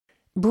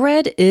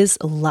Bread is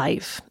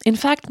life. In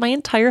fact, my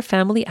entire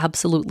family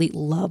absolutely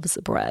loves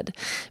bread.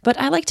 But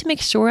I like to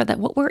make sure that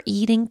what we're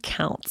eating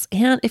counts.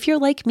 And if you're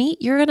like me,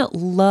 you're going to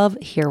love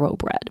Hero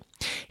Bread.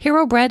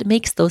 Hero Bread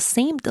makes those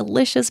same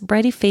delicious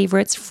bready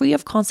favorites free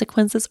of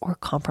consequences or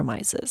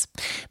compromises.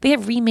 They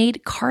have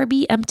remade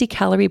carby,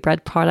 empty-calorie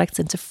bread products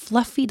into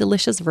fluffy,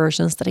 delicious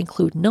versions that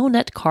include no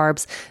net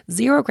carbs,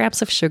 0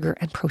 grams of sugar,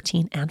 and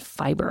protein and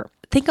fiber.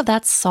 Think of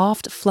that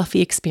soft,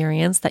 fluffy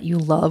experience that you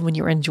love when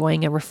you're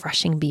enjoying a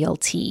refreshing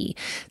BLT,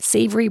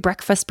 savory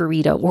breakfast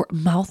burrito, or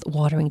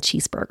mouth-watering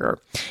cheeseburger.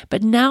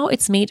 But now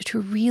it's made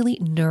to really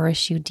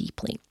nourish you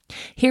deeply.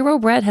 Hero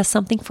Bread has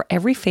something for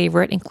every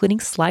favorite, including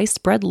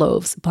sliced bread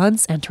loaves,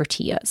 buns, and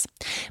tortillas.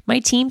 My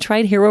team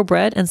tried Hero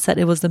Bread and said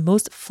it was the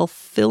most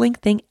fulfilling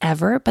thing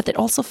ever, but it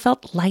also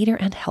felt lighter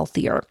and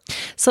healthier.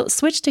 So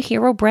switch to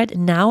Hero Bread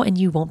now and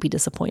you won't be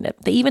disappointed.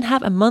 They even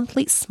have a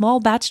monthly small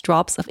batch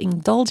drops of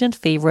indulgent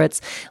favorites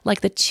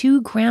like the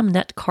 2-gram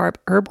net carb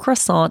herb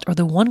croissant or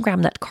the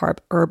 1-gram net carb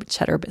herb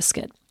cheddar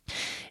biscuit.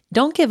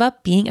 Don't give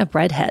up being a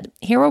breadhead.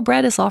 Hero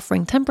Bread is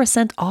offering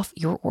 10% off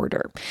your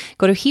order.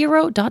 Go to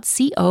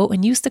hero.co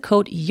and use the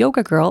code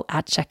YogaGirl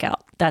at checkout.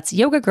 That's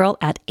YogaGirl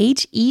at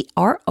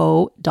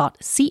hero.co.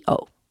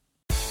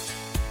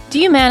 Do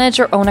you manage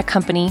or own a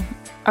company?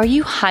 Are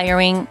you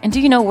hiring? And do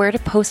you know where to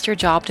post your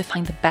job to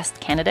find the best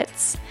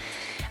candidates?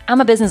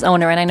 I'm a business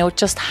owner and I know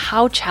just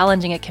how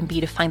challenging it can be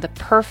to find the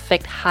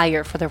perfect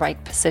hire for the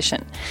right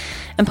position.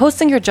 And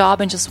posting your job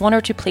in just 1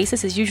 or 2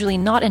 places is usually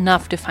not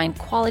enough to find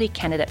quality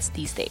candidates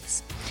these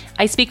days.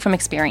 I speak from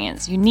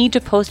experience. You need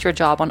to post your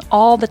job on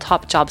all the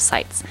top job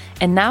sites,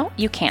 and now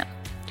you can.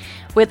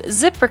 With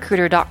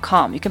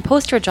ZipRecruiter.com, you can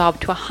post your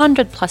job to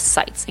 100 plus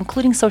sites,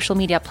 including social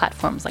media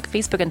platforms like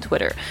Facebook and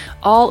Twitter,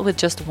 all with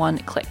just 1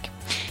 click.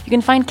 You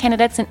can find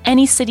candidates in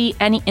any city,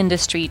 any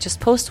industry. Just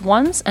post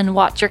once and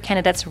watch your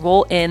candidates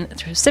roll in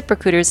through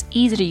ZipRecruiter's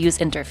easy-to-use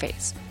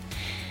interface.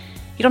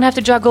 You don't have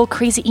to juggle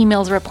crazy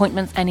emails or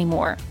appointments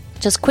anymore.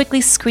 Just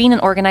quickly screen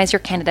and organize your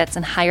candidates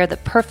and hire the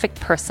perfect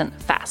person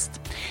fast.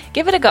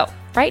 Give it a go.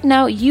 Right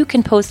now, you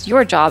can post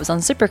your jobs on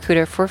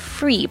ZipRecruiter for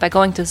free by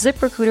going to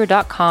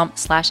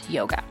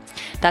ziprecruiter.com/yoga.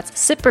 That's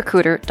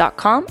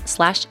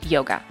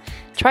ziprecruiter.com/yoga.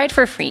 Try it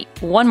for free.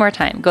 One more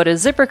time. Go to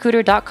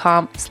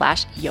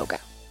ziprecruiter.com/yoga.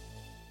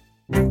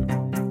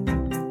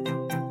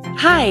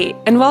 Hi,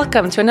 and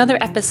welcome to another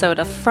episode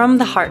of From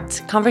the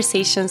Heart,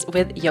 Conversations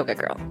with Yoga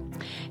Girl.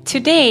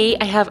 Today,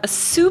 I have a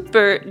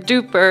super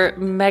duper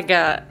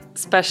mega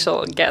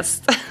special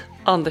guest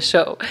on the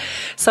show.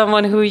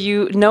 Someone who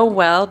you know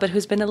well, but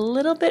who's been a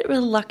little bit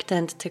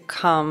reluctant to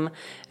come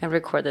and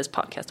record this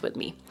podcast with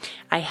me.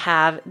 I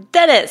have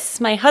Dennis,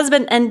 my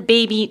husband and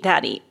baby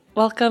daddy.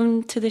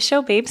 Welcome to the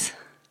show, babes.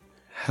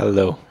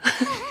 Hello.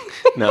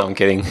 No, I'm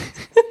kidding.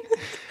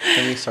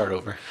 Can we start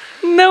over?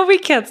 No, we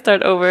can't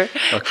start over.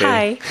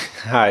 Okay.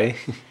 Hi.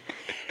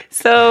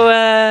 So,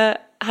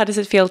 how does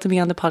it feel to be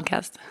on the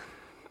podcast?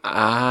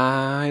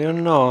 I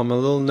don't know. I'm a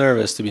little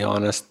nervous, to be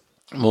honest.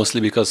 Mostly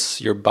because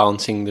you're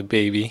bouncing the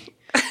baby.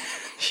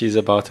 She's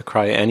about to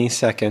cry any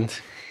second.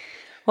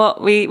 Well,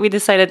 we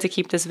decided to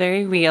keep this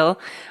very real.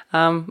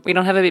 We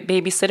don't have a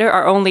babysitter.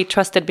 Our only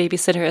trusted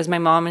babysitter is my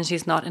mom, and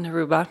she's not in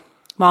Aruba.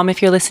 Mom,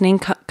 if you're listening,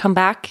 come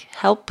back.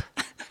 Help.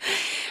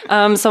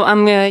 So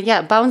I'm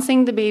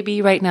bouncing the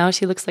baby right now.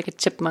 She looks like a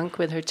chipmunk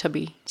with her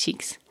chubby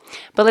cheeks.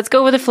 But let's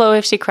go with the flow.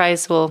 If she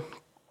cries, we'll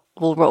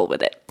roll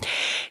with it.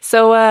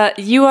 So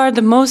you are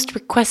the most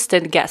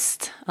requested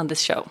guest on this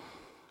show.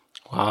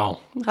 Wow.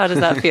 How does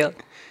that feel?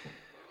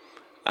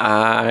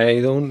 I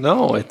don't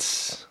know.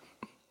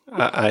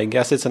 I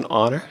guess it's an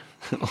honor.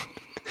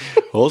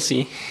 We'll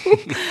see.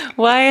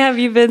 Why have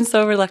you been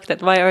so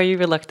reluctant? Why are you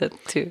reluctant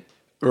to?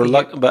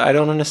 But I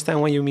don't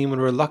understand what you mean with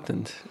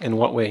reluctant. In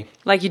what way?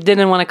 Like you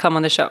didn't want to come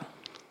on the show.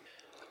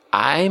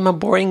 I'm a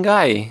boring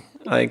guy.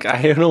 Like,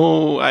 I don't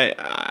know.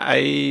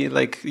 I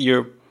like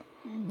your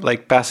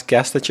past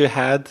guest that you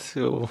had.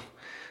 So,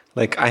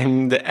 like,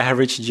 I'm the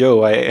average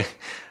Joe. I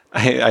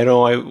don't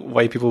know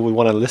why people would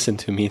want to listen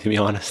to me, to be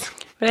honest.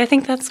 But I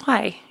think that's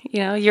why. You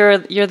know,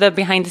 you're the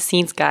behind the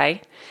scenes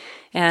guy,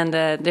 and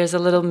there's a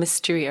little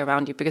mystery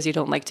around you because you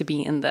don't like to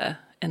be in the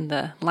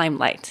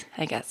limelight,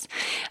 I guess.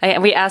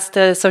 We asked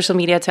the social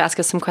media to ask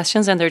us some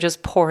questions, and they're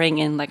just pouring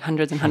in like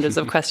hundreds and hundreds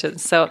of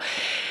questions. So,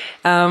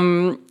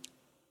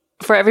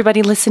 for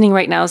everybody listening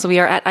right now, so we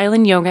are at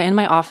Island Yoga in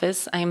my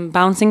office. I'm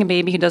bouncing a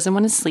baby who doesn't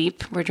want to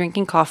sleep. We're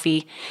drinking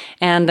coffee,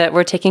 and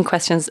we're taking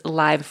questions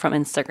live from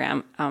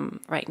Instagram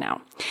right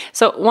now.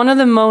 So one of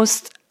the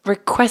most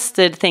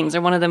requested things,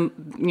 or one of the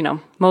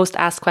most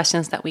asked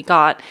questions that we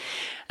got,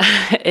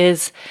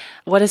 is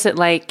what is it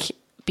like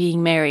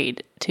being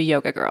married to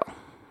Yoga Girl?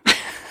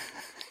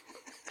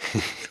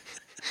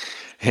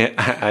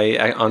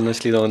 I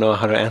honestly don't know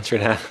how to answer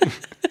that.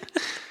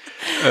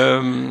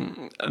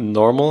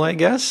 Normal, I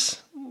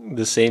guess.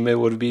 The same it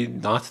would be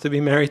not to be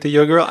married to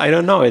Yoga Girl. I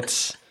don't know.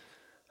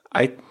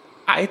 I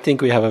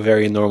think we have a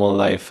very normal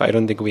life. I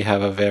don't think we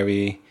have a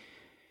very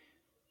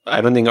I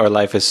don't think our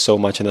life is so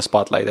much in the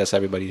spotlight as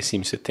everybody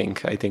seems to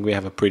think. I think we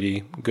have a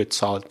pretty good,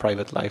 solid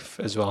private life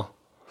as well.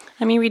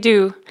 I mean, we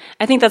do.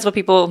 I think that's what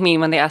people mean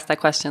when they ask that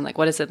question, like,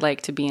 what is it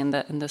like to be in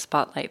the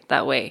spotlight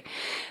that way?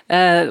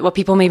 What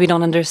people maybe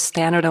don't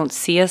understand or don't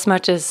see as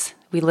much as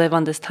we live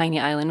on this tiny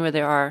island where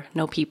there are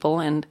no people.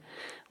 And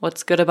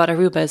what's good about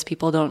Aruba is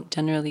people don't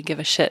generally give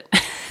a shit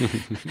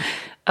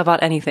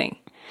about anything.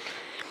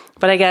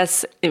 But I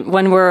guess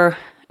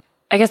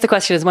the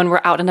question is when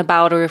we're out and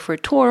about, or if we're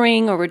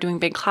touring, or we're doing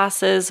big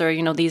classes, or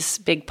these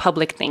big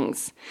public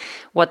things,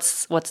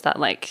 what's that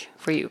like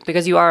for you?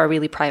 Because you are a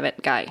really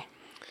private guy.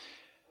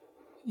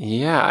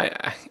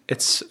 Yeah,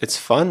 it's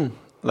fun.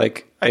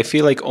 Like, I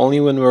feel like only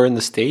when we're in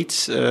the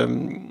States,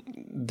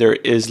 there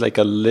is like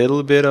a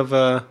little bit of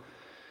a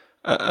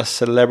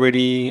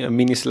celebrity, a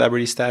mini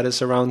celebrity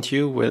status around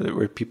you,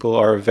 where people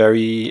are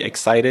very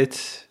excited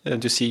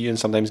to see you and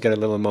sometimes get a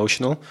little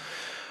emotional.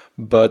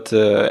 But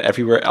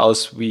everywhere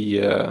else we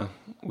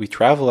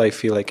travel, I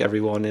feel like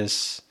everyone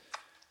is,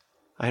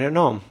 I don't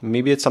know,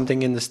 maybe it's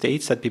something in the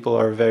States that people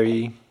are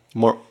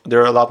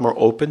they're a lot more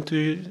open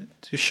to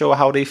show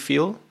how they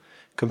feel,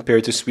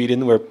 compared to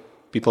Sweden, where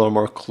people are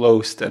more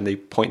closed and they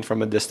point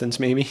from a distance,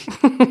 maybe.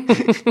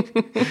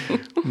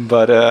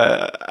 But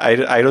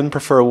I don't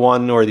prefer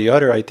one or the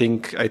other. I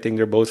think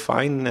they're both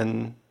fine,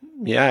 and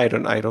yeah,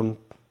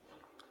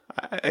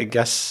 I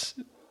guess,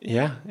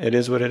 yeah, it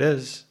is what it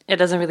is. It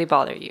doesn't really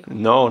bother you.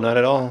 No, not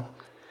at all.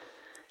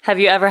 Have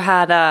you ever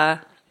had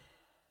a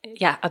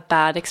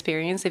bad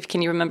experience?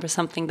 Can you remember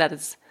something that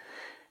is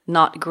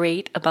not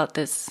great about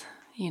this,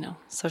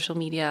 social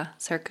media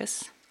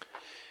circus?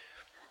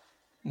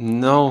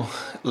 No,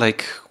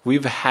 like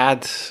we've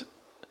had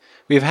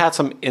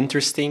some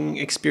interesting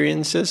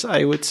experiences,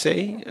 I would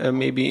say,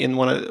 maybe in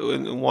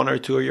one or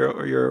two of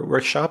your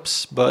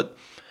workshops, but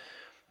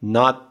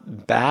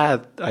not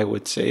bad, I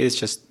would say. It's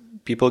just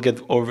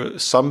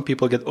some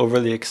people get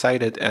overly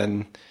excited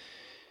and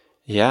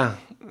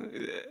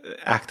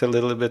act a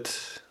little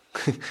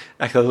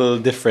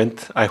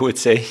different, I would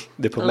say,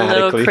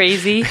 diplomatically. A little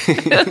crazy,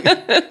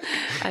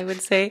 I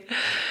would say.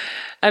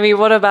 I mean,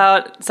 what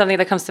about something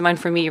that comes to mind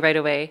for me right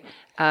away?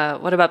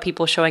 What about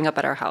people showing up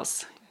at our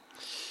house?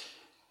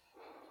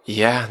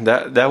 Yeah,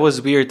 that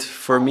was weird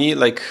for me.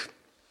 Like,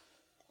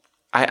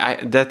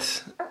 it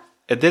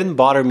didn't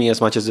bother me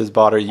as much as it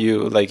bothered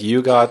you. Like,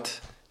 you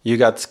got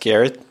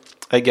scared,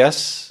 I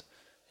guess.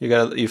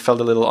 You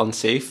felt a little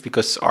unsafe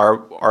because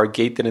our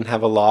gate didn't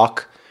have a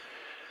lock.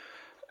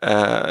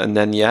 And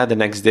then the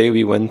next day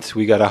we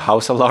got a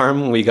house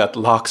alarm. We got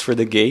locks for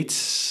the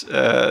gates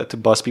to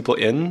bus people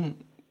in,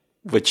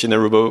 which in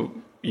Aruba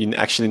you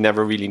actually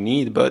never really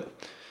need. But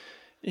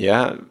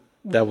yeah,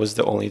 that was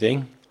the only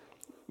thing.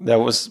 That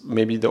was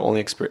maybe the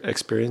only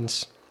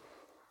experience.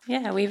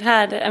 Yeah, we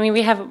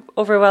have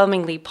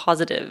overwhelmingly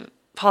positive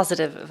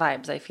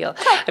vibes, I feel.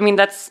 I mean,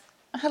 that's...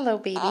 Hello,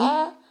 baby.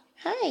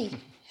 Hi.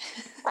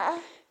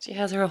 She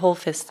has her whole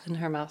fist in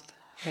her mouth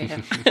right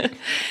now.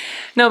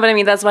 No, but I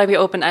mean, that's why we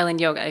opened Island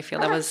Yoga. I feel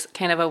that was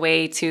kind of a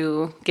way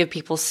to give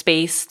people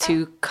space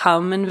to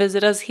come and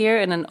visit us here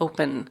in an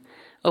open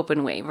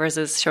way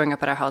versus showing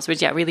up at our house,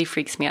 which really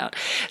freaks me out.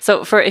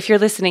 So if you're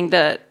listening,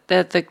 the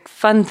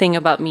fun thing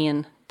about me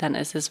and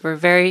Dennis is we're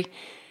very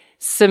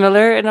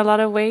similar in a lot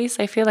of ways.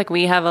 I feel like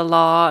we have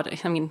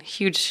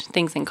huge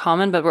things in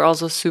common, but we're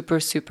also super,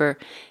 super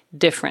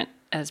different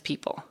as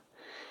people.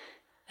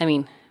 I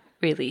mean,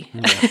 really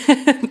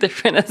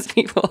different as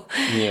people.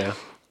 Yeah.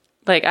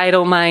 Like, I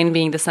don't mind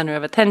being the center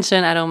of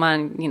attention. I don't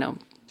mind,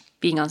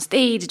 being on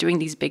stage, doing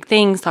these big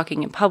things,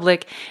 talking in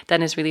public.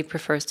 Dennis really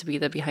prefers to be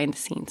the behind the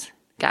scenes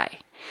guy.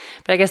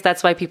 But I guess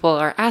that's why people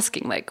are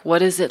asking, like,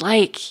 what is it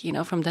like,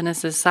 from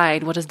Dennis's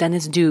side? What does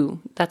Dennis do?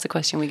 That's a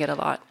question we get a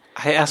lot.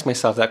 I ask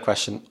myself that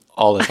question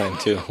all the time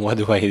too. What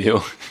do I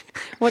do?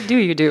 What do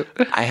you do?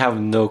 I have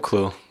no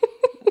clue.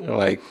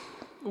 Like,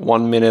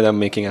 1 minute I'm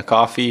making a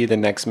coffee, the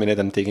next minute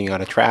I'm taking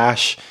out a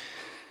trash,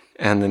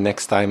 and the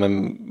next time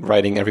I'm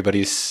writing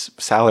everybody's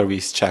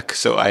salaries check.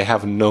 So I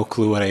have no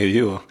clue what I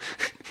do.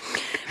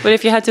 But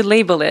if you had to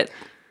label it,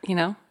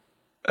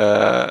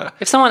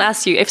 if someone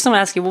asks you,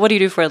 well, what do you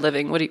do for a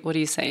living? What do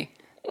you say?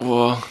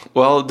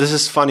 Well, this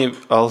is funny.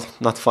 Well,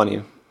 not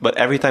funny, but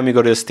every time you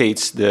go to the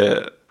States,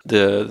 the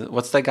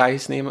what's that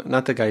guy's name?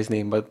 Not the guy's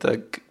name, but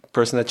the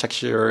person that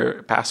checks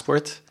your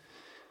passport.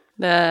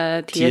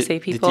 The TSA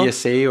people? The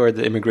TSA or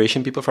the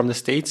immigration people from the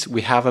States.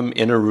 We have them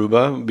in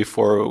Aruba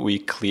before we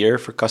clear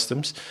for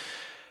customs.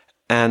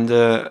 And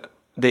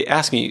they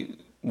ask me,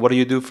 what do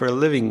you do for a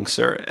living,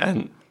 sir?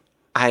 And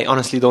I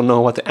honestly don't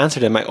know what to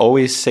answer them. I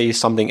always say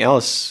something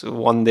else.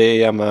 One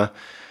day I'm a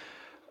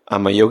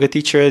yoga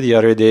teacher. The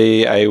other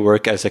day I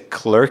work as a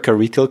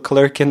retail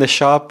clerk in the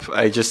shop.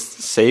 I just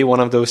say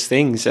one of those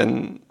things.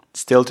 And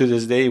still to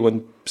this day,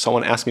 when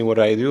someone asks me what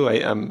I do,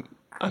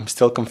 I'm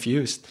still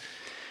confused.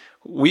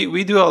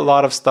 We do a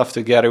lot of stuff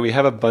together. We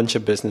have a bunch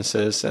of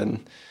businesses,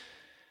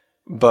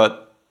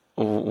 but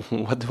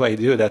what do I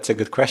do? That's a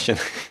good question.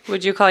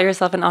 Would you call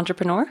yourself an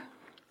entrepreneur?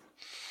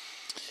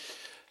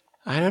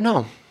 I don't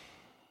know.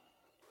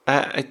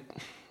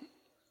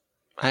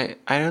 I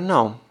don't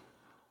know.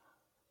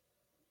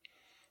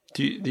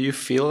 Do you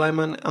feel I'm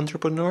an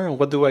entrepreneur?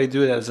 What do I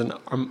do as an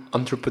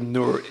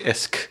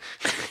entrepreneur-esque?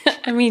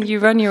 I mean, you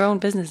run your own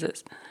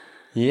businesses.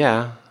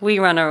 Yeah. We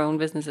run our own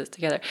businesses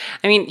together.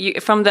 I mean,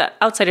 from the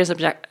outsider's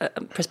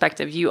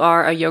perspective, you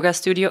are a yoga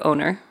studio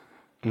owner.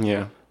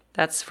 Yeah.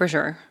 That's for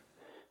sure.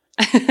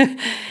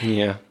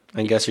 Yeah,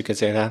 I guess you could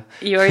say that.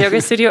 You're a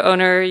yoga studio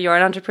owner. You're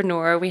an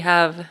entrepreneur. We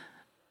have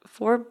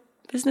 4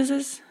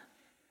 businesses.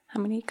 How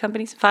many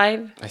companies? 5,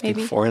 I maybe?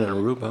 think 4 in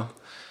Aruba.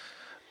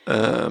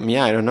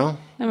 Yeah, I don't know.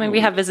 I mean, we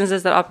have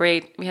businesses that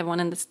operate. We have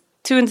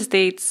 2 in the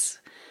States,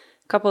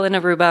 a couple in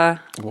Aruba,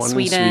 One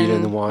Sweden, in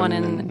Sweden, one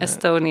in in,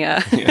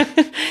 Estonia.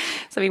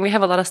 So, I mean, we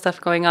have a lot of stuff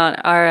going on.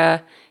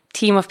 Our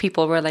team of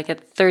people, we're like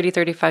at 30,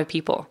 35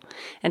 people.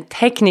 And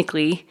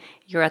technically,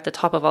 you're at the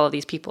top of all of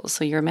these people.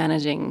 So you're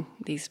managing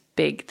these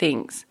big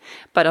things.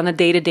 But on a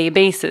day-to-day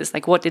basis,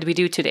 like what did we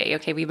do today?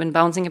 Okay, we've been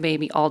bouncing a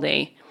baby all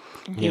day.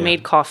 You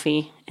made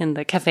coffee in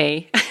the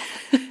cafe.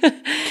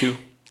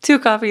 2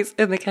 coffees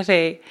in the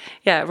cafe.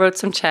 Yeah, wrote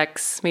some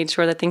checks, made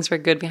sure that things were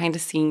good behind the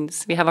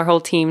scenes. We have our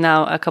whole team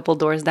now a couple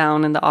doors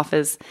down in the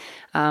office,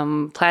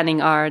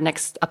 planning our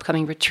next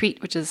upcoming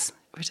retreat, which is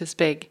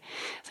big.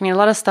 So, I mean, a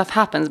lot of stuff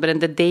happens, but in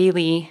the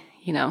daily,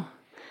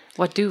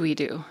 what do we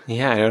do?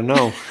 Yeah, I don't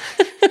know.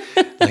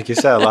 Like you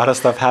said, a lot of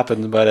stuff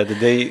happened, but at the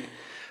day,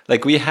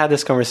 like we had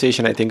this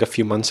conversation, I think a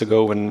few months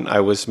ago when I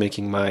was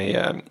making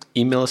my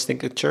email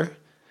signature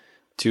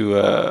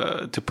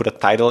to put a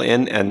title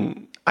in,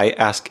 and I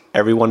asked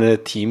everyone in the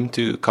team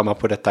to come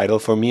up with a title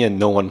for me, and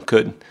no one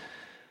could.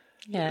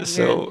 Yeah.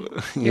 So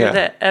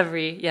you're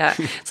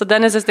So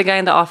Dennis is the guy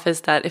in the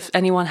office that if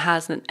anyone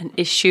has an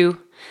issue,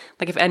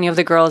 like if any of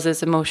the girls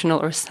is emotional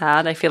or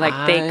sad, I feel like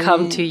they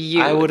come to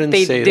you. I wouldn't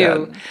say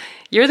that.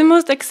 You're the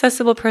most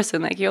accessible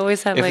person. Like you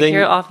always have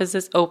your office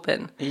is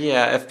open.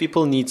 Yeah, if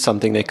people need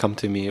something, they come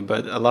to me.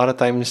 But a lot of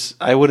times,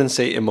 I wouldn't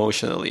say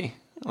emotionally.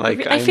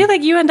 Like I feel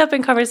like you end up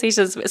in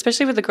conversations,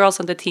 especially with the girls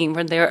on the team,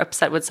 when they're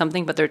upset with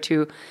something, but they're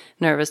too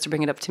nervous to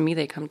bring it up to me.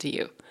 They come to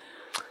you.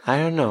 I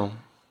don't know.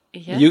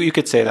 Yeah. You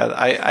could say that.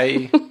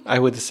 I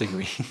would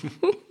disagree.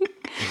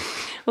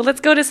 Well,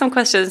 let's go to some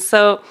questions.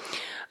 So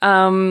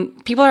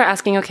people are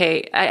asking,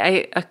 okay,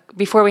 I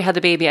before we had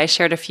the baby, I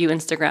shared a few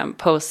Instagram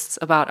posts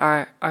about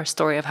our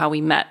story of how we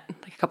met,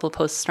 like a couple of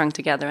posts strung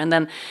together. And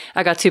then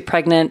I got too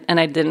pregnant and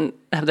I didn't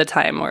have the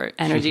time or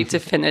energy to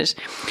finish.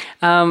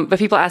 But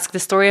people ask the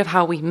story of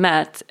how we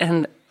met.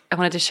 And I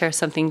wanted to share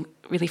something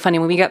really funny.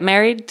 When we got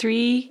married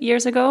 3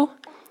 years ago,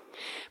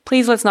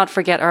 please let's not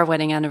forget our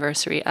wedding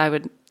anniversary.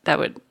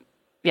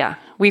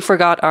 We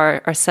forgot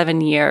our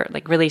 7-year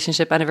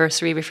relationship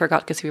anniversary. We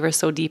forgot because we were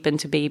so deep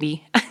into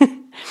baby.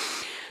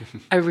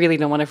 I really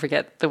don't want to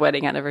forget the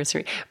wedding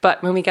anniversary.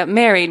 But when we got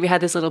married, we had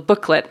this little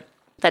booklet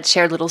that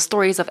shared little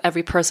stories of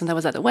every person that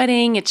was at the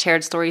wedding. It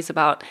shared stories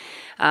about,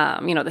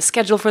 the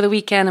schedule for the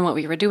weekend and what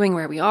we were doing,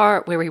 where we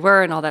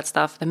were and all that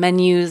stuff, the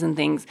menus and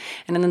things.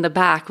 And then in the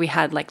back, we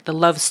had the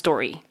love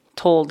story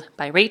told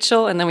by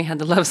Rachel. And then we had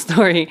the love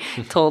story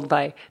told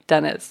by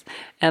Dennis.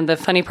 And the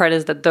funny part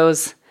is that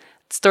those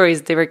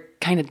stories, they were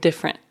kind of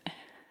different.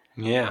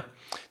 Yeah.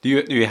 Do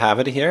you have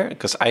it here?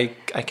 Because I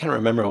can't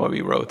remember what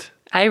we wrote.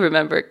 I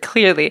remember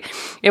clearly.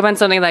 It went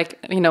something like,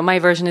 my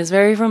version is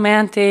very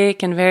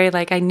romantic and very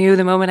I knew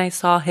the moment I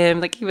saw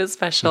him, he was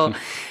special.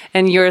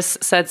 And yours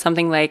said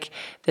something like,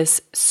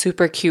 this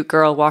super cute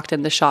girl walked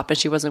in the shop and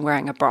she wasn't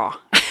wearing a bra.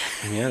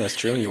 Yeah, that's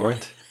true. You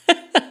weren't.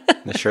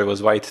 The shirt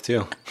was white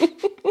too.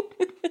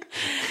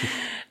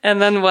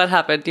 And then what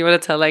happened? Do you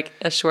want to tell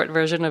a short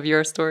version of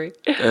your story?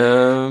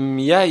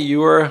 Yeah, you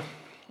were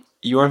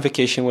on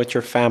vacation with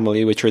your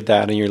family, with your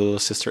dad and your little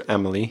sister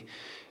Emily.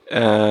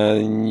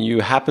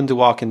 You happened to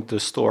walk into the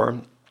store,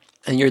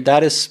 and your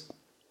dad is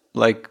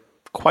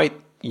quite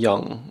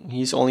young.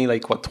 He's only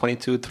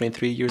 22,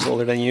 23 years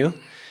older than you.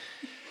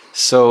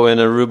 So in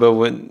Aruba,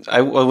 when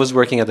I was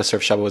working at the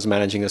surf shop, I was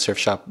managing a surf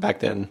shop back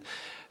then,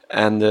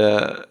 and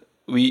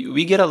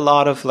we get a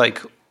lot of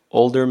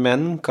older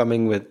men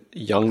coming with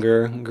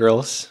younger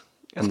girls,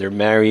 and they're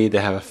married, they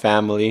have a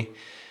family,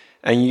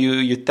 and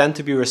you tend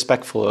to be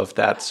respectful of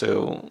that.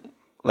 So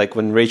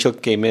when Rachel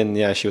came in,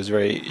 yeah, she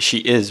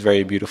is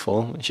very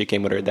beautiful. She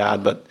came with her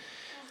dad, but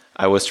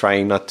I was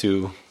trying not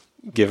to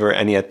give her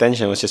any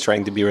attention. I was just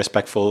trying to be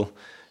respectful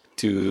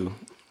to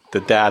the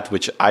dad,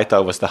 which I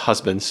thought was the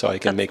husband, so I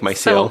can make my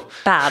sale. So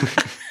bad.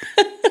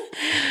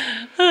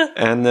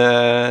 And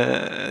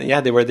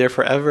they were there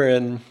forever.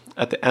 And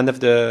at the end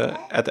of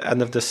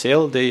the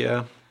sale,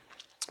 they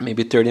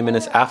maybe 30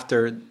 minutes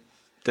after,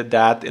 the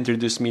dad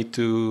introduced me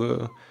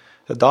to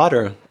the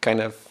daughter,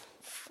 kind of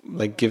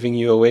giving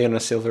you away on a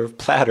silver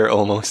platter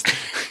almost.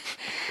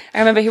 I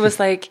remember he was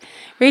like,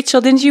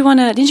 Rachel, didn't you want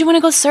to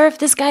go surf?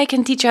 This guy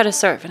can teach you how to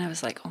surf. And I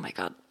was like, oh my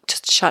God,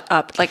 just shut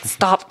up.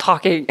 Stop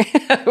talking.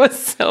 I was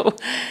so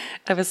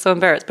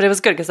embarrassed, but it was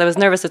good because I was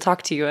nervous to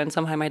talk to you. And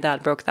somehow my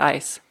dad broke the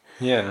ice.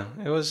 Yeah,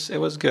 it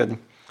was good.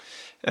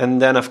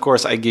 And then of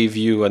course I gave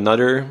you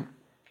another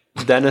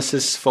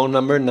Dennis's phone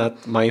number,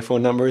 not my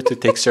phone number, to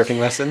take surfing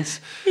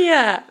lessons.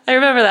 Yeah, I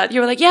remember that.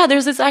 You were like, yeah,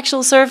 there's this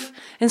actual surf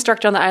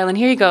instructor on the island.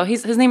 Here you go.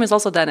 His name is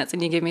also Dennis.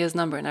 And you gave me his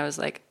number. And I was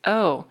like,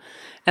 oh.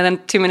 And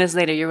then 2 minutes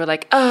later, you were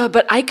like,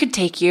 but I could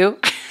take you.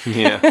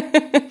 Yeah.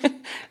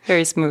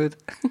 Very smooth.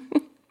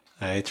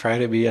 I try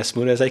to be as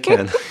smooth as I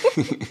can.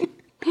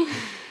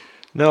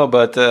 No,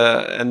 but,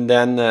 and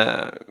then,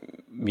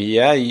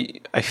 yeah,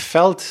 it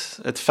felt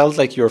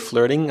like you were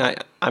flirting.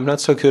 I'm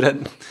not so good at,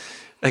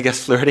 I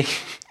guess, flirting.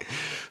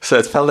 So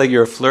it felt like you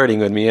were flirting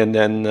with me, and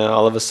then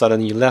all of a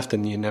sudden you left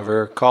and you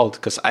never called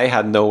because I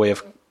had no way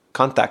of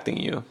contacting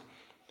you.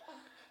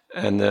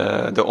 And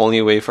the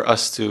only way for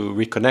us to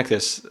reconnect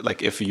is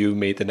like if you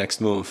made the next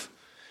move,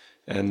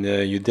 and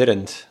you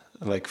didn't,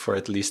 like for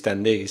at least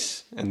 10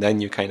 days, and then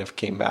you kind of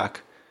came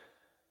back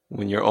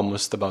when you're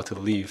almost about to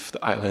leave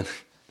the island.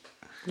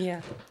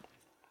 Yeah.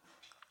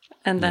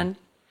 And then,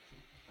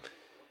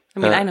 I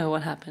mean, I know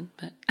what happened,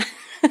 but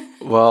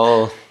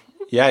well,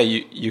 yeah,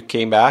 you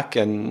came back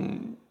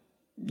and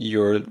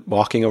you're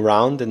walking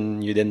around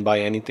and you didn't buy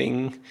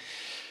anything,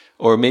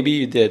 or maybe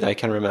you did. I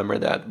can't remember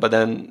that. But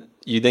then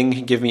you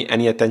didn't give me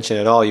any attention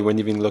at all. You weren't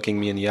even looking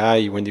me in the eye.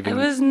 You weren't even.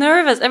 I was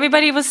nervous.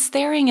 Everybody was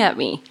staring at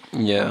me.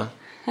 Yeah,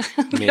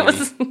 maybe. It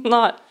was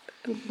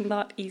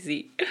not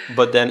easy.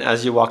 But then,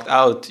 as you walked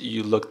out,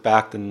 you looked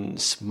back and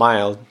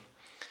smiled.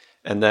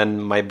 And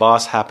then my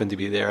boss happened to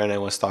be there, and I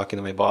was talking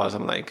to my boss.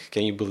 I'm like,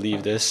 "Can you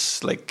believe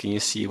this? Like, can you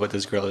see what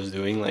this girl is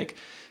doing? Like,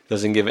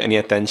 doesn't give any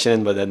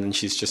attention, but then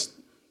she's just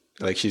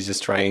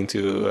trying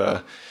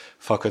to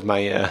fuck with my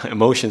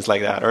emotions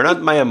like that, or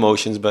not my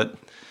emotions, but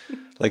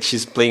like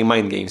she's playing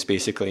mind games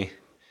basically."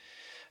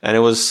 And it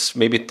was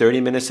maybe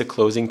 30 minutes to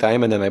closing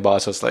time, and then my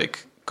boss was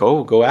like,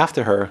 "Go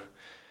after her."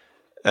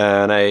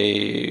 And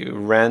I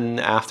ran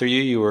after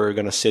you. You were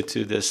gonna sit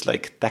to this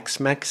like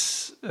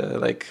Tex-Mex,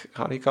 like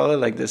how do you call it?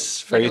 Like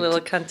this very like a little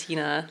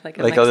cantina, like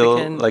a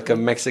Mexican, like a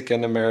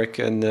Mexican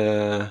American,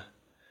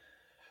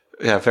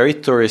 very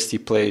touristy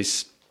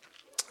place.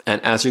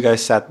 And as you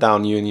guys sat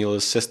down, you and your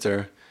little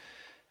sister,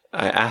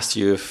 I asked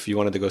you if you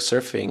wanted to go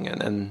surfing,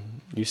 and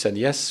then you said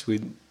yes. We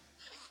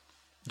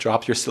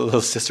dropped your little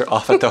sister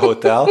off at the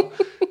hotel.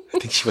 I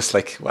think she was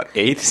like, what,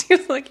 8? She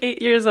was like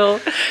 8 years old.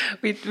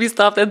 We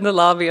stopped in the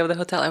lobby of the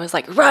hotel. I was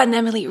like, run,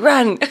 Emily,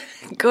 run.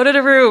 Go to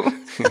the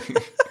room.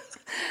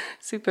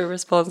 Super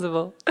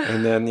responsible.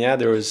 And then, yeah,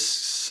 there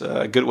was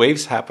good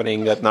waves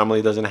happening that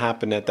normally doesn't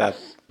happen at that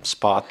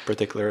spot,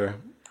 particular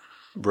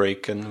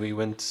break. And I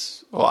went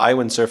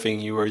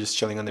surfing. You were just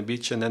chilling on the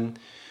beach, and then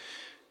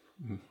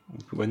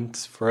we went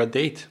for a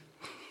date.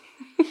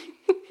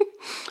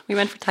 We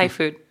went for Thai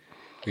food.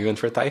 We went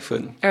for Thai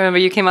food. I remember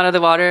you came out of the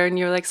water and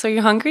you were like, so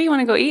you're hungry? You want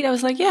to go eat? I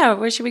was like, yeah,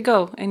 where should we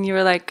go? And you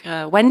were like,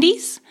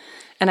 Wendy's?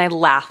 And I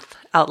laughed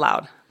out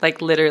loud.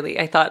 Like literally,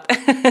 I thought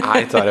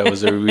it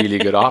was a really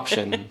good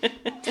option.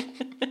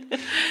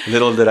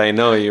 Little did I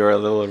know you were a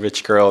little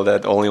rich girl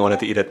that only wanted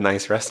to eat at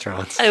nice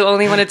restaurants. I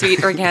only wanted to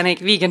eat organic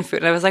vegan food.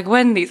 And I was like,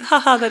 Wendy's,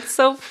 haha, that's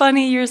so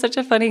funny. You're such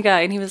a funny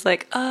guy. And he was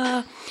like,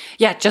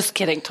 yeah, just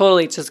kidding.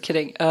 Totally just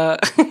kidding.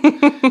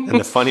 And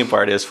the funny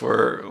part is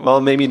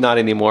maybe not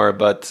anymore,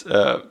 but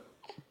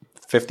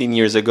 15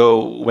 years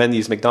ago,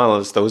 Wendy's,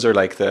 McDonald's, those are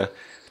like the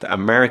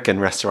American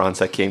restaurants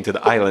that came to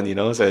the island,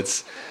 so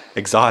it's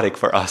exotic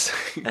for us.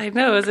 I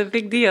know, it was a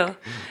big deal.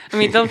 I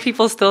mean, don't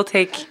people still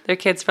take their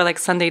kids for like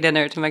Sunday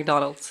dinner to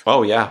McDonald's?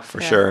 Oh yeah, for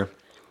sure.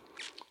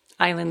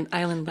 Island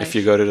life. If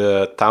you go to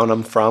the town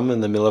I'm from,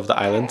 in the middle of the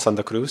island,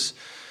 Santa Cruz,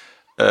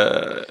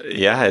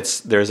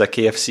 there's a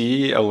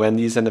KFC, a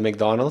Wendy's, and a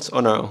McDonald's.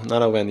 Oh no,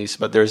 not a Wendy's,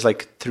 but there's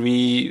like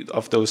 3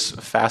 of those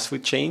fast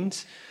food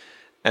chains,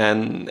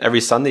 and every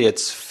Sunday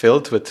it's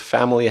filled with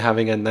family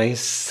having a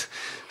nice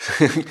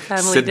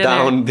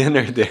sit-down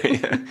dinner there.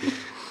 Yeah.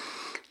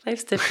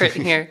 Life's different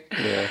here.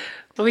 Yeah.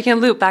 But we can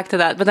loop back to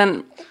that. But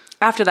then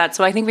after that,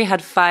 so I think we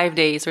had 5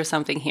 days or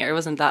something here. It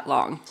wasn't that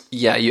long.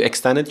 Yeah, you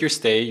extended your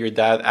stay. Your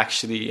dad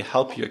actually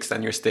helped you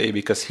extend your stay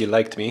because he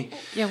liked me.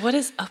 Yeah, what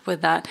is up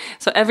with that?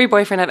 So every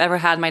boyfriend I've ever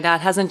had, my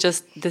dad hasn't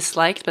just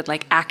disliked, but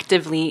like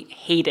actively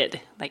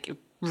hated. Like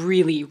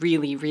really,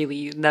 really,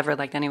 really never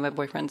liked any of my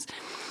boyfriends.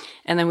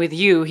 And then with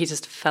you, he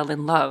just fell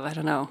in love. I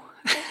don't know.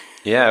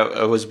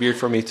 Yeah, it was weird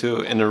for me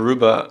too. In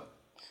Aruba,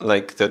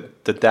 like the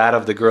dad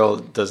of the girl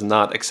does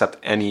not accept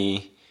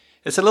any.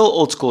 It's a little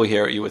old school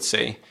here, you would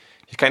say.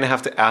 You kind of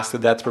have to ask the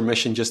dad's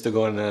permission just to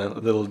go on a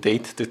little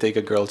date to take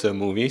a girl to the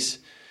movies,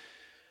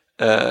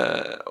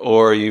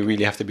 or you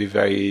really have to be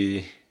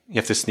you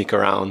have to sneak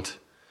around.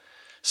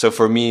 So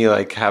for me,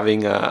 like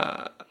having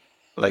a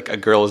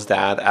girl's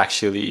dad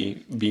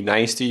actually be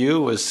nice to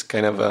you was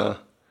kind of a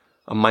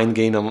mind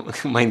game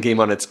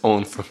on its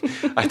own.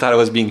 I thought I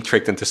was being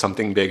tricked into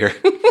something bigger.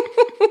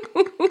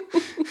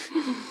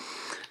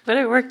 But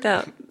it worked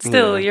out.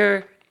 Still,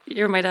 you're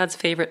my dad's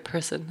favorite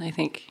person, I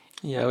think.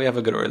 Yeah, we have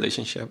a good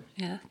relationship.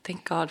 Yeah,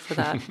 thank God for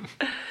that.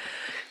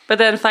 But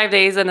then 5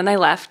 days and then I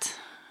left.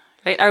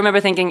 Right? I remember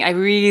thinking I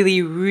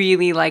really,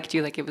 really liked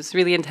you. Like it was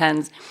really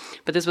intense.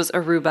 But this was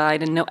Aruba. I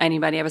didn't know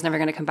anybody. I was never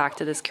going to come back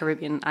to this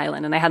Caribbean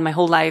island. And I had my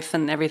whole life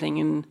and everything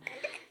in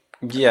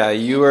Yeah,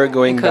 you were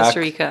going back Costa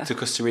Rica. to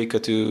Costa Rica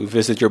to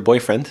visit your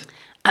boyfriend.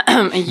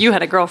 and you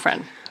had a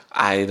girlfriend.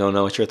 I don't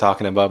know what you're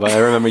talking about, but I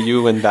remember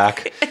you went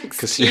back.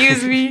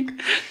 Excuse me.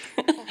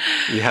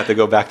 You had to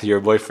go back to your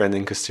boyfriend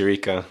in Costa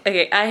Rica.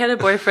 Okay, I had a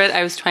boyfriend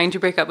I was trying to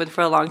break up with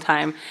for a long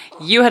time.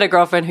 You had a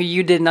girlfriend who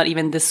you did not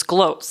even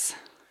disclose.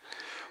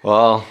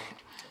 Well,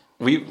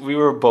 we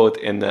were both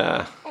in...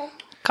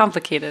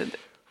 Complicated.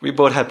 we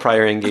both had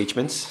prior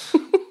engagements.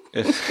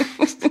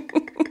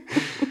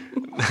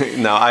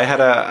 No, I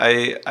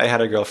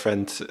had a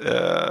girlfriend.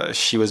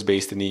 She was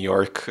based in New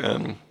York.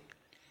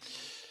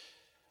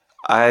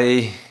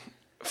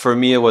 For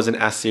me, it wasn't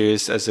as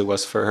serious as it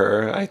was for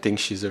her. I think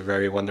she's a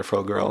very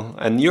wonderful girl,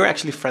 and you're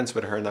actually friends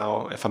with her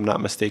now, if I'm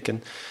not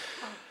mistaken.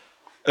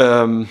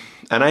 And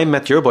I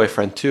met your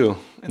boyfriend too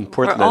in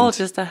Portland. We're all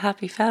just a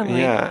happy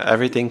family. Yeah,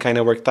 everything kind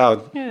of worked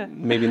out. Yeah.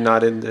 Maybe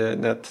not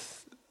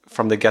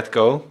from the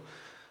get-go,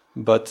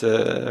 but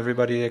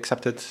everybody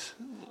accepted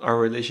our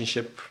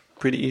relationship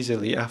pretty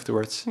easily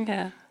afterwards.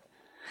 Yeah.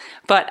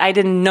 But I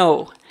didn't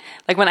know.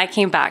 Like when I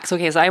came back. So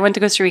I went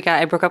to Costa Rica.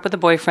 I broke up with a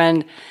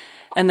boyfriend.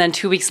 And then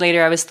 2 weeks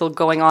later, I was still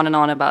going on and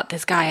on about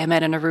this guy I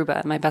met in Aruba.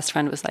 And my best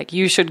friend was like,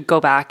 you should go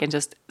back and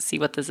just see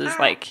what this is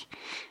like.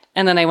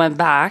 And then I went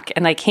back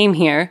and I came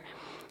here.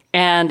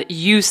 And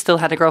you still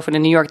had a girlfriend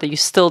in New York that you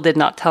still did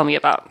not tell me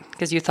about.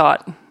 Because you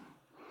thought...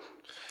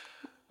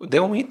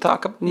 Didn't we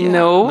talk about...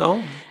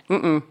 No.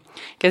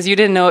 Because you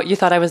didn't know, you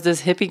thought I was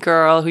this hippie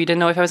girl who you didn't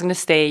know if I was going to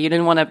stay. You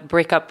didn't want to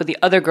break up with the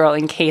other girl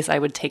in case I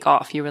would take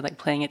off. You were like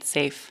playing it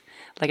safe,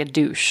 like a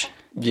douche.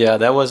 Yeah,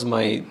 that was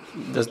my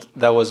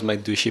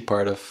douchey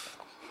part of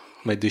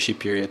my douchey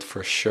period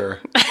for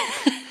sure.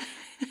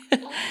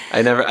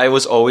 I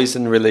was always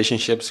in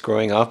relationships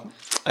growing up.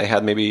 I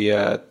had maybe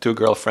 2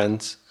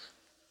 girlfriends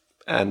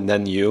and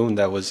then you, and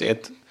that was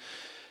it.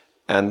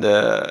 And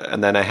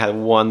then I had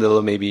one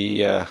little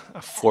maybe a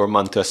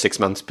 4-month to a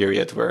 6-month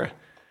period where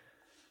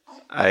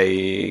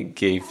I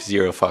gave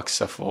 0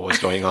 fucks of what was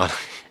going on.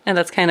 And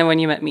that's kind of when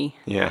you met me.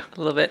 Yeah. A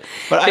little bit.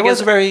 But I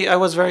felt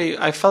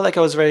like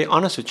I was very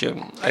honest with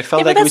you. I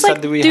felt like we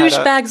said that we had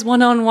douchebags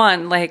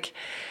one-on-one. Like,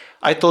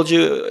 I told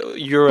you,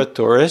 you're a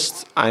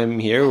tourist. I'm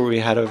here. We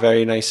had a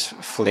very nice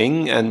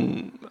fling.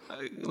 And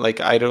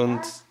like, at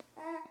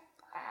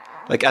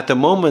the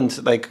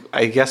moment, like,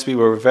 I guess we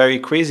were very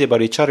crazy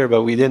about each other,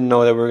 but we didn't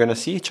know that we were going to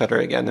see each other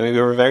again. I mean,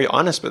 we were very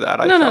honest with that.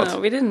 No,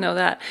 we didn't know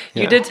that.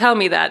 Yeah. You did tell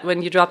me that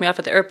when you dropped me off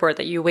at the airport,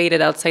 that you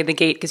waited outside the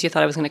gate because you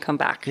thought I was going to come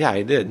back. Yeah,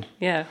 I did.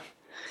 Yeah.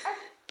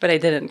 But I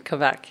didn't come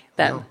back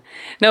then.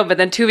 No, but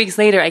then 2 weeks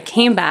later, I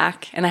came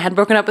back and I had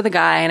broken up with a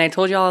guy and I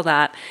told you all of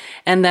that.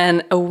 And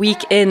then a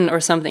week in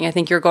or something, I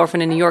think your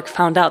girlfriend in New York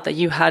found out that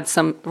you had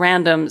some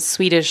random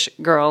Swedish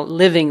girl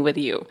living with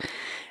you.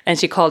 And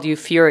she called you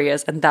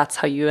furious, and that's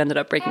how you ended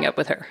up breaking up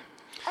with her.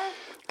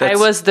 I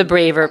was the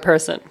braver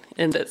person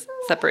in this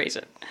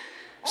separation.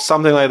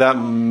 Something like that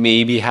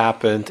maybe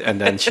happened, and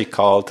then she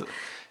called,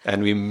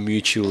 and we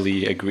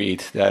mutually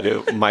agreed that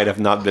it might have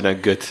not been a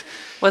good...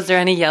 Was there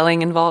any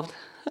yelling involved?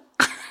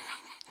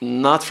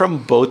 Not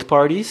from both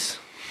parties.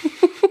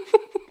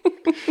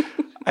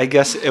 I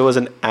guess it was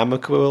an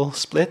amicable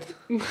split.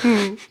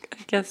 I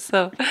guess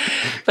so.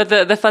 But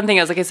the fun thing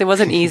is, like I said, it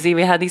wasn't easy.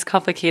 We had these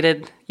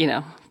complicated,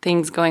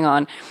 things going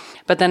on.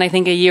 But then I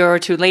think a year or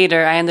 2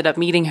 later, I ended up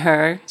meeting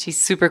her. She's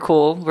super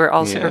cool. We're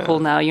all super cool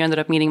now. You ended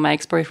up meeting my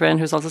ex-boyfriend,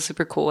 who's also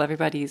super cool.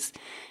 Everybody's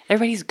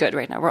good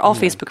right now. We're all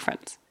Facebook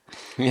friends.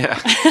 Yeah,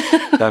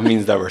 that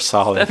means that we're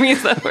solid. That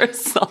means that we're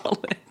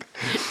solid.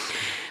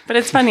 But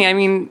it's funny. I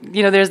mean,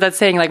 there's that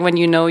saying, like, when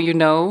you know, you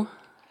know.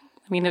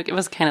 I mean, it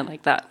was kind of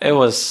like that. It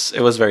was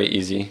very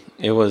easy.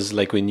 It was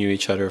like we knew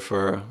each other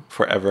for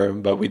forever,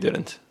 but we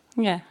didn't.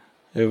 Yeah.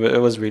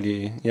 It was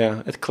really,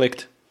 it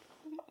clicked.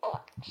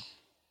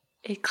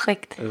 It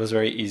clicked. It was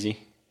very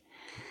easy.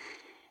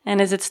 And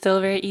is it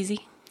still very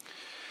easy?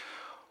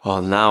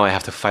 Well, now I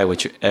have to fight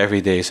with you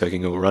every day so I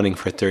can go running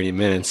for 30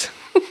 minutes.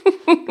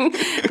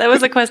 That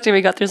was a question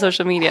we got through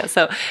social media.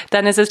 So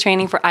Dennis is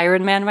training for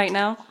Ironman right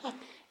now.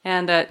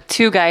 And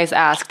 2 guys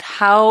asked,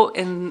 how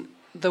in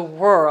the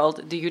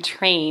world do you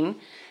train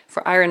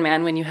for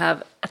Ironman when you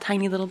have a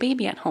tiny little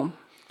baby at home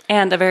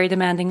and a very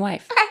demanding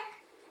wife?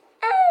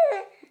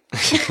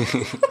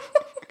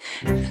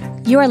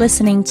 You are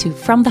listening to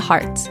From the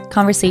Heart,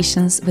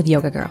 Conversations with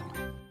Yoga Girl.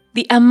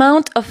 The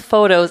amount of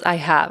photos I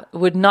have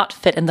would not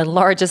fit in the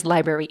largest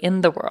library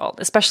in the world,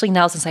 especially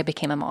now since I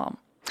became a mom.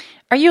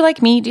 Are you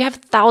like me? Do you have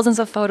thousands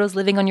of photos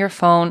living on your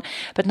phone,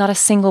 but not a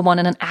single one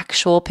in an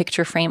actual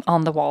picture frame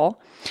on the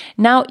wall?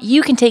 Now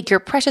you can take your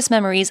precious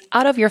memories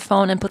out of your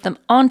phone and put them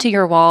onto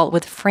your wall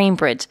with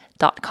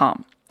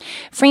Framebridge.com.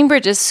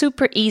 Framebridge is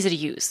super easy to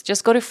use.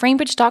 Just go to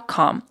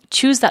Framebridge.com,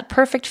 choose that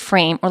perfect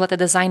frame, or let the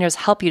designers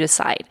help you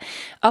decide.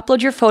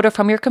 Upload your photo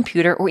from your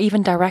computer or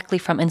even directly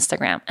from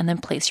Instagram, and then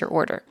place your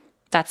order.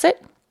 That's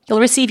it. You'll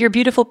receive your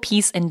beautiful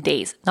piece in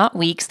days, not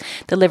weeks,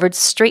 delivered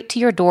straight to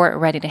your door,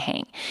 ready to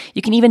hang.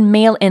 You can even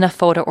mail in a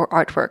photo or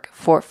artwork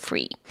for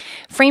free.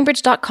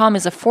 Framebridge.com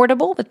is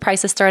affordable with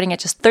prices starting at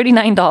just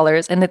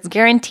 $39, and it's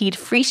guaranteed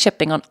free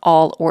shipping on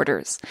all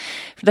orders.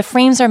 The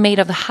frames are made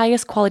of the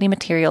highest quality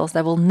materials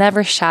that will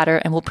never shatter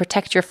and will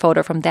protect your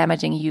photo from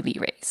damaging UV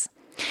rays.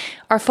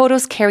 Our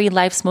photos carry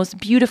life's most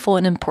beautiful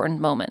and important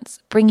moments.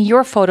 Bring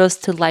your photos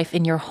to life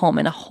in your home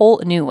in a whole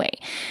new way.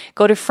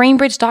 Go to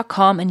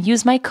framebridge.com and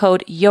use my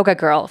code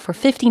YOGAGIRL for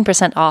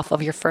 15% off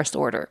of your first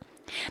order.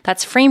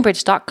 That's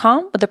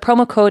framebridge.com with the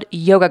promo code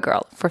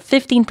YOGAGIRL for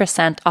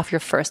 15% off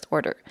your first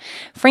order.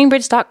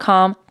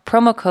 Framebridge.com,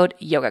 promo code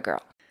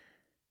YOGAGIRL.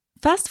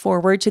 Fast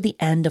forward to the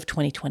end of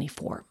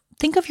 2024.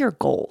 Think of your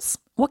goals.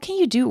 What can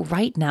you do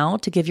right now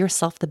to give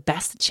yourself the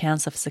best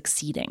chance of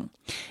succeeding?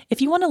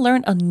 If you want to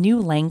learn a new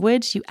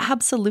language, you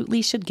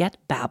absolutely should get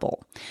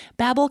Babbel.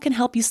 Babbel can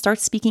help you start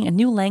speaking a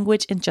new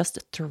language in just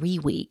 3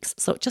 weeks.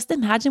 So just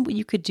imagine what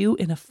you could do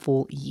in a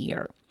full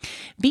year.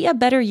 Be a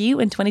better you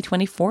in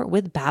 2024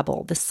 with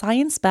Babbel, the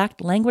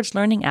science-backed language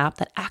learning app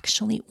that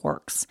actually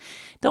works.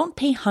 Don't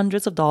pay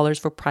hundreds of dollars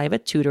for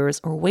private tutors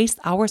or waste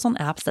hours on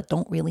apps that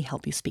don't really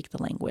help you speak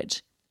the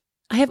language.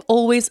 I have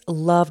always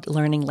loved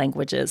learning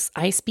languages.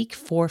 I speak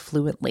 4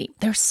 fluently.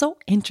 They're so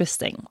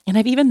interesting. And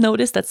I've even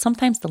noticed that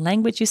sometimes the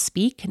language you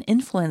speak can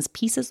influence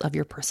pieces of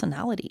your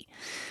personality.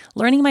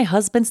 Learning my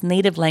husband's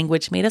native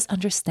language made us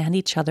understand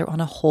each other on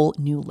a whole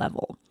new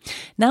level.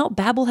 Now,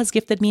 Babbel has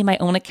gifted me my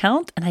own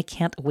account, and I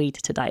can't wait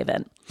to dive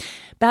in.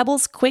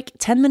 Babbel's quick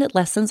 10-minute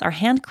lessons are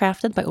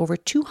handcrafted by over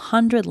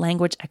 200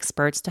 language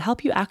experts to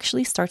help you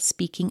actually start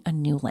speaking a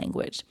new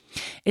language.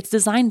 It's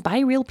designed by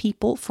real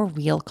people for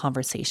real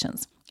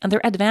conversations. And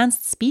their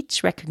advanced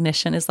speech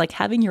recognition is like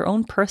having your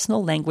own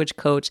personal language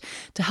coach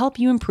to help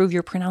you improve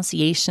your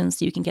pronunciation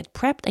so you can get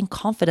prepped and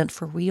confident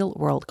for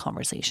real-world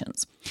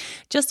conversations.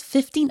 Just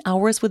 15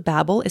 hours with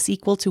Babbel is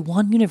equal to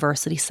 1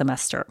 university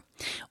semester.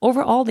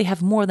 Overall, they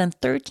have more than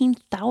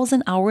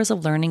 13,000 hours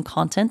of learning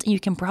content, and you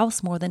can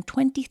browse more than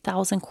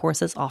 20,000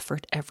 courses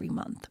offered every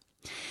month.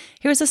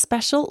 Here's a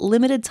special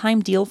limited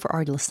time deal for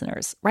our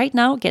listeners. Right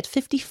now, get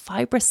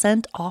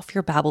 55% off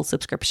your Babbel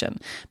subscription,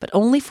 but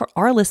only for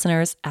our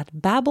listeners at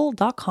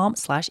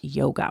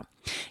babbel.com/yoga.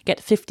 Get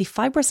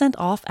 55%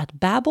 off at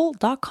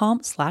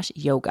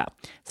babbel.com/yoga.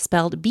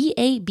 Spelled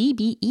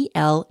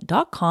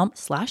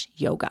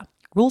BABBEL.com/yoga.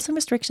 Rules and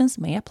restrictions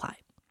may apply.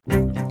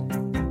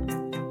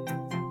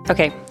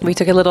 Okay, we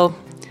took a little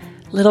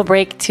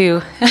break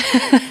to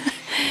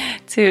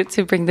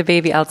to bring the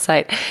baby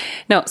outside.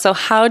 No, so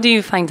how do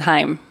you find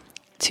time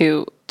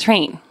to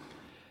train?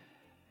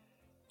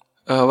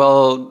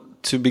 Well,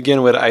 to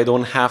begin with, I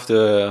don't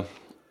do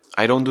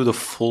the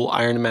full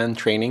Ironman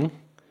training.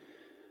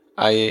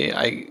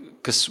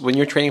 Because when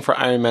you're training for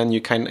Ironman,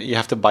 you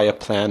have to buy a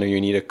plan, or you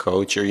need a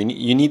coach, or you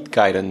need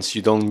guidance.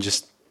 You don't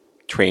just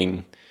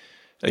train.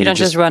 You don't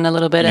just run a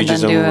little bit and then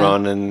do You just don't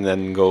run and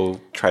then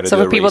go try to do a race.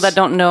 So for people that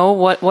don't know,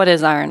 what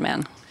is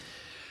Ironman?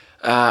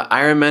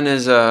 Ironman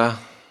is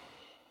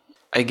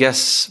I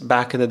guess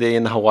back in the day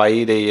in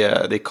Hawaii,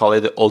 they call it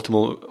the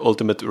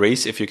ultimate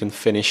race. If you can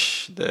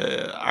finish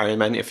the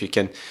Ironman, if you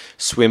can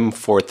swim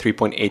for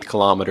 3.8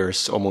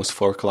 kilometers, almost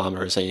 4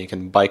 kilometers, and you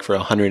can bike for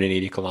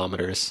 180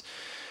 kilometers,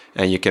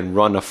 and you can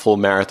run a full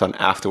marathon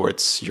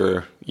afterwards,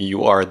 you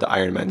are the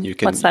Ironman. You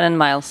can. What's that in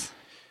miles?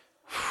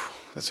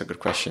 That's a good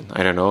question.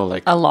 I don't know,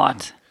 like a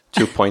lot.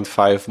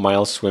 2.5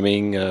 miles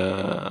swimming,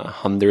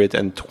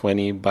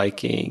 120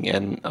 biking,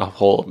 and a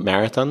whole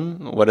marathon.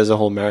 What is a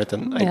whole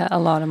marathon? A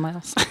lot of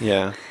miles.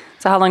 Yeah.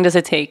 So how long does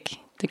it take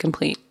to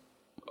complete?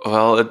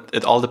 Well,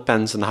 it all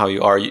depends on how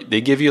you are.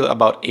 They give you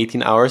about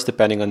 18 hours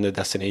depending on the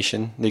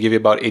destination. They give you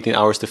about 18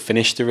 hours to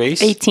finish the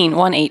race. 18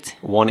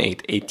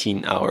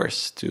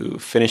 hours to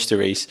finish the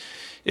race.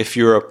 If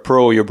you're a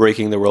pro, you're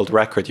breaking the world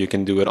record. You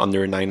can do it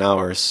under 9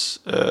 hours.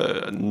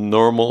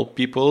 Normal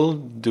people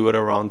do it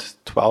around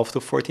 12 to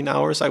 14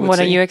 hours, I would say. What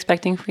are you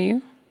expecting for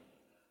you?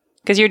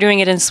 Because you're doing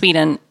it in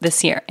Sweden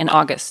this year, in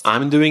August.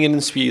 I'm doing it in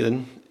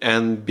Sweden.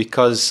 And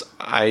because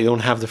I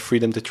don't have the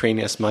freedom to train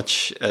as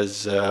much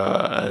as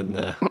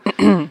an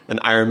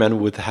Ironman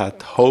would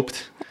have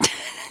hoped,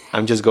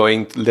 I'm just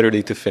going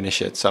literally to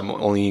finish it. So I'm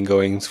only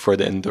going for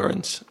the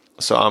endurance.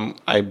 So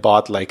I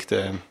bought like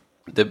the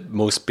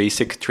most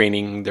basic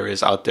training there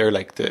is out there,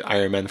 like the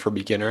Ironman for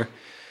beginner,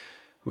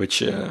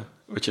 which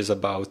is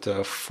about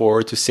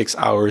 4 to 6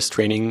 hours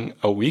training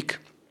a week.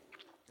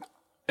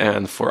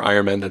 And for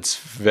Ironman, that's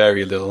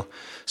very little.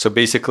 So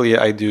basically,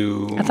 I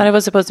thought it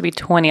was supposed to be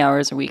 20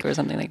 hours a week or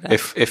something like that.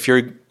 If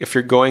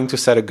you're going to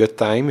set a good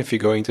time, if you're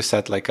going to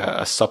set like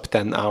a sub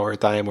 10 hour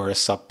time or a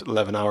sub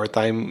 11 hour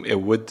time,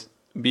 it would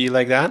be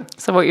like that.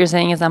 So what you're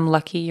saying is I'm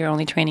lucky you're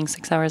only training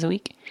 6 hours a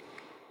week?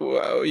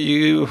 Well,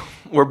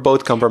 we're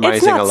both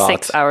compromising a lot. It's not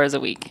 6 hours a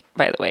week,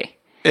 by the way.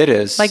 It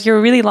is. Like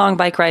your really long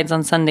bike rides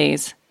on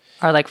Sundays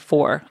are like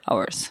 4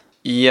 hours.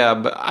 Yeah,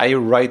 but I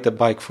ride the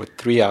bike for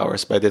 3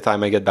 hours. By the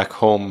time I get back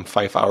home,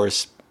 5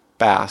 hours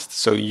passed.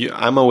 So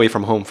I'm away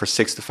from home for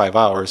 6 to 5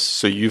 hours.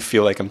 So you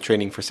feel like I'm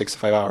training for 6 to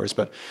 5 hours.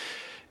 But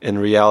In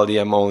reality,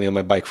 I'm only on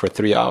my bike for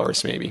 3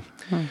 hours maybe.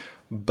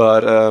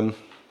 But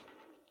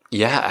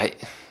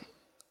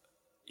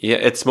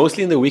it's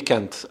mostly in the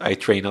weekend. I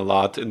train a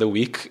lot. In the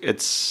week,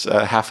 it's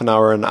half an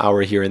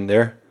hour here and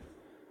there.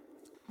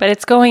 But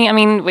it's going, I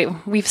mean,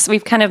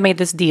 we've kind of made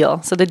this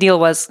deal. So the deal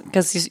was,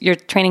 because you're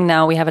training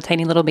now, we have a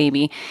tiny little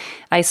baby.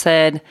 I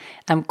said,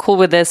 I'm cool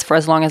with this for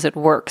as long as it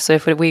works. So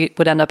if we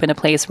would end up in a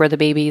place where the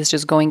baby is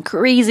just going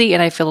crazy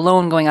and I feel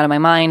alone, going out of my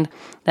mind,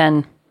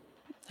 then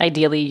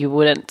ideally you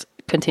wouldn't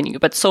continue.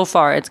 But so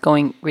far, it's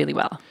going really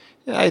well.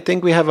 Yeah, I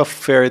think we have a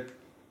fair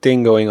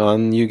thing going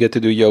on. You get to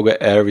do yoga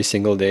every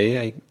single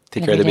day. I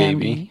take care of the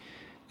baby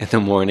in the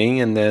morning.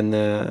 And then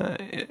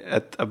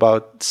at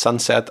about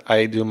sunset,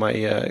 I do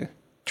my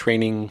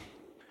training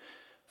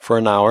for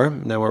an hour.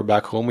 And then we're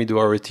back home. We do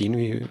our routine.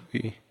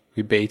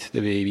 We bathe the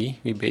baby.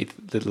 We bathe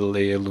little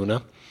Leia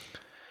Luna.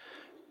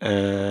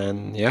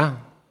 And yeah,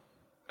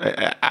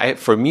 I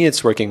for me,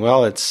 it's working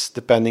well. It's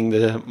depending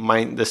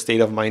the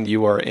state of mind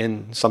you are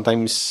in.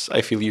 Sometimes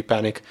I feel you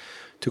panic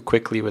too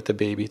quickly with the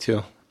baby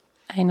too.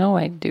 I know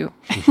I do.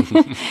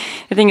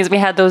 The thing is, we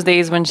had those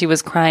days when she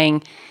was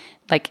crying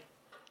like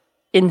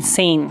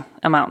insane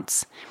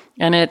amounts.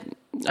 And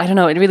I don't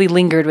know, it really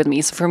lingered with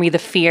me. So for me, the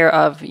fear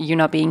of you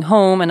not being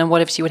home, and then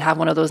what if she would have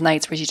one of those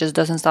nights where she just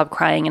doesn't stop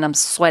crying and I'm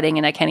sweating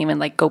and I can't even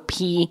like go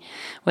pee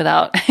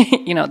without,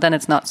 then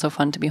it's not so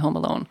fun to be home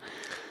alone.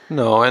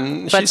 No,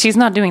 but she's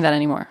not doing that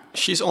anymore.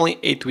 She's only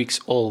 8 weeks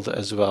old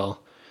as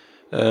well.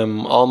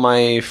 All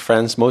my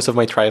friends, most of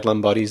my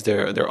triathlon buddies,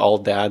 they're all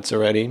dads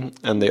already,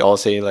 and they all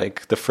say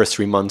like the first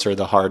 3 months are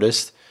the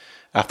hardest.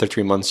 After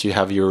 3 months, you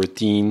have your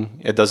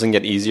routine. It doesn't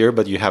get easier,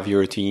 but you have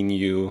your routine.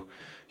 You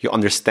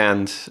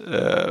understand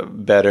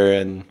better,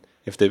 and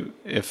if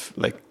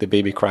the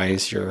baby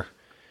cries, you're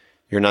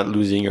not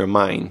losing your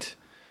mind.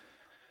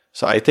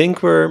 So I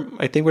think we're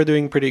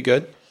doing pretty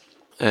good,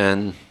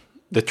 and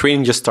the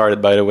training just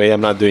started. By the way,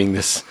 I'm not doing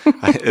this.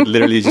 It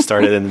literally just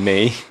started in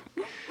May.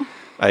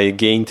 I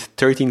gained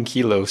 13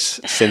 kilos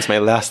since my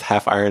last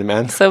half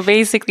Ironman. So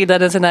basically,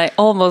 Dennis and I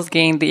almost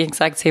gained the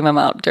exact same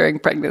amount during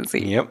pregnancy.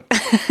 Yep.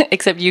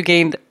 Except you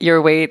gained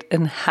your weight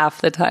in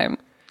half the time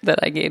that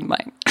I gained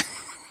mine.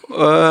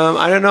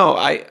 I don't know.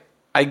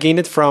 I gained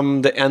it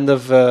from the end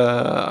of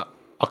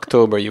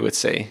October, you would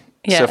say.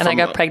 Yeah, so and I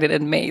got pregnant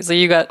in May. So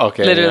you got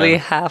literally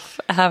half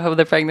of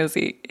the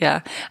pregnancy. Yeah.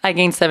 I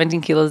gained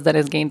 17 kilos.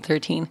 Dennis gained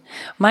 13.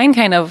 Mine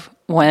kind of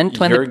went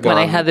when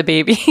I had the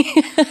baby.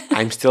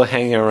 I'm still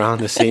hanging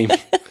around the same.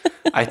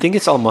 I think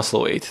it's all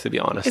muscle weight, to be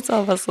honest. It's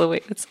all muscle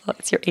weight. It's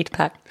your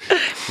 8-pack.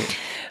 Yeah.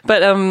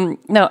 But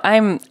no,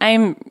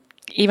 I'm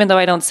even though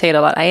I don't say it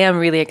a lot, I am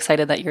really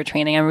excited that you're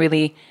training. I'm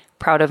really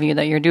proud of you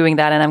that you're doing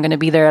that, and I'm going to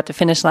be there at the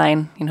finish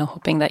line,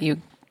 hoping that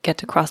you get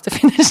to cross the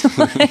finish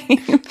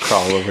line.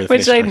 Crawl over the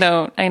Which finish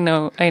line. I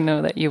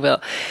know that you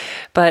will.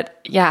 But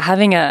yeah,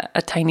 having a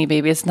tiny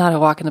baby, it's not a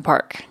walk in the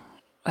park.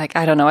 Like,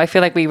 I don't know. I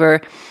feel like I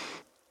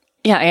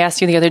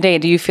asked you the other day,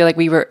 do you feel like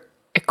we were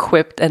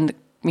equipped and,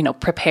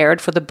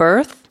 prepared for the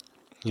birth?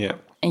 Yeah.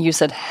 And you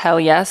said, hell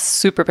yes,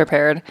 super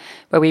prepared,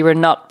 but we were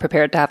not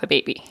prepared to have a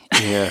baby.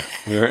 Yeah,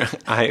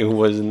 I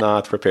was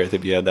not prepared to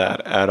be a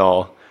dad at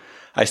all.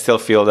 I still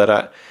feel that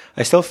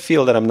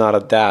I'm not a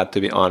dad, to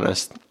be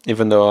honest,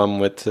 even though I'm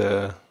with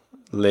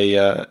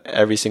Leia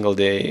every single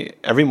day,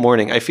 every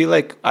morning. I feel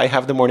like I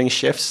have the morning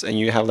shifts and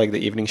you have like the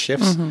evening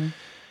shifts. Mm-hmm.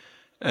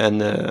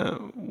 And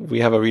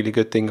we have a really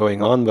good thing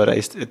going on, but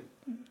it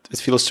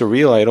feels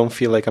surreal. I don't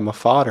feel like I'm a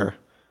father.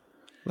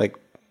 Like,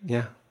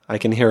 yeah, I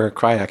can hear her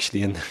cry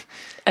actually.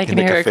 I can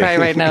hear her cry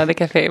right now in the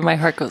cafe. My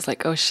heart goes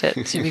like, oh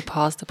shit, should we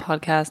pause the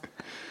podcast?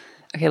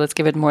 Okay, let's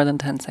give it more than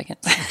 10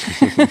 seconds.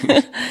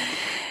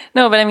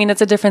 No, but I mean,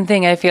 it's a different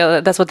thing. I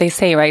feel that's what they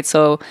say, right?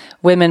 So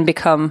women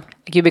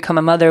you become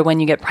a mother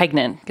when you get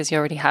pregnant because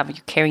you're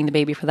carrying the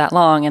baby for that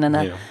long. And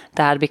then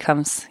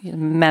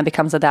man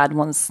becomes a dad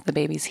once the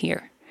baby's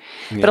here.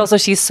 Yeah. But also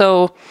she's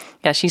so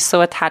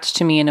attached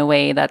to me in a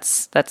way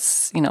that's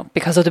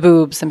because of the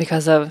boobs and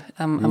because of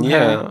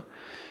her.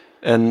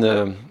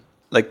 And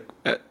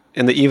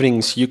in the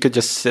evenings, you could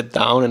just sit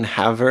down and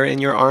have her in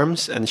your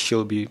arms and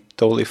she'll be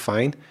totally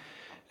fine.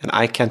 And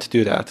I can't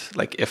do that.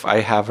 Like, if I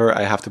have her,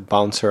 I have to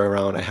bounce her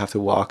around. I have to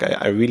walk.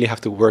 I really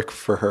have to work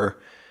for her.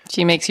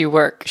 She makes you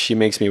work. She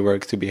makes me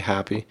work to be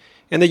happy.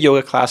 In the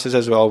yoga classes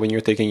as well, when you're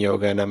taking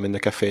yoga and I'm in the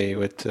cafe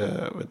with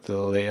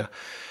little Leia,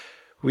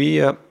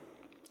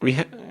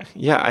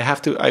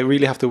 I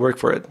really have to work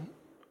for it.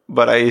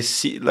 But I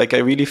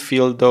really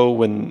feel though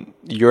when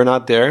you're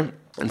not there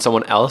and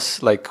someone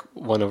else, like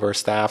one of our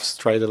staffs,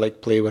 try to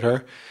play with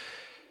her,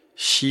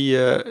 she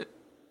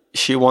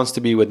wants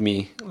to be with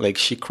me. Like,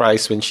 she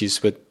cries when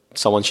she's with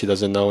someone she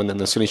doesn't know, and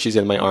then as soon as she's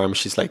in my arms,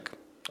 she's like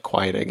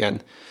quiet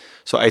again.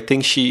 So I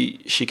think she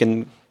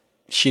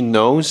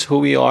knows who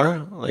we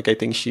are. Like, I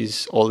think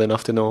she's old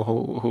enough to know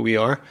who we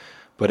are.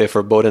 But if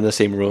we're both in the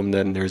same room,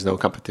 then there's no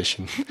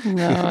competition.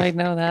 No, I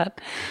know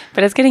that.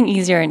 But it's getting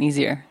easier and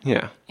easier.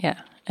 Yeah. Yeah.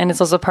 And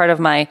it's also part of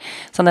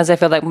sometimes I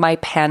feel like my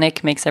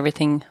panic makes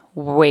everything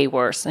way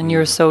worse. And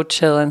you're so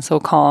chill and so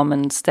calm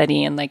and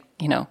steady and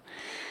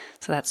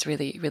So that's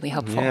really, really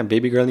helpful. Yeah,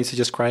 baby girl needs to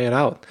just cry it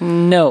out.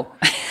 No,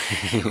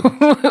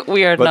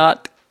 we are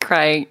not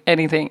crying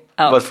anything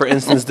out. But for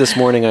instance, this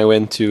morning I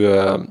went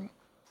to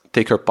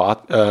take her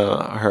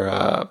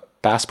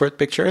passport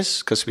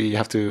pictures because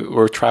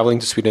we're traveling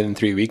to Sweden in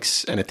 3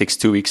 weeks, and it takes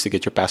 2 weeks to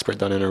get your passport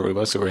done in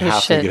Aruba, so we're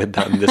to get it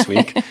done this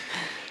week.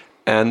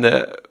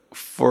 And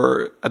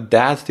for a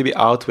dad to be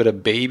out with a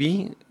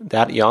baby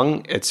that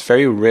young, it's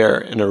very rare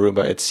in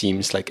Aruba. It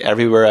seems like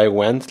everywhere I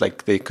went,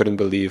 like they couldn't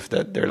believe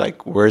that. They're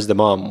like, "Where's the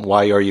mom?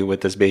 Why are you with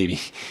this baby?"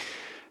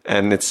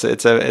 And it's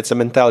a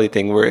mentality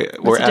thing.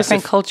 It's a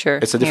different culture.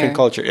 It's a different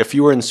culture. If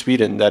you were in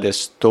Sweden, that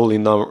is totally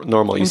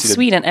normal. In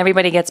Sweden,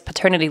 everybody gets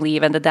paternity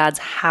leave, and the dads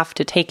have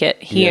to take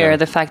it. Here,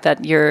 the fact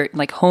that you're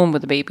like home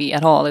with the baby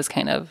at all is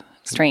kind of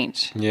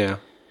strange. Yeah.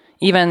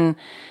 Even,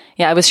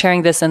 I was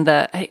sharing this in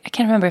I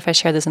can't remember if I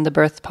shared this in the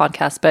birth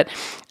podcast, but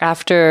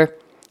after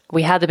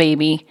we had the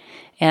baby,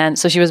 and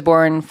so she was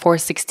born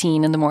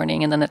 4:16 in the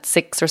morning, and then at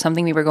 6 or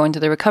something, we were going to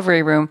the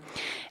recovery room,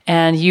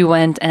 and you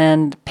went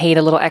and paid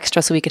a little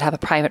extra so we could have a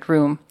private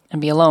room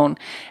and be alone.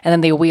 And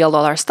then they wheeled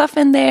all our stuff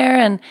in there,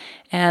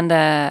 and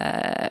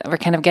were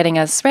kind of getting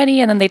us ready.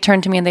 And then they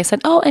turned to me and they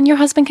said, "Oh, and your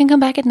husband can come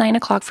back at 9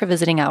 o'clock for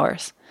visiting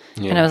hours."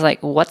 Yeah. And I was like,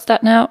 "What's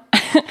that now?"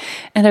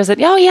 And they said,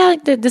 "Oh yeah,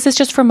 this is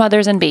just for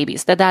mothers and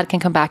babies. The dad can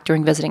come back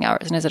during visiting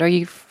hours." And I said, "Are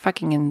you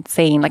fucking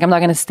insane? Like, I'm not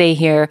going to stay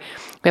here.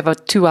 We have a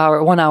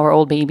 1 hour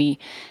old baby,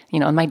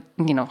 and my,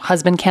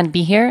 husband can't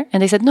be here."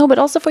 And they said, "No, but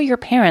also for your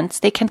parents,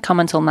 they can come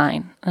until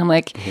 9. And I'm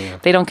like,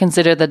 They don't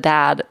consider the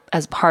dad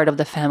as part of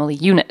the family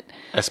unit.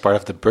 As part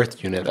of the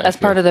birth unit.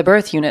 Part of the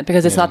birth unit,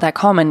 because it's not that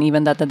common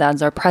even that the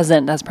dads are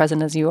present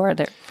as you are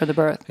there for the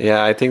birth.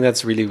 Yeah, I think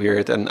that's really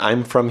weird. And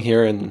I'm from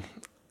here, and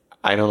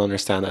I don't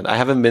understand that. I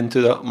haven't been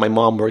to my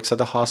mom works at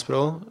the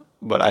hospital,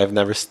 but I've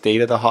never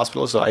stayed at the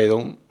hospital, so I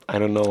don't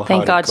know how.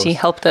 Thank God she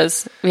helped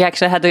us. We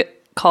actually had to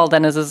call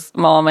Dennis's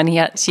mom, and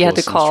she had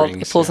to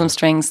pull some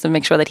strings to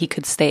make sure that he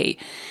could stay.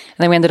 And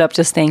then we ended up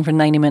just staying for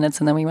 90 minutes,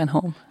 and then we went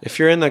home. If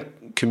you're in a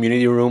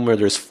community room where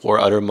there's 4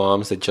 other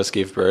moms that just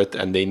gave birth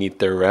and they need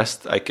their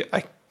rest,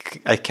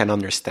 I can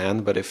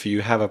understand. But if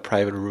you have a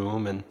private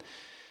room and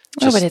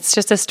but it's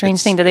just a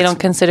strange thing that they don't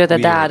consider the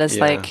dad as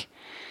like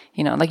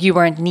you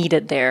weren't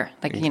needed there.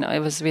 Like, it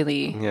was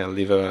really... Yeah,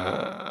 leave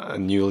a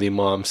newly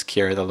mom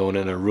scared alone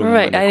in a room.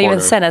 Right, I even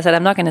said,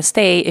 I'm not going to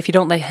stay. If you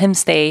don't let him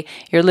stay,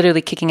 you're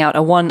literally kicking out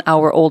a 1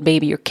 hour old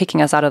baby. You're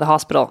kicking us out of the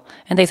hospital.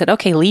 And they said,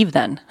 "Okay, leave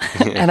then."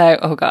 And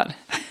oh God.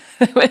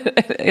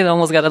 It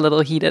almost got a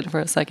little heated for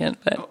a second.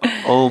 But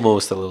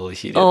Almost a little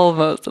heated.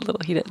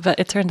 But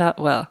it turned out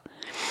well.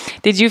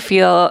 Did you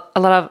feel a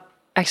lot of...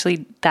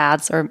 Actually,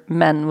 dads or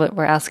men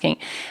were asking,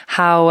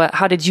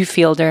 how did you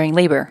feel during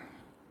labor?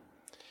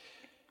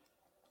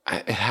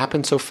 It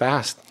happened so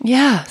fast.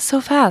 Yeah, so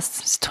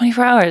fast. It's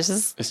 24 hours.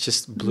 It's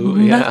just blue.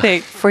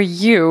 Nothing for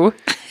you.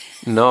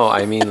 No,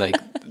 I mean, like,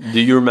 do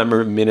you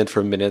remember minute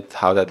for minute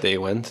how that day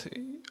went?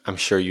 I'm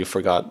sure you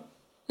forgot.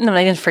 No,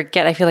 I didn't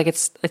forget. I feel like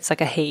it's like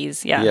a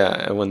haze. Yeah.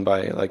 Yeah, it went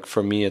by. Like,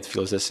 for me, it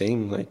feels the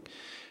same. Like,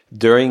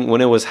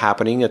 when it was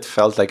happening, it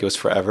felt like it was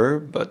forever.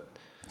 But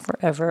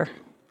forever.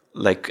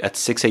 Like at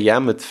 6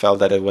 a.m., it felt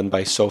that it went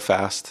by so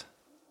fast.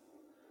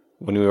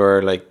 When we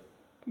were like.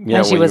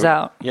 Yeah, when she was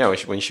out. Yeah,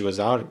 when she was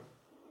out,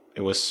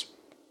 it was,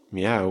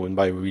 it went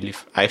by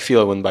I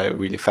feel it went by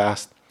really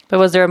fast. But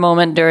was there a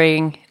moment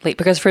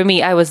because for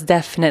me, I was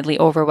definitely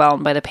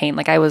overwhelmed by the pain.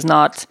 Like, I was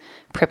not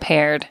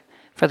prepared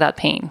for that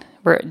pain.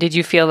 Did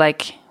you feel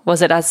like,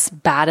 was it as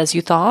bad as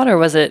you thought, or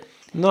was it?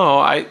 No,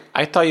 I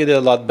thought you did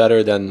a lot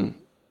better than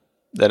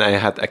I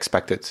had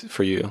expected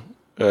for you.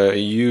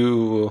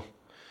 You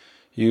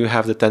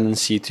have the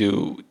tendency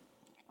to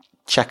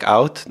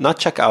not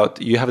check out.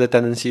 You have the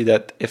tendency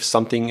that if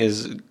something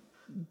is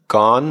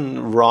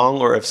gone wrong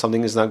or if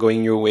something is not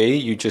going your way,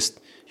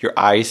 your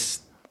eyes,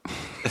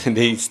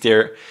 they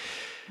stare.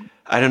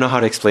 I don't know how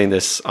to explain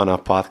this on a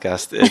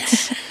podcast.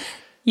 It's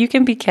you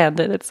can be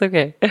candid. It's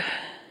okay.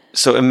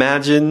 So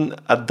imagine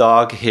a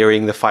dog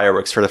hearing the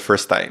fireworks for the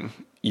first time.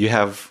 You're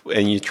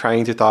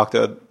trying to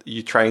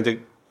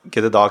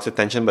get the dog's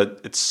attention, but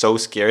it's so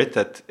scared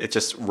that it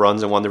just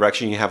runs in one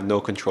direction. You have no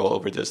control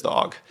over this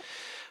dog.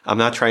 I'm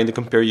not trying to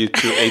compare you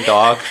to a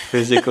dog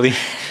physically.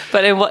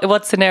 But in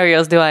what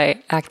scenarios do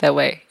I act that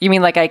way? You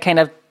mean like I kind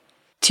of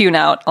tune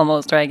out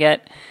almost, or I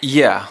get...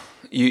 Yeah,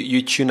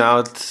 you tune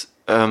out.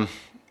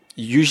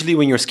 Usually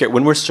when you're scared,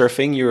 when we're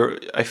surfing,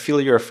 I feel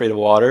you're afraid of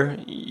water.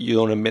 You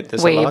don't admit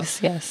this a lot.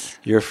 Waves, yes.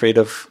 You're afraid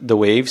of the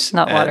waves.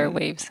 Not water,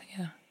 waves,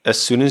 yeah. As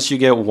soon as you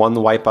get one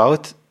wipe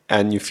out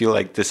and you feel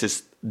like this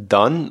is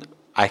done,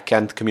 I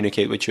can't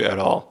communicate with you at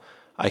all.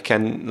 I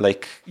can,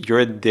 like,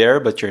 you're there,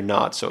 but you're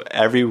not. So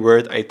every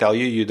word I tell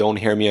you, you don't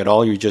hear me at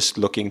all. You're just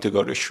looking to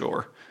go to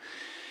shore.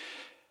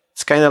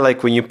 It's kind of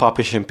like when you pop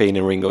a champagne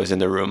and Ringo is in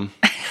the room.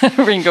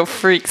 Ringo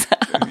freaks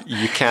out.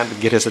 You can't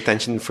get his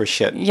attention for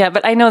shit. Yeah,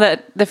 but I know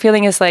that the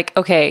feeling is like,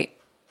 okay,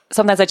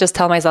 sometimes I just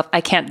tell myself,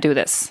 I can't do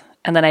this.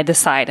 And then I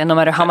decide. And no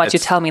matter how much you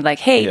tell me, like,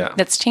 hey,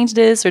 let's change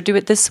this or do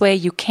it this way,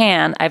 you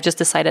can. I've just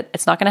decided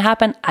it's not going to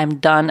happen. I'm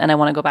done and I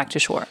want to go back to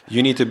shore.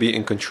 You need to be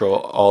in control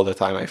all the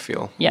time, I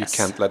feel. Yes.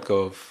 You can't let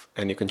go of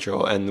any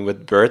control. And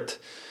with birth,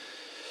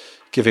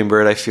 giving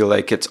birth, I feel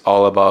like it's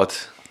all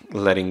about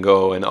letting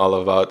go and all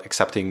about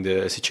accepting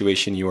the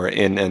situation you are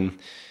in. And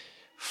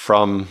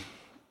from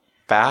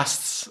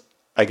past,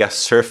 I guess,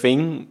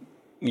 surfing,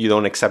 you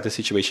don't accept the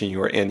situation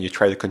you are in. You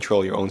try to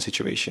control your own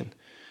situation.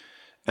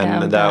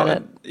 And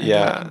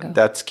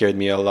that scared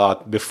me a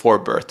lot before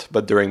birth.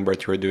 But during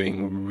birth, you're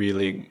doing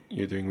really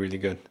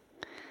good.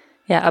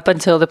 Yeah, up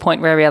until the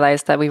point where I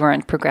realized that we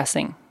weren't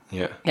progressing.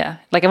 Yeah.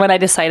 Like when I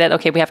decided,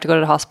 okay, we have to go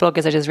to the hospital,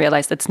 because I just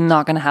realized it's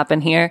not going to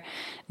happen here.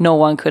 No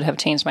one could have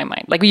changed my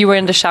mind. Like you were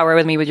in the shower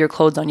with me with your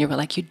clothes on. You were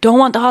like, you don't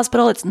want the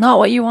hospital. It's not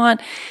what you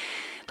want.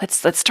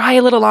 Let's try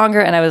a little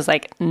longer. And I was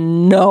like,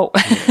 no.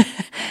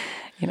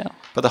 You know.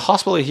 But the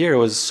hospital here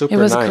was super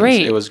nice.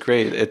 Great. It was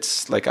great.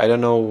 It's like, I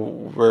don't know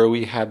where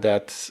we had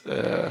that.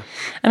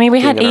 I mean,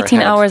 we had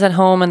 18 hours at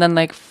home and then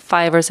like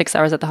 5 or 6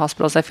 hours at the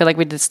hospitals. I feel like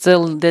we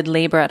still did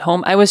labor at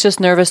home. I was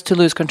just nervous to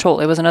lose control.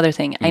 It was another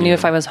thing. I knew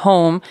if I was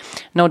home,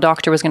 no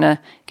doctor was going to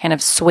kind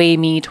of sway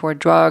me toward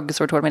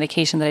drugs or toward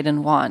medication that I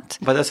didn't want.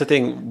 But that's the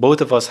thing.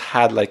 Both of us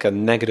had like a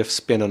negative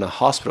spin on a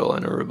hospital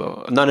in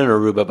Aruba. Not in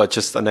Aruba, but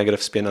just a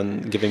negative spin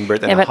on giving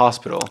birth in a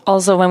hospital.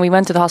 Also, when we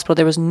went to the hospital,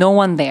 there was no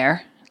one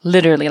there.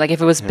 Literally, like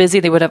if it was busy,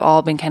 they would have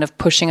all been kind of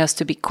pushing us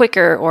to be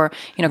quicker or,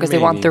 because they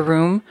want the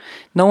room.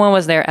 No one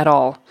was there at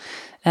all.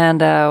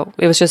 And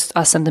it was just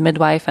us and the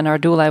midwife, and our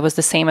doula. It was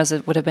the same as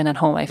it would have been at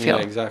home, I feel.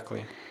 Yeah,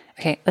 exactly.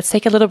 Okay, let's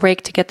take a little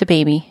break to get the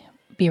baby.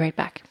 Be right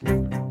back.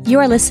 You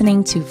are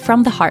listening to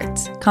From the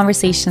Heart,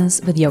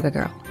 Conversations with Yoga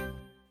Girl.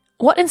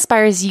 What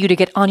inspires you to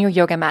get on your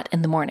yoga mat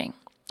in the morning?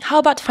 How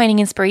about finding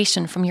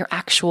inspiration from your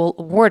actual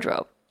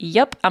wardrobe?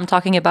 Yep, I'm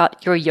talking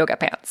about your yoga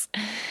pants.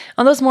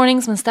 On those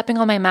mornings when stepping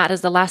on my mat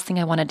is the last thing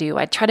I want to do,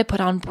 I try to put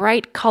on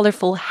bright,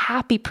 colorful,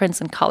 happy prints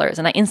and colors,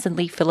 and I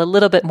instantly feel a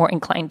little bit more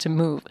inclined to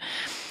move.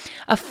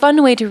 A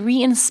fun way to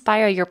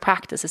re-inspire your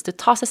practice is to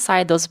toss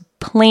aside those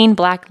plain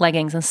black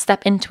leggings and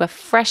step into a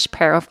fresh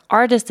pair of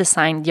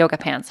artist-designed yoga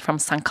pants from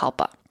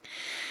Sankalpa.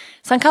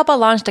 Sankalpa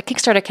launched a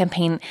Kickstarter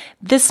campaign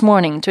this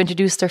morning to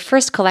introduce their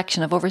first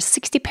collection of over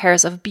 60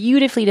 pairs of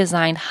beautifully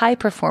designed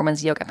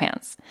high-performance yoga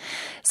pants.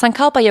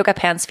 Sankalpa yoga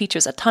pants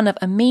features a ton of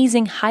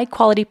amazing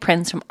high-quality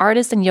prints from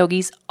artists and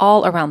yogis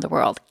all around the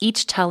world,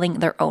 each telling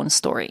their own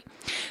story.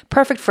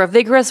 Perfect for a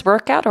vigorous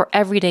workout or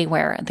everyday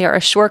wear, they are a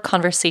sure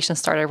conversation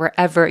starter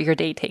wherever your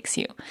day takes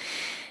you.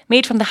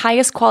 Made from the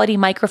highest quality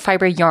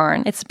microfiber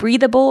yarn, it's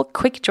breathable,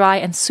 quick dry,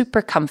 and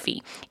super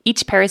comfy.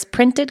 Each pair is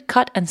printed,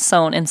 cut, and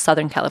sewn in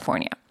Southern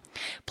California.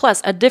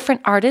 Plus, a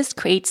different artist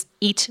creates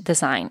each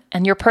design,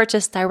 and your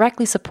purchase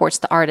directly supports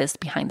the artist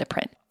behind the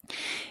print.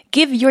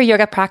 Give your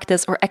yoga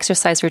practice or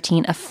exercise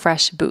routine a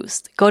fresh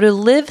boost. Go to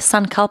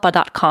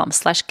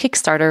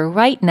livesankalpa.com/Kickstarter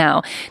right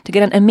now to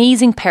get an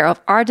amazing pair of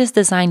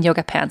artist-designed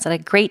yoga pants at a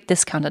great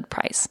discounted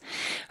price.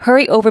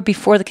 Hurry over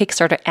before the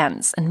Kickstarter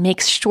ends and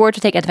make sure to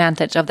take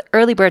advantage of the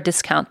early bird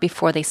discount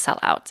before they sell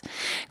out.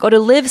 Go to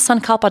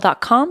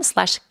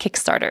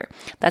livesankalpa.com/Kickstarter.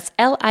 That's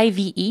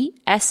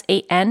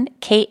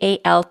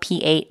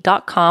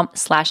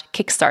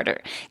livesankalpa.com/Kickstarter.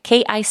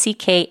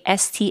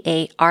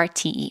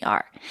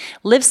 KICKSTARTER.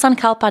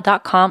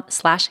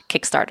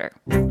 livesankalpa.com/Kickstarter.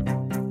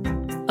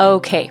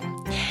 Okay.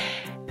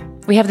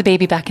 We have the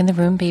baby back in the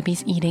room.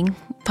 Baby's eating.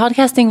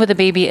 Podcasting with a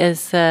baby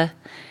is as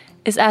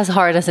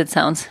hard as it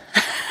sounds.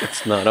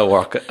 It's not a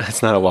walk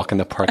in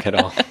the park at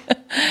all.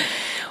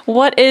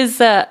 What is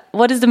the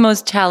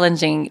most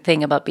challenging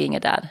thing about being a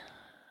dad?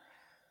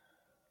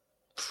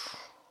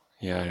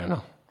 Yeah, I don't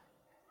know.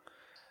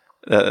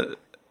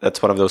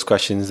 That's one of those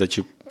questions that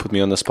you put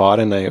me on the spot,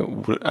 and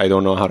I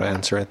don't know how to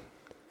answer it.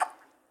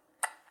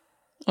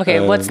 Okay,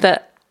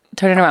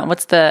 turn it around.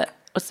 What's the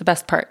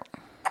best part?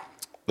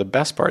 The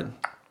best part?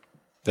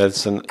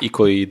 That's an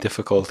equally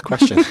difficult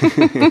question.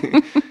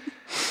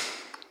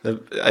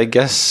 I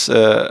guess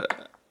I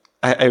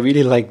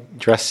really like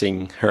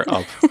dressing her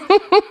up.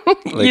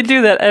 You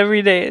do that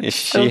every day.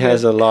 She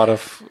has a lot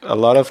of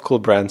cool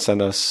brands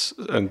send us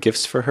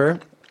gifts for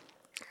her,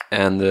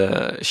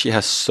 and she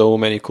has so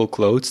many cool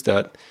clothes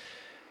that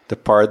the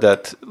part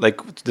that,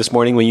 like this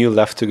morning when you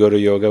left to go to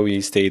yoga,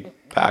 we stayed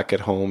back at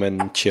home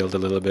and chilled a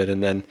little bit,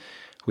 and then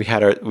we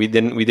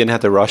didn't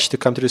have to rush to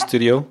come to the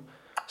studio,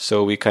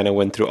 so we kind of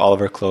went through all of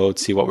her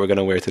clothes, see what we're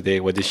gonna wear today,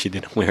 what did she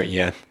didn't wear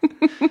yet.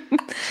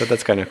 So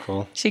that's kind of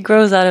cool. She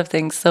grows out of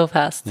things so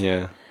fast.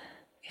 Yeah.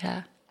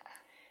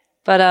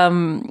 But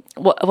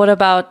what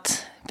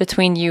about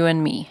between you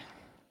and me?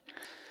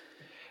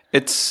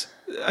 It's,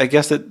 I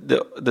guess that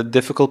the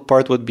difficult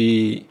part would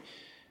be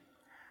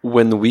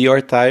when we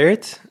are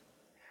tired,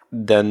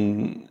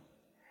 then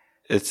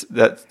it's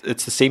the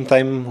same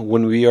time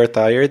when we are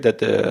tired that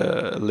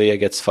Leia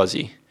gets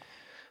fuzzy.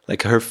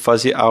 Like her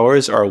fuzzy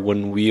hours are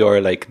when we are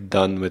like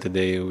done with the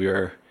day.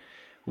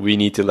 We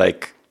need to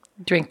like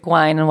drink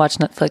wine and watch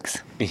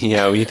Netflix.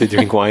 Yeah, we need to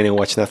drink wine and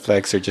watch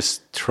Netflix, or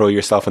just throw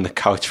yourself on the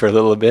couch for a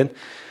little bit.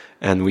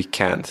 and we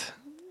can't.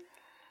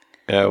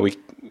 I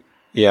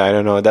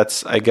don't know.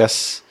 That's, I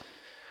guess,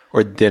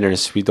 or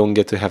dinners. We don't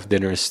get to have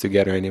dinners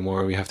together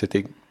anymore. We have to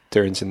take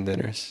turns in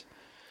dinners.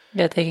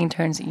 Yeah, taking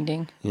turns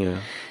eating. Yeah.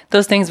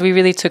 Those things we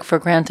really took for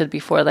granted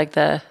before, like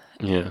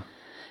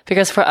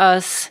because for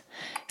us,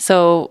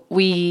 so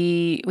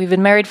we've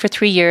been married for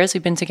 3 years.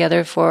 We've been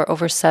together for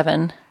over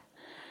 7.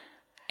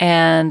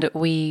 And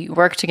we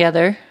work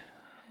together.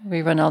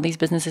 We run all these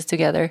businesses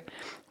together.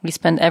 We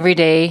spend every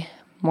day,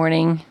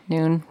 morning,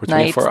 noon,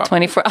 night,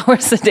 24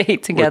 hours a day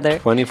together. We're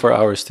 24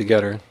 hours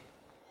together.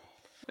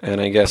 And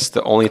I guess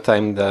the only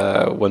time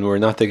when we're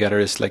not together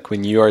is like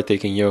when you are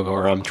taking yoga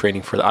or I'm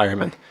training for the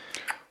Ironman,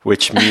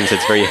 which means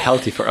it's very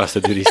healthy for us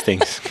to do these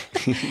things.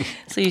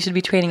 So you should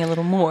be training a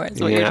little more,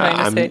 is what you're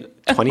trying to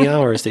say. 20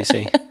 hours, they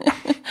say.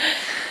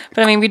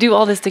 But I mean, we do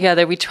all this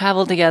together. We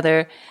travel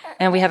together,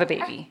 and we have a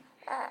baby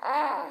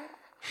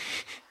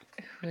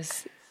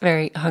who's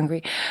very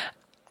hungry.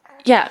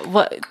 Yeah,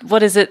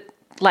 what is it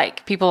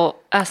like?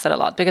 People ask that a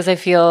lot because I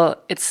feel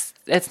it's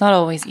not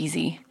always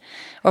easy.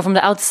 Or from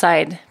the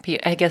outside,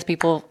 I guess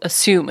people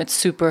assume it's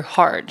super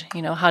hard.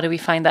 You know, how do we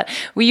find that?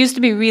 We used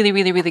to be really,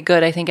 really, really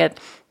good, I think, at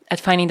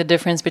finding the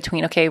difference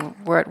between, okay,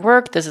 we're at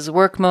work, this is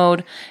work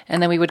mode,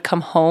 and then we would come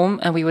home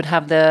and we would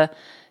have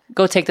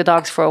go take the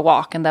dogs for a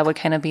walk, and that would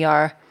kind of be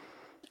our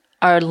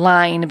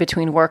line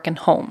between work and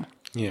home.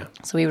 Yeah.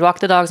 So we would walk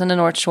the dogs on the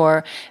North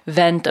Shore,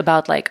 vent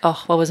about like,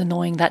 oh, what was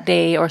annoying that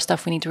day, or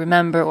stuff we need to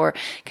remember, or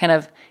kind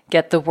of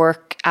get the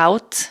work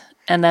out,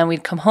 and then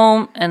we'd come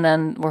home, and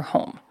then we're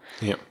home.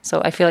 Yeah.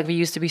 So I feel like we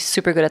used to be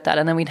super good at that.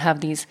 And then we'd have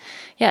these,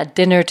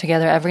 dinner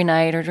together every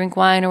night, or drink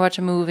wine, or watch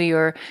a movie,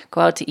 or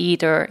go out to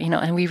eat, or,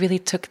 and we really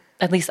took,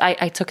 at least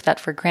I took that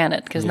for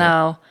granted, because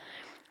now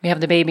we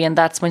have the baby, and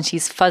that's when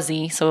she's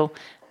fuzzy. So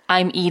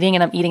I'm eating,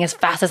 and I'm eating as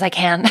fast as I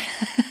can.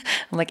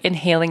 I'm like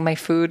inhaling my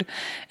food,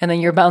 and then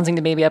you're bouncing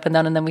the baby up and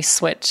down, and then we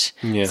switch.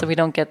 Yeah. So we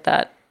don't get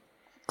that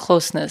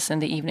closeness in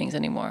the evenings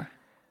anymore.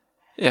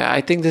 Yeah,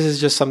 I think this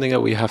is just something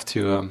that we have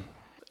to,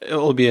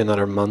 it'll be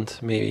another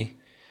month maybe.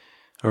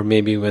 Or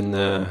maybe when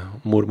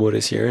Murmur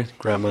is here,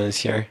 Grandma is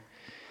here,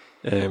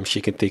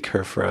 she can take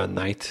her for a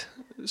night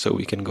so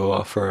we can go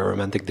out for a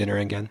romantic dinner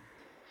again.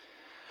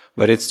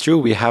 But it's true,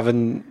 we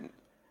haven't,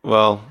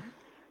 well,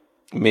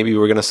 maybe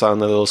we're going to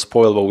sound a little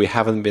spoiled, but we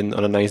haven't been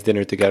on a nice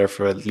dinner together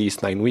for at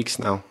least 9 weeks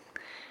now.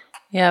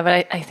 Yeah,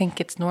 but I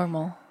think it's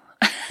normal.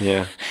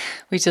 Yeah.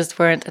 We just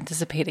weren't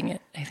anticipating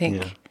it, I think.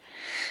 Yeah.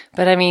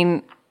 But I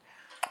mean,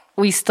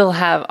 we still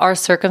have our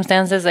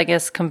circumstances, I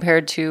guess,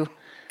 compared to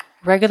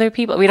regular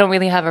people. We don't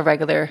really have a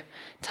regular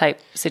type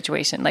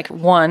situation. Like,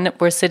 one,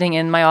 we're sitting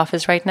in my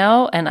office right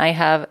now, and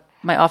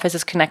my office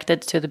is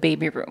connected to the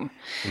baby room,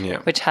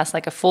 which has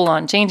like a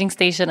full-on changing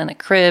station and a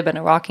crib and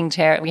a rocking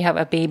chair. We have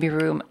a baby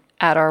room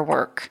at our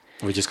work.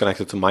 We're just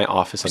connected to my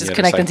office on the other side. Just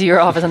connected to your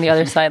office on the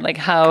other side. Like,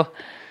 how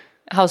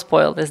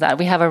spoiled is that?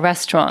 We have a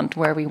restaurant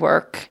where we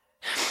work.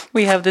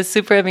 We have this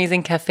super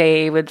amazing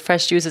cafe with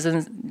fresh juices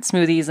and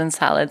smoothies and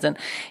salads. And,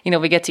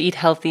 we get to eat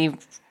healthy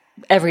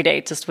every day,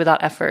 just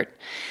without effort.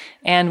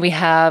 And we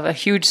have a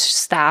huge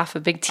staff, a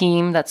big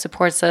team that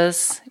supports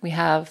us. We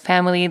have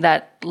family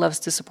that loves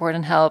to support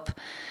and help.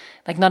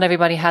 Like, not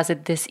everybody has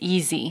it this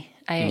easy,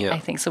 I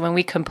think. So when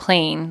we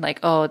complain,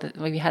 like,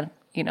 we had,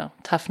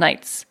 tough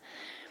nights,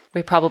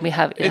 we probably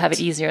have it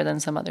easier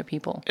than some other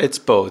people. It's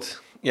both.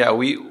 Yeah,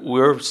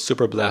 we're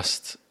super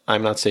blessed.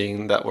 I'm not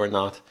saying that we're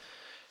not.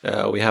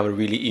 We have it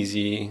really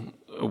easy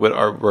with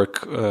our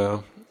work,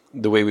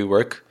 the way we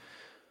work.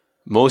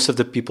 Most of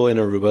the people in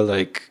Aruba,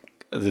 like,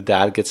 the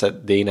dad gets a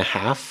day and a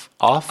half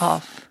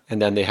off,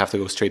 and then they have to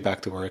go straight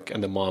back to work,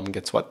 and the mom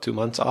gets 2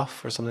 months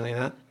off or something like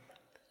that.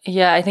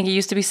 Yeah, I think it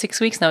used to be 6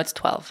 weeks, now it's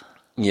 12.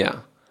 Yeah,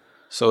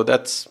 so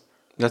that's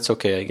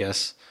okay, I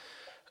guess.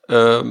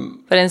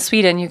 But in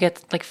Sweden, you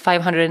get like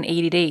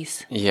 580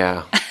 days.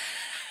 Yeah.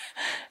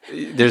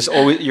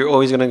 You're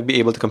always going to be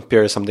able to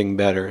compare something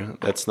better.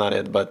 That's not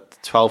it. But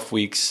 12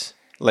 weeks,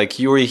 like,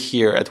 you were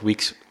here at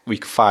week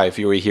 5,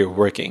 you were here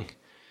working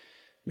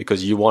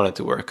because you wanted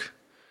to work.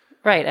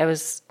 Right, I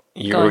was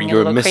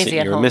You're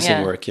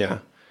missing work, yeah.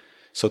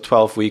 So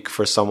 12 week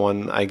for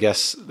someone, I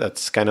guess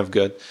that's kind of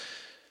good.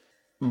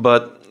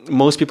 But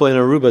most people in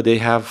Aruba, they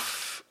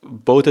have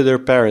both of their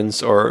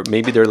parents, or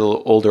maybe they're a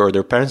little older, or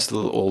their parents a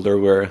little older,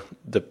 where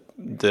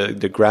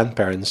the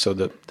grandparents, so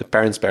the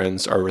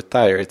parents are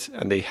retired,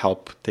 and they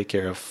help take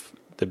care of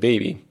the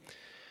baby.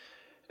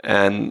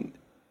 And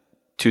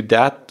to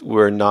that,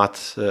 we're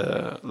not,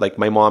 like,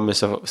 my mom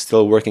is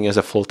still working as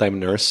a full-time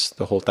nurse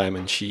the whole time,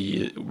 and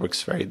she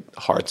works very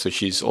hard. So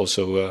she's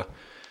also,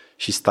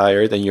 she's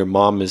tired, and your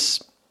mom is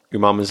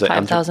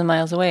 5,000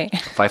 miles away.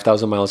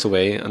 5,000 miles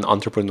away, an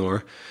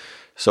entrepreneur.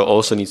 So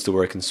also needs to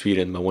work in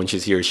Sweden, but when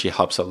she's here, she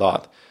helps a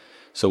lot.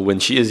 So when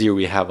she is here,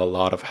 we have a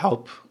lot of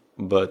help,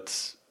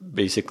 but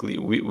basically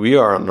we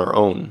are on our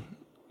own.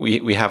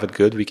 we have it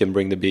good. We can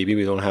bring the baby.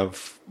 We don't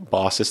have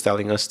bosses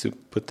telling us to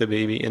put the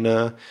baby in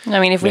a. I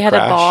mean, if we in had a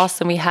crash.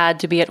 boss and we had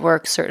to be at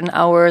work certain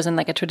hours and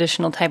like a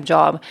traditional type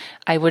job,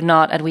 I would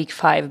not at week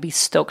 5 be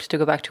stoked to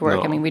go back to work.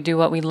 No. I mean, we do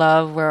what we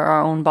love. We're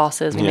our own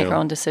bosses. We make Yeah. our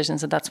own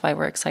decisions, and that's why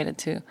we're excited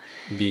to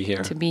Be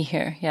here. be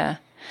here. Yeah.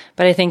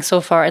 But I think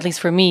so far, at least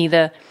for me,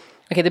 the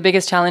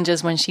biggest challenge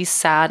is when she's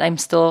sad. I'm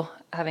still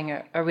having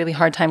a really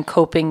hard time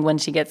coping when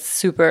she gets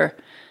super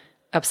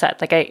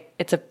upset. Like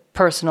it's a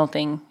personal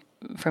thing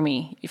for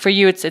me. For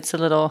you, it's a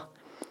little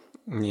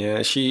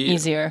Yeah,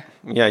 easier.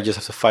 Yeah, I just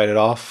have to fight it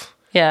off.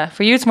 Yeah,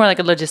 for you, it's more like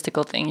a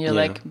logistical thing. You're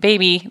Yeah. like,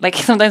 baby, like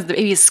sometimes the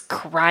baby is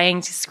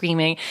crying, she's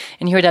screaming,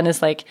 and you hear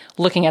Dennis like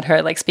looking at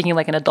her, like speaking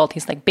like an adult.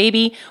 He's like,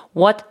 baby,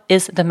 what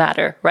is the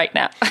matter right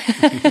now?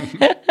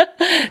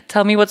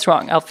 Tell me what's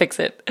wrong. I'll fix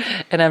it.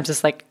 And I'm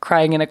just like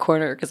crying in a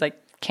corner because I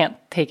can't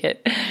take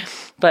it.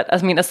 But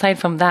I mean, aside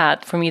from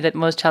that, for me, the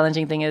most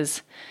challenging thing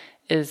is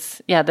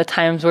the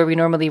times where we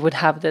normally would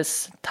have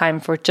this time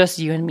for just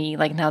you and me.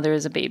 Like now there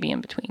is a baby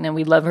in between, and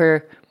we love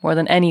her more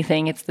than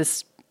anything. It's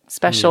this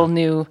special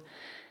new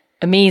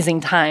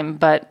amazing time,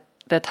 but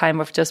the time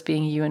of just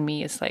being you and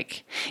me is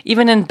like,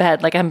 even in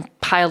bed, like I'm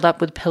piled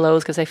up with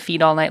pillows because I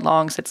feed all night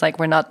long, so it's like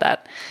we're not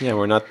that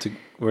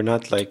We're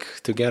not like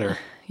together.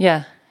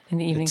 in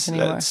the evenings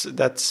anymore.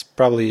 That's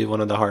probably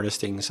one of the hardest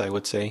things I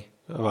would say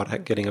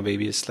about getting a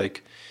baby. Is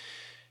like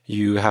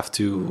you have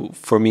to.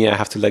 For me, I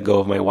have to let go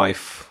of my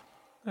wife.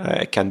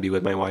 I can't be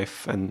with my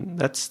wife, and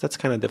that's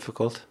kind of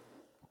difficult.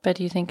 But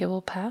do you think it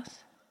will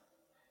pass?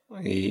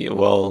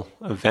 Well,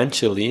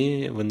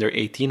 eventually, when they're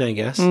 18, I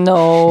guess.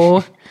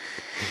 No.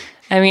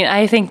 I mean,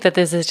 I think that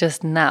this is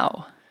just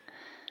now.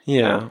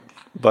 Yeah,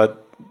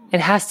 but It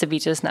has to be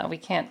just now. We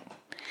can't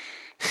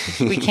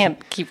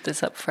keep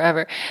this up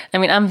forever. I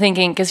mean, I'm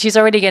thinking, because she's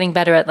already getting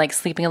better at like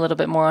sleeping a little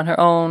bit more on her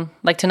own.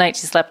 Like tonight,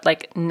 she slept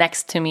like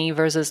next to me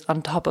versus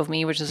on top of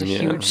me, which is a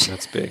huge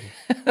that's big.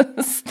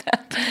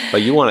 step.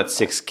 But you wanted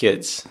 6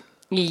 kids.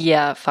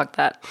 Yeah, fuck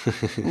that.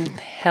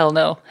 Hell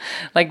no.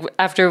 Like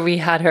after we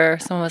had her,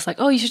 someone was like,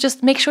 oh, you should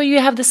just make sure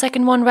you have the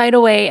second one right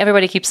away.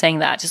 Everybody keeps saying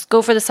that. Just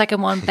go for the second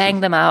one,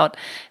 bang them out.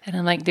 And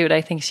I'm like, dude, I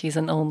think she's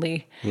an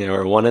only Yeah,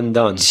 or one and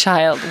done.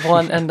 child,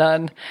 one and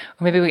done.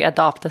 Or maybe we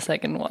adopt the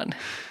second one.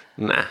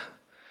 Nah.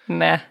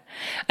 I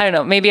don't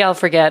know. Maybe I'll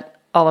forget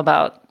all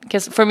about,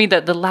 because for me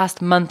the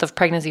last month of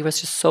pregnancy was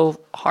just so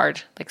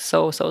hard, like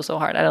so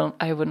hard.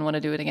 I wouldn't want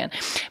to do it again.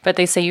 But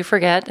they say you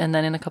forget, and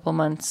then in a couple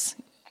months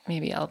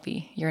maybe I'll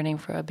be yearning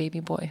for a baby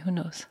boy. Who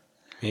knows?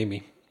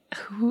 Maybe.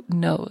 Who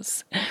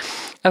knows?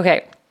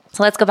 Okay,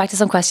 so let's go back to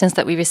some questions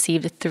that we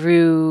received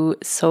through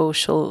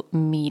social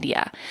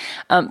media.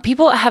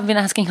 People have been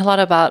asking a lot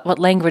about what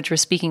language we're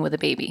speaking with a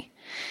baby.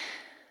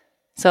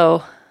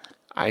 So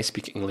I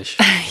speak English.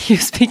 you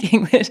speak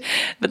English,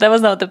 but that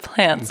was not the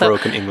plan. So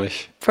Broken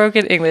English.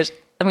 broken English.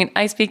 I mean,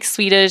 I speak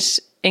Swedish,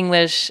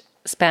 English,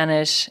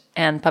 Spanish,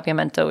 and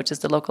Papiamento, which is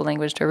the local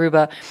language to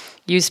Aruba.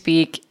 You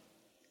speak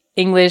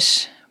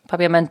English,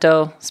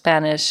 Papiamento,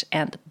 Spanish,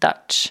 and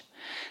Dutch.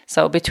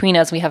 So between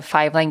us, we have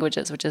 5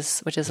 languages, which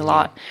is a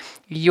lot.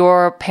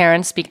 Your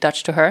parents speak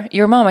Dutch to her.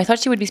 Your mom, I thought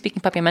she would be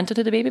speaking Papiamento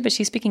to the baby, but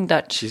she's speaking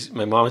Dutch.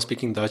 My mom is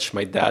speaking Dutch.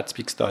 My dad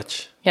speaks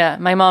Dutch. Yeah,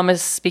 my mom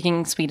is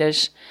speaking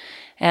Swedish,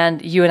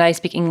 and you and I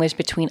speak English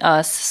between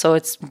us, so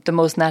it's the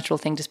most natural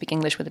thing to speak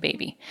English with a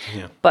baby.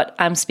 Yeah. But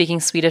I'm speaking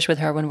Swedish with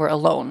her when we're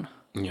alone.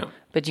 Yeah.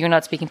 But you're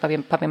not speaking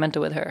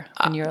Papiamento with her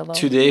when you're alone.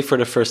 Today, for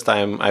the first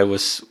time,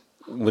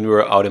 when we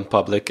were out in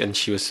public and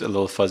she was a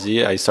little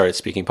fuzzy, I started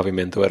speaking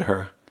Papiamento at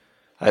her.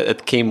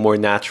 It came more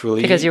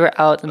naturally. Because you were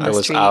out in the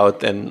street. I was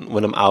out, and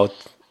when I'm out,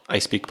 I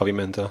speak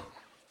Papiamento.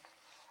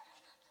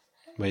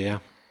 But yeah.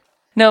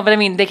 No, but I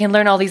mean, they can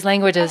learn all these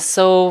languages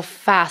so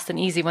fast and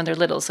easy when they're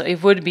little. So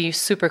it would be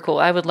super cool.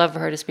 I would love for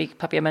her to speak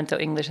Papiamento,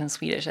 English, and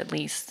Swedish at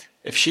least.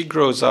 If she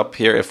grows up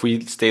here, if we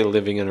stay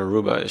living in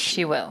Aruba,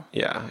 She will.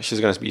 Yeah, she's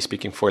going to be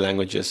speaking 4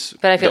 languages.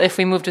 But I feel if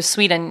we move to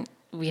Sweden,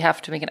 we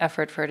have to make an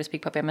effort for her to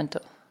speak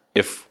Papiamento.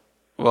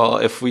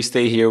 If we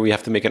stay here, we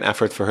have to make an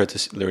effort for her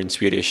to learn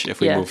Swedish. If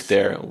we move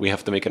there, we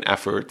have to make an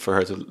effort for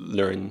her to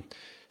learn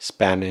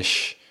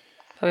Spanish.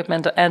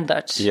 Papiamento and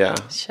Dutch. Yeah.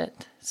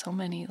 Shit. So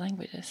many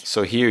languages.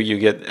 So here you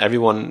get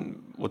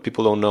what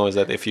people don't know is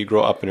that if you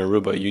grow up in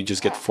Aruba, you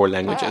just get 4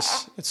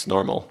 languages. It's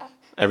normal.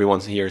 Everyone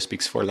here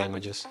speaks 4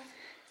 languages.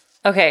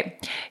 Okay,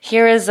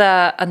 here is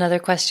another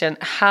question.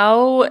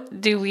 How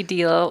do we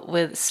deal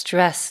with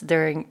stress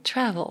during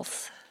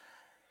travels?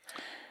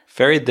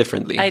 Very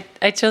differently.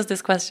 I chose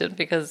this question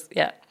because,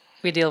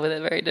 we deal with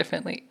it very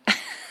differently.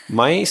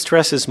 My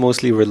stress is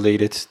mostly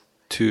related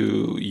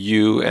to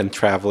you and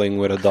traveling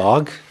with a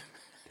dog.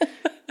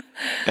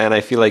 And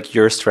I feel like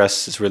your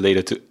stress is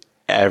related to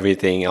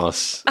everything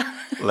else.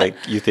 Like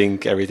you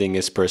think everything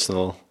is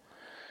personal.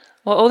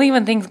 Well, only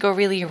when things go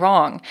really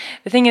wrong.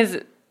 The thing is,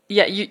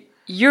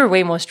 you're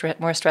way more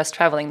stressed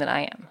traveling than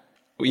I am.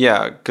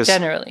 Yeah,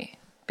 generally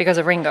because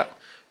of Ringo.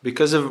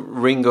 Because of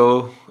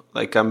Ringo,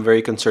 like I'm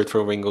very concerned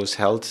for Ringo's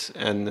health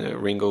and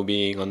Ringo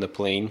being on the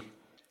plane,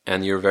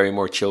 and you're very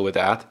more chill with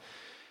that.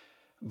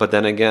 But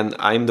then again,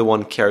 I'm the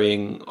one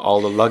carrying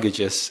all the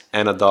luggages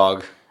and a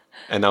dog.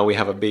 And now we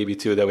have a baby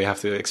too that we have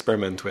to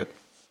experiment with.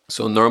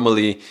 So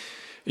normally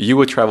you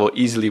would travel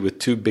easily with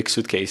 2 big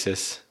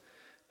suitcases,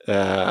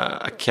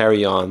 a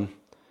carry-on,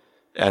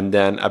 and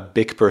then a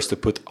big purse to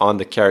put on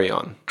the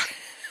carry-on.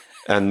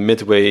 And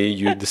midway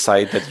you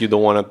decide that you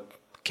don't want to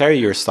carry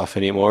your stuff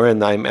anymore,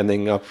 and I'm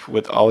ending up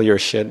with all your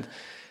shit,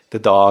 the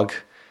dog.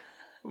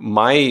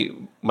 I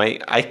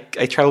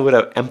travel with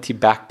an empty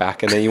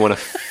backpack, and then you want to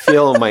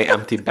fill my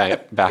empty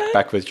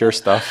backpack with your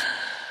stuff,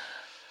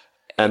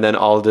 and then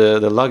all the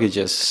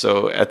luggages.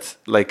 So at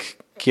like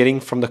getting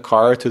from the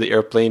car to the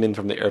airplane and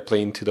from the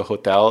airplane to the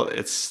hotel,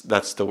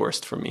 that's the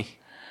worst for me.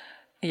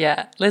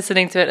 Yeah,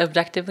 listening to it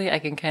objectively, I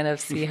can kind of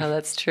see how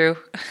that's true.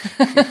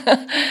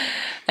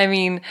 I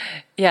mean,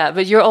 yeah,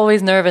 but you're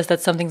always nervous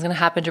that something's going to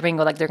happen to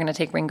Ringo, like they're going to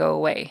take Ringo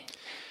away.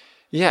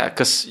 Yeah,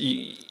 because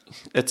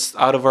it's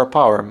out of our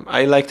power.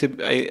 I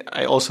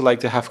also like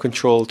to have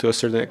control to a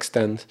certain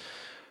extent,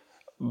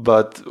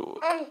 but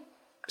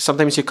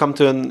sometimes you come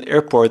to an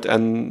airport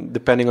and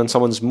depending on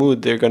someone's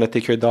mood, they're going to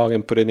take your dog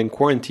and put it in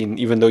quarantine,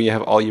 even though you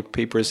have all your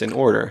papers in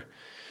order.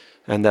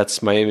 And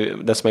that's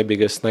my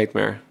biggest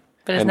nightmare.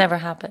 But it's never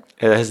happened.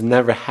 It has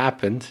never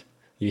happened.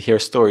 You hear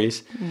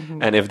stories.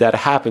 Mm-hmm. And if that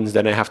happens,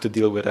 then I have to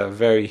deal with a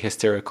very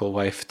hysterical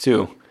wife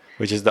too,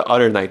 which is the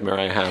other nightmare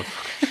I have.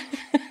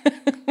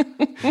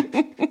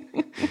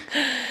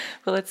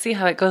 Well, let's see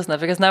how it goes now,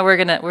 because now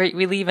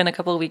we leave in a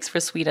couple of weeks for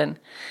Sweden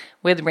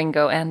with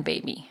Ringo and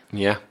baby.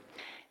 Yeah.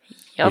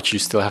 Yep. Which you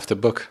still have to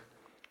book.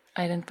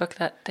 I didn't book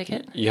that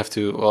ticket. You have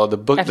to, well, the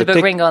book. I have to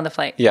book Ringo on the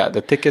flight. Yeah,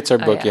 the tickets are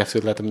booked. Yeah. You have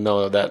to let them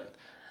know that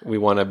we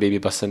want a baby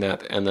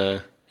bassinet and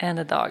a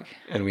dog.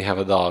 And we have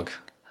a dog.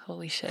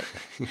 Holy shit.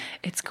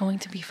 It's going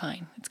to be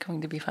fine. It's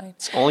going to be fine.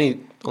 It's only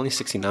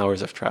 16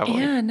 hours of travel.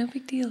 Yeah, no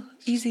big deal.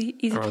 Easy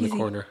around peasy. The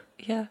corner.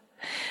 Yeah.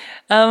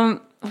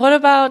 What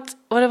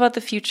about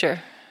the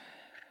future?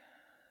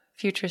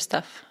 Future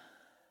stuff.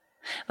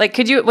 Like,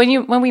 could you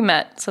when we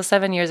met, so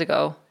 7 years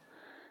ago,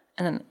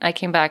 and then I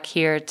came back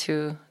here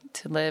to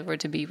live or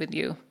to be with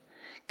you,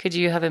 could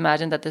you have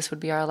imagined that this would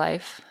be our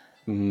life?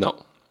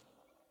 No.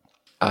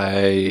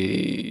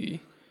 I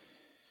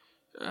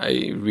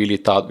really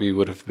thought we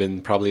would have been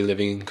probably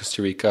living in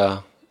Costa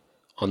Rica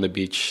on the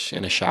beach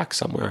in a shack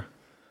somewhere.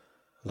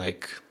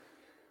 Like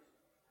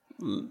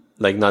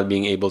not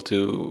being able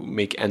to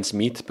make ends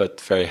meet, but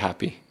very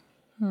happy.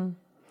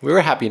 We were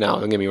happy now,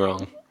 don't get me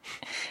wrong.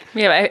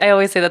 Yeah, I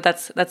always say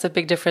that's a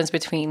big difference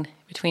between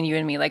you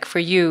and me. Like for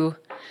you,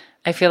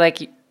 I feel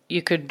like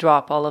you could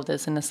drop all of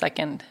this in a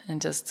second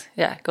and just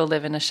go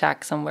live in a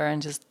shack somewhere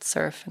and just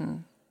surf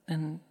and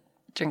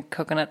drink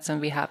coconuts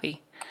and be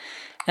happy.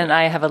 And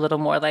I have a little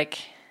more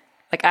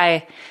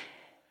the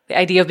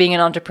idea of being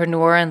an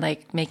entrepreneur and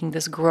like making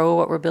this grow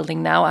what we're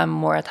building now, I'm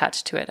more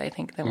attached to it, I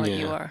think, than what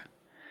you are.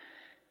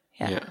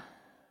 Yeah.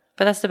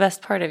 But that's the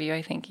best part of you,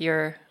 I think.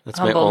 That's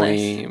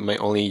humbleness. my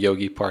only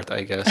yogi part,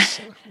 I guess.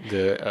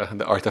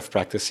 the art of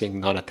practicing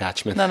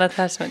non-attachment.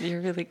 Non-attachment.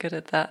 You're really good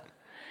at that.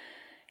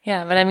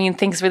 Yeah, but I mean,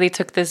 things really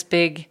took this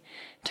big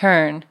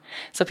turn.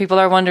 So people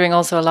are wondering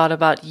also a lot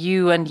about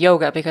you and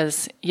yoga,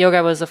 because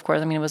yoga was, of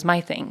course, it was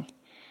my thing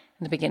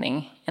in the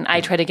beginning. And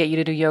I tried to get you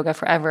to do yoga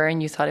forever,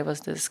 and you thought it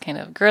was this kind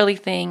of girly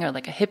thing or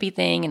like a hippie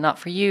thing and not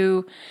for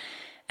you.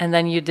 And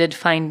then you did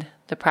find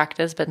the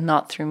practice, but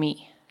not through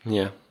me.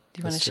 Yeah. Do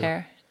you want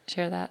to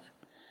share that?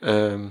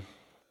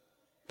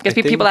 Because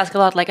people ask a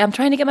lot, like, I'm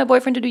trying to get my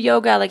boyfriend to do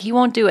yoga. Like, he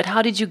won't do it.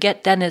 How did you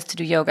get Dennis to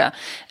do yoga?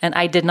 And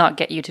I did not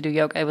get you to do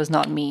yoga. It was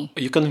not me.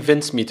 You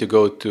convinced me to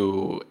go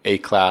to a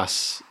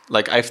class.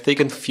 Like, I've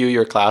taken few of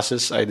your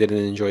classes. I didn't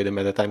enjoy them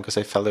at the time because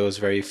I felt it was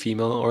very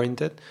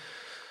female-oriented.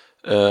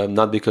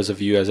 Not because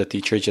of you as a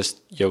teacher,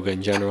 just yoga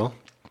in general.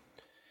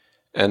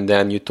 And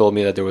then you told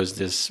me that there was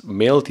this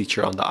male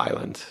teacher on the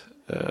island,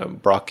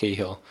 Brock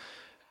Cahill.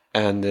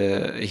 And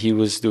he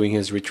was doing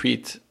his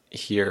retreat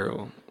here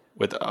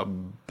with a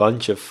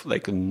bunch of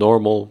like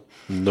normal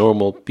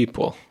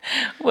people.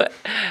 What?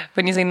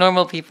 When you say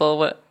normal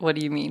people, what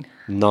do you mean?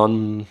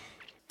 Non-hippies?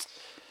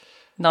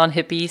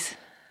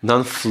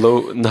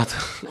 Not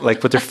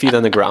like put their feet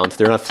on the ground.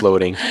 They're not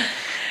floating.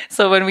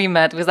 So when we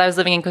met, because I was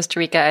living in Costa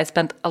Rica, I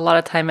spent a lot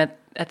of time at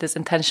this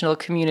intentional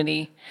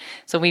community.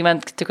 So we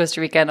went to Costa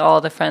Rica, and all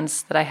the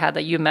friends that I had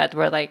that you met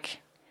were like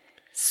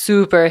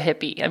super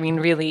hippie. I mean,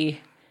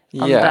 really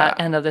on that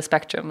end of the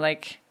spectrum.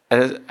 Like, I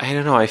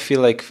don't know. I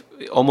feel like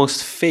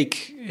almost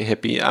fake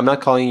hippie. I'm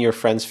not calling your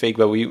friends fake,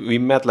 but we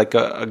met like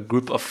a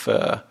group of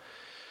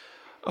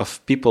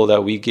people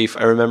that we gave.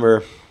 I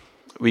remember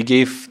we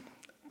gave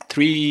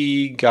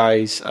 3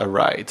 guys a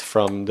ride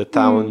from the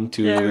town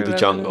to the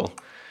jungle.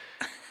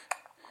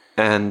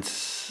 And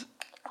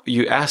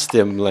you asked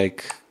them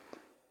like,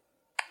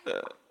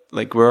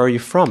 where are you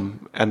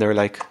from? And they're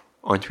like,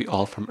 aren't we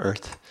all from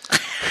Earth?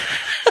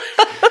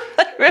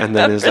 And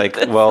then it's like,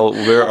 well,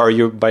 where are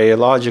your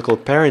biological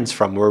parents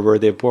from? Where were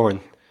they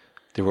born?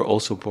 They were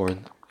also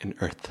born in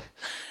Earth.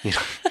 You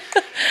know?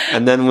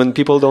 And then when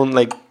people don't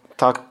like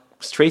talk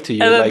straight to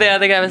you. And then like, the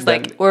other guy was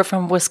then- like, we're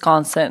from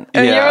Wisconsin.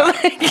 And Yeah. you were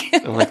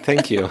like, I'm like,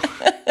 thank you.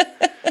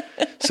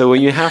 So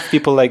when you have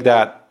people like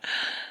that,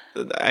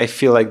 I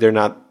feel like they're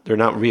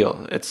not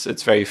real.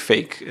 It's very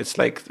fake. It's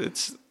like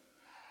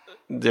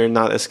they're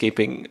not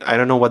escaping. I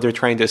don't know what they're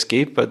trying to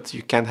escape, but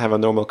you can't have a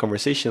normal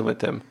conversation with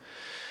them.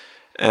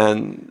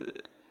 And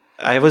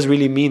I was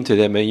really mean to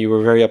them, and you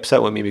were very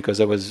upset with me because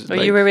I was.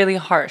 well, you were really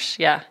harsh.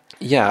 Yeah.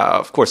 Yeah,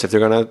 of course. If they're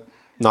gonna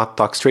not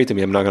talk straight to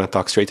me, I'm not gonna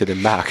talk straight to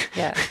them back.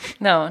 Yeah.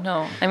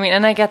 No. I mean,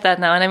 and I get that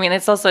now. And I mean,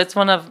 it's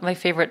one of my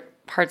favorite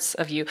parts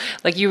of you.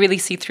 Like, you really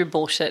see through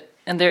bullshit.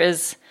 And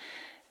there's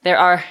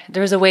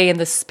a way in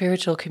the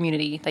spiritual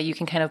community that you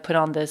can kind of put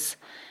on this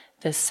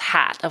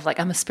hat of like,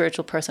 I'm a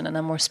spiritual person and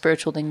I'm more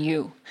spiritual than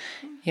you,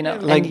 you know,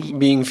 Like and,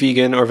 being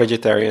vegan or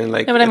vegetarian.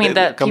 Like, no, but I mean, it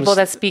that comes- people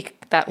that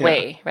speak that Yeah.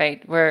 way,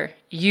 right? Where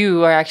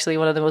you are actually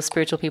one of the most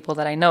spiritual people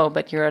that I know,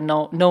 but you're a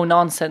no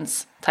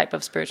nonsense type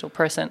of spiritual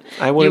person.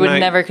 You would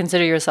never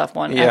consider yourself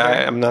one. Yeah,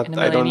 ever I'm not. In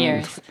a I million don't.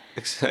 years.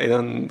 I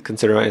don't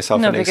consider myself.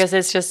 No, an because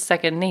it's just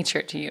second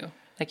nature to you.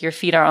 Like, your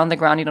feet are on the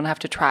ground. You don't have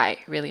to try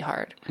really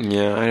hard.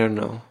 Yeah, I don't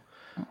know.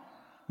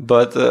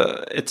 But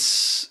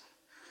it's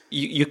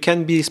you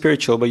can be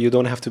spiritual, but you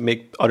don't have to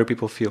make other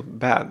people feel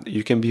bad.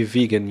 You can be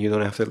vegan. You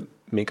don't have to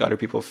make other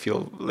people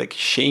feel like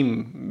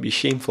be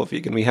shameful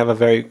vegan. We have a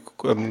very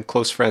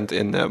close friend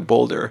in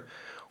Boulder,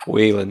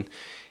 Waylon.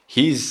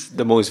 He's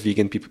the most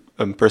vegan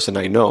person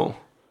I know,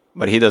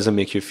 but he doesn't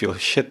make you feel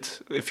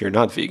shit if you're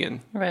not vegan.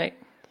 Right.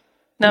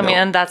 No, I mean,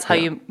 No. and that's how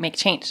Yeah. you make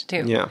change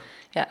too. Yeah.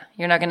 Yeah.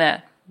 You're not going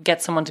to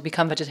get someone to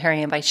become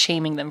vegetarian by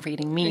shaming them for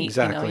eating meat. You know,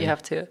 Exactly. you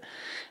have to,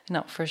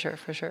 no, for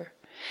sure.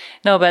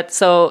 No, but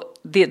so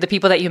the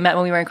people that you met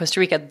when we were in Costa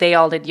Rica, they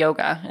all did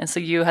yoga. And so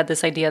you had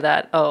this idea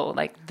that, oh,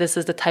 like, this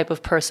is the type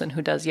of person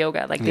who does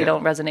yoga. Like, they Yeah.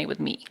 don't resonate with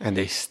me. And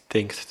they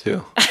stink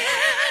too.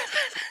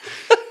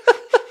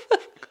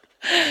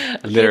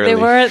 Literally. They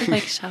weren't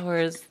like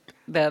showers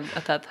then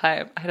at that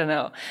time. I don't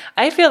know.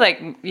 I feel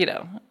like, you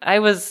know, I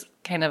was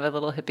kind of a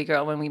little hippie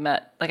girl when we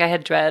met. Like, I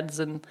had dreads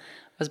and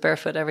was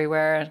barefoot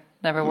everywhere.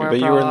 Never wore a But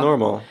bra. you were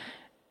normal.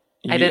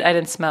 I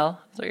didn't smell.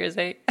 That's what you're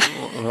saying.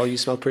 Well, you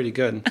smell pretty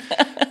good.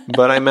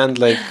 But I meant,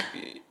 like,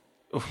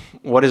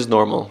 what is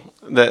normal?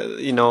 That,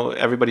 you know,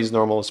 everybody's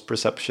normal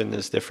perception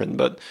is different.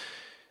 But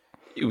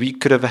we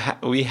could have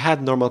we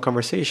had normal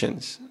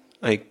conversations.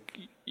 Like,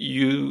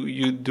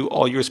 you do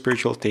all your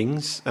spiritual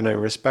things, and I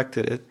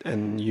respected it.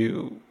 And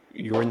you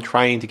weren't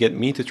trying to get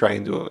me to try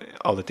and do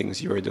all the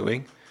things you were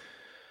doing.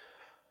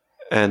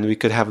 And we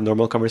could have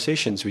normal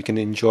conversations. We can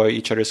enjoy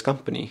each other's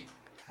company.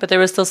 But there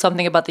was still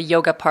something about the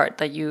yoga part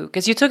that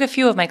because you took a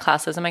few of my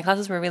classes, and my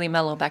classes were really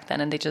mellow back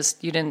then, and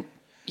you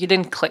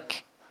didn't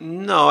click.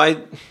 No, I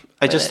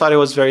just thought it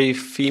was very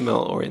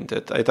female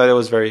oriented. I thought it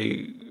was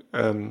very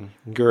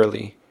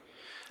girly.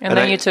 And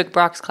then you took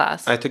Brock's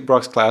class. I took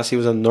Brock's class. He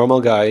was a normal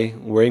guy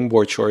wearing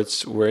board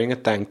shorts, wearing a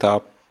tank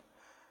top,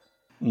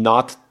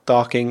 not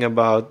talking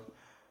about,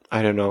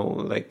 I don't know,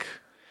 like,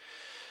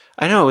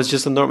 I know, it's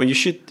just a normal. You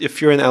should,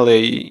 if you're in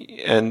LA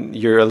and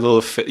you're a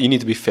little fit, you need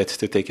to be fit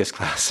to take his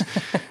class.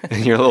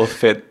 And you're a little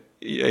fit,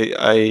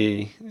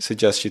 I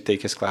suggest you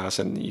take his class,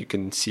 and you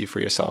can see for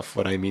yourself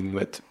what I mean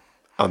with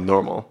a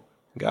normal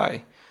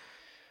guy.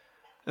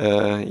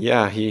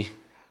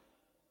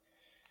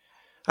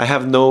 I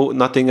have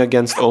nothing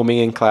against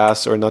oming in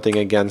class, or nothing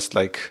against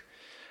like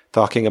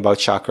talking about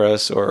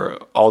chakras or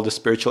all the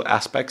spiritual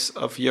aspects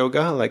of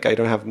yoga. Like, I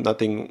don't have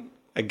nothing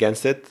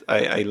against it.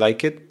 I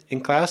like it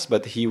in class,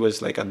 but he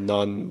was like a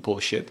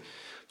non-bullshit,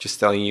 just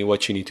telling you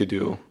what you need to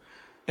do,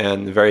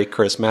 and very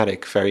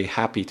charismatic, very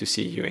happy to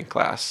see you in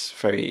class.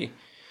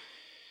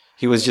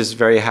 He was just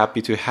very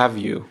happy to have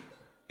you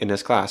in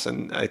his class,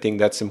 and I think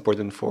that's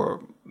important for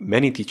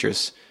many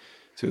teachers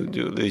to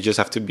do. They just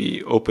have to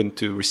be open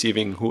to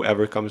receiving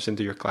whoever comes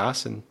into your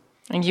class. And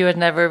you had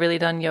never really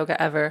done yoga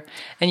ever,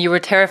 and you were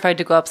terrified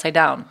to go upside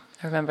down.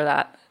 I remember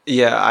that.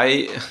 Yeah,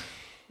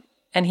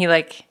 And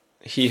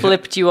he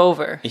flipped you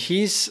over.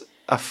 He's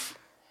I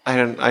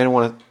don't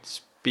want to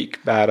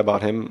speak bad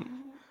about him.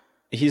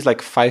 He's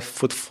like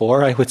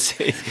 5'4", I would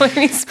say. What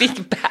do you mean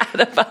speak bad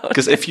about?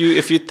 Because if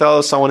you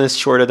tell someone is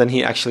shorter than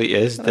he actually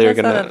is, they're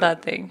That's gonna. not a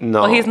bad thing.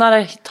 No, Well, he's not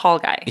a tall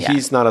guy. Yeah.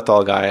 He's not a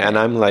tall guy, and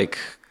I'm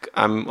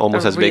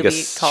almost A as big really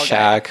as tall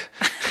guy. Shaq,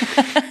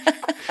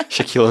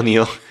 Shaquille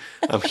O'Neal.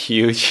 I'm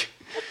huge.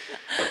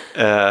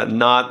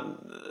 Not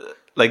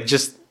like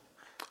just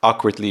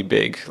awkwardly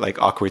big,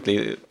 like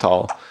awkwardly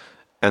tall,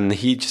 and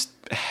he just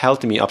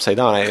held me upside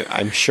down.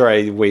 I'm sure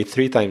I weighed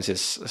 3 times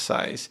his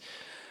size,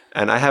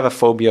 and I have a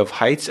phobia of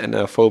heights and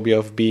a phobia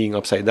of being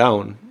upside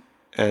down,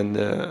 and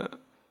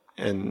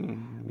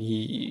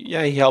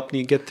he helped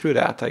me get through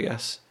that, I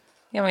guess.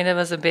 Yeah, I mean, it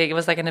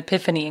was like an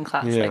epiphany in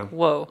class. Yeah. Like,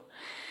 whoa.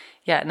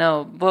 Yeah,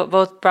 no,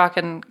 both Brock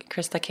and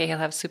Krista Cahill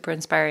have super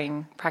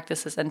inspiring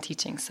practices and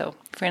teaching. So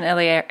if you're in the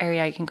LA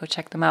area, you can go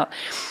check them out.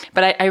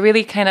 But I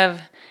really kind of,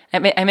 I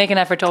make an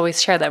effort to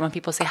always share that when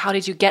people say, how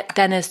did you get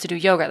Dennis to do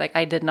yoga? Like,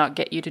 I did not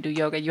get you to do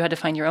yoga. You had to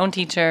find your own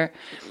teacher,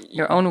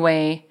 your own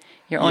way.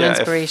 your own Yeah,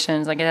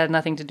 inspirations. Like it had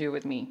nothing to do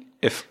with me.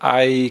 If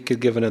I could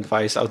give an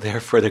advice out there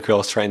for the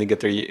girls trying to get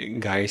their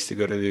guys to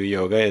go to do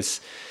yoga, is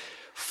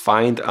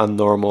find a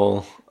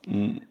normal,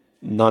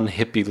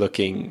 non-hippie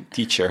looking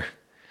teacher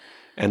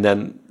and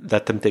then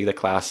let them take the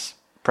class,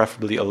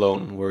 preferably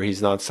alone, where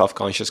he's not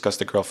self-conscious because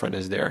the girlfriend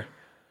is there.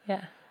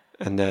 Yeah.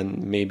 And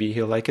then maybe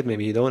he'll like it,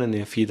 maybe he don't. And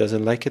if he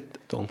doesn't like it,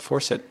 don't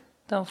force it.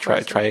 Don't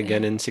force Try it,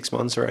 again in 6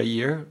 months or a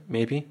year,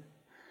 maybe.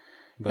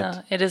 But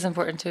no, it is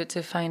important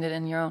to find it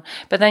in your own.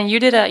 But then you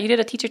did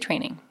a teacher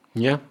training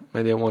yeah,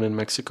 I did one in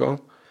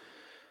Mexico.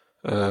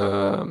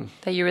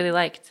 that you really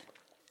liked.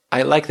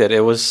 I liked it.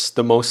 It was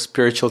the most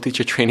spiritual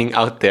teacher training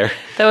out there.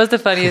 That was the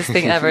funniest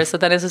thing ever. So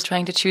Dennis was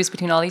trying to choose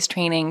between all these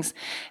trainings.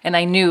 And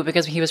I knew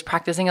because he was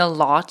practicing a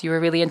lot, you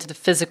were really into the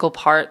physical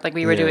part. Like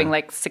we were doing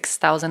like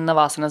 6,000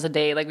 navasanas a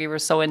day. Like we were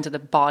so into the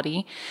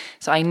body.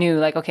 So I knew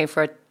like, okay,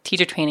 for a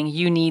teacher training,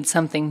 you need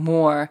something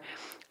more.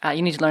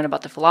 You need to learn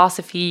about the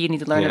philosophy. You need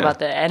to learn about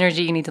the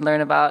energy. You need to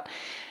learn about,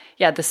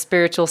 the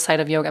spiritual side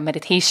of yoga,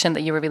 meditation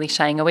that you were really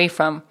shying away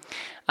from.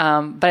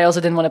 But I also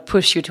didn't want to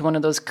push you to one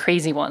of those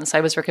crazy ones. So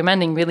I was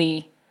recommending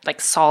really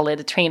like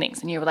solid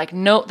trainings. And you were like,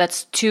 no,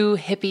 that's too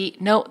hippie.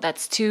 No,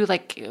 that's too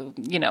like,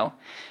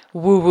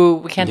 woo-woo.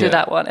 We can't do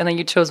that one. And then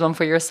you chose one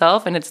for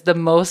yourself. And it's the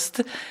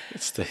hippiest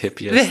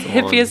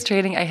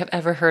training I have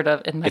ever heard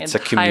of in my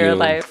entire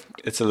life.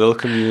 It's a little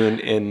commune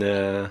in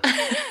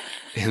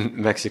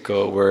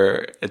Mexico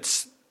where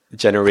it's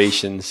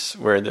generations,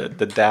 where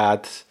the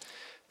dad,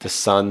 the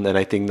son, and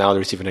I think now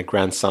there's even a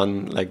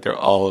grandson, like they're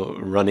all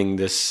running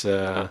this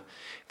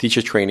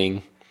teacher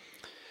training.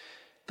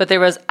 But there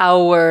was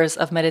hours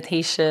of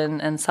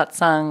meditation and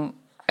satsang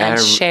and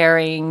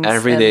sharing.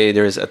 Every day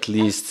there's at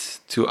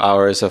least 2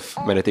 hours of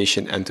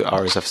meditation and 2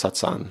 hours of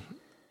satsang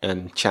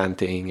and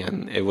chanting,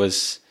 and it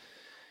was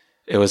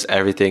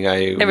everything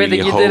I really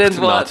hoped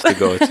not to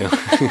go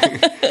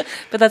to.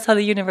 But that's how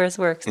the universe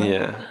works. No?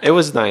 Yeah, it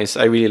was nice.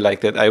 I really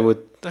liked it. I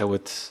would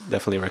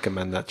definitely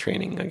recommend that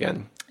training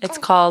again. It's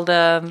called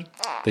the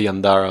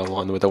Yandara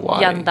one with a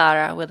Y.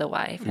 Yandara with a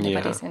Y, if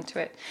anybody's into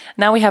it.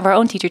 Now we have our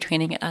own teacher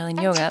training at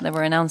Island Yoga that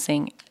we're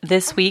announcing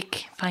this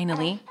week,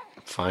 finally.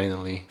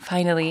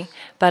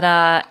 But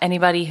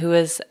anybody who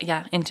is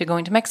into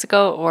going to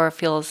Mexico or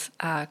feels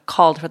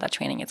called for that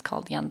training, it's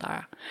called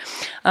Yandara.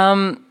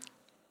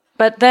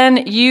 But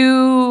then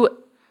you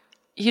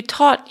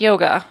taught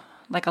yoga,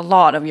 like a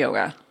lot of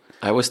yoga.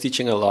 I was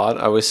teaching a lot.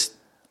 I was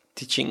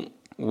teaching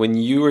when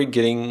you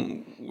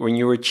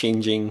were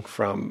changing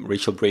from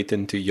Rachel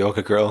Brayton to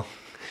Yoga Girl,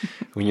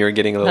 when you were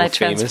getting a little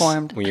famous,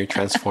 when you're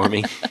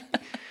transforming.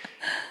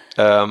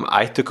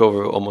 I took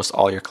over almost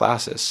all your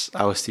classes.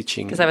 I was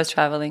teaching because I was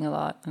traveling a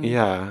lot.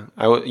 Yeah,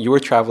 you were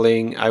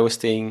traveling. I was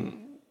staying.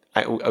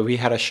 We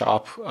had a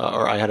shop,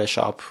 or I had a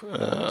shop.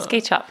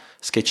 Skate shop.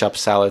 Skate shop,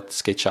 Salad.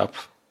 Skate shop.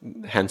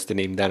 Hence the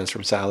name Dennis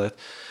from Salad.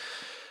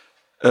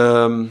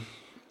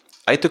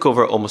 I took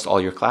over almost all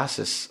your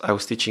classes. I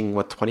was teaching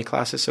 20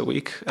 classes a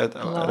week at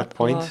a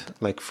point,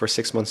 like for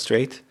 6 months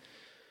straight,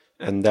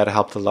 and that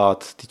helped a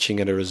lot. Teaching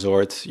at a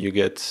resort, you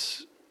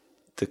get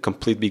the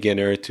complete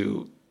beginner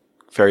to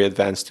very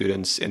advanced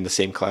students in the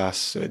same class.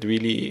 So it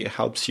really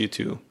helps you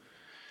to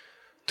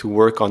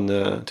work on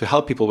to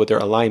help people with their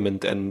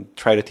alignment and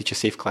try to teach a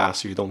safe class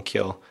so you don't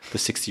kill the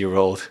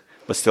 60-year-old,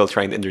 but still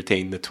trying to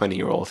entertain the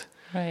 20-year-old.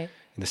 Right.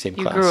 In the same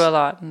class. You grew a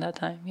lot in that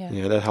time.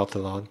 Yeah, that helped a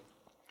lot.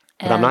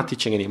 But I'm not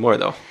teaching anymore,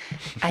 though.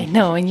 I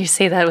know, and you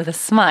say that with a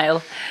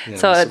smile. Yeah,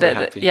 so,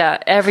 happy.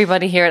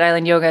 Everybody here at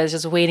Island Yoga is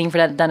just waiting for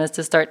that Dennis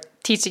to start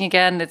teaching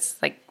again. It's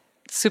like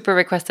super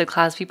requested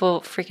class.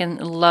 People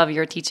freaking love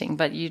your teaching,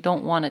 but you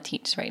don't want to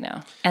teach right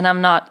now. And I'm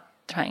not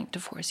trying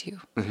to force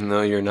you.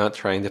 No, you're not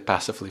trying to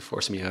passively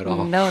force me at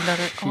all. No, not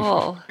at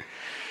all.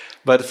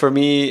 But for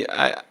me,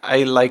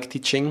 I like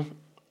teaching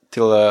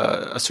till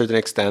a certain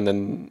extent,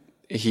 and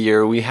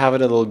here we have it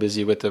a little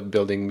busy with the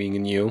building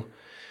being new.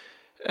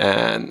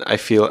 And I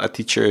feel a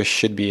teacher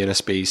should be in a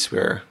space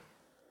where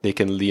they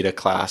can lead a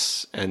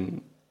class,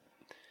 and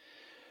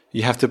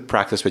you have to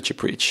practice what you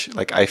preach.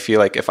 Like, I feel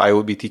like if I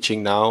would be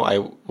teaching now, I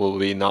will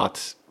be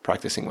not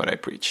practicing what I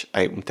preach.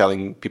 I'm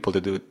telling people to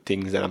do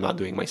things that I'm not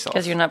doing myself.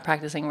 Because you're not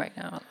practicing right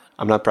now.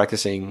 I'm not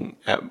practicing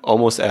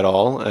almost at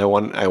all. I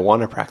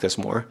want to practice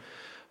more.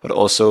 But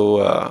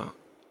also,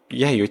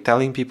 you're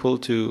telling people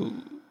to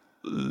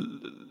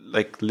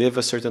live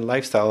a certain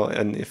lifestyle.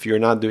 And if you're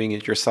not doing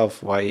it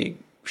yourself, why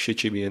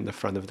should you be in the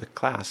front of the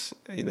class?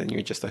 Then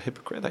you're just a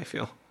hypocrite, I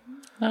feel.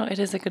 No, it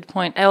is a good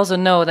point. I also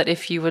know that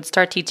if you would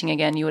start teaching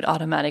again, you would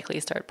automatically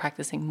start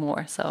practicing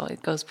more. So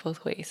it goes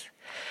both ways.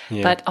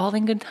 Yeah. But all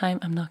in good time.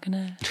 I'm not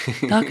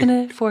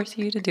gonna force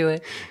you to do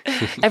it.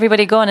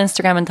 Everybody go on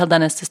Instagram and tell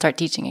Dennis to start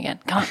teaching again.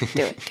 Come on,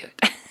 do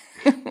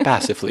it.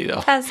 Passively,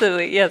 though.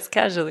 Passively, yes,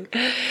 casually.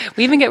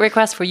 We even get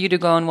requests for you to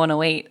go on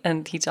 108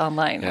 and teach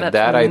online. Yeah,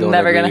 that I don't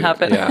never agree. Gonna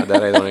happen. Yeah,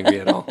 that I don't agree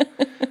at all.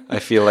 I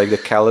feel like the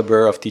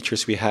caliber of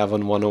teachers we have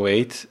on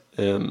 108,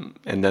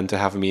 and then to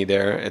have me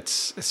there,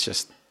 it's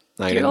just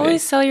night and day. You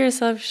always sell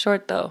yourself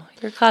short, though.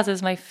 Your class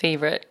is my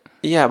favorite.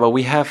 Yeah, but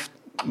we have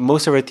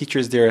most of our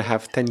teachers there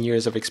have 10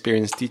 years of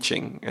experience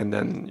teaching, and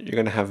then you're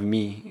going to have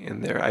me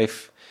in there.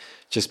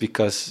 Just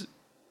because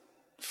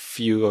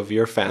few of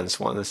your fans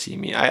want to see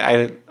me,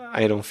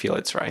 I don't feel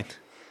it's right.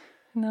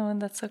 No,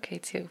 and that's okay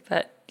too.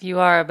 But you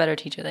are a better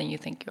teacher than you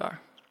think you are.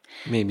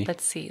 Maybe.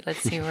 Let's see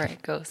where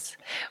it goes.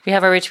 We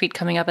have a retreat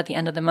coming up at the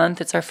end of the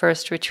month. It's our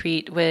first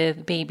retreat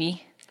with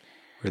baby.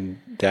 Where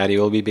Daddy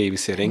will be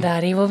babysitting.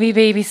 Daddy will be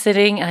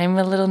babysitting. I'm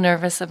a little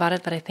nervous about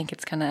it, but I think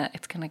it's gonna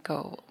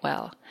go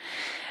well.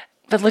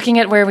 But looking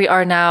at where we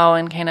are now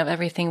and kind of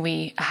everything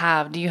we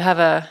have, do you have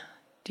a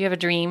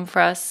dream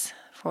for us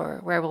for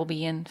where we'll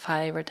be in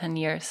 5 or 10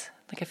 years,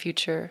 like a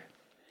future?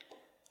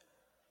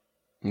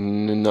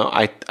 No,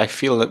 I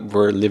feel that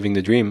we're living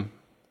the dream.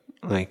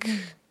 Like,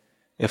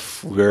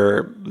 if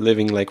we're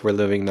living like we're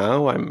living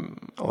now,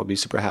 I'll be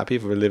super happy.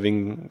 If we're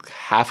living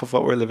half of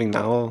what we're living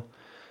now,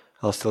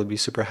 I'll still be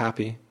super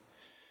happy.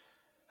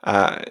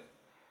 I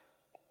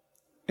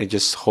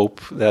just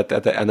hope that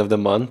at the end of the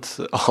month,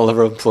 all of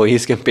our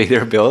employees can pay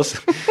their bills.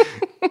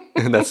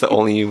 And that's the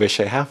only wish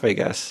I have, I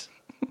guess.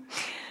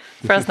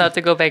 For us not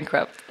to go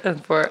bankrupt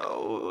and for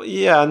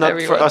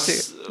not for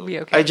us. To be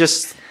okay.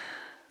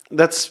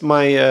 That's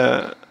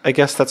my, I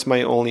guess that's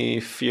my only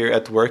fear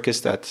at work,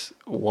 is that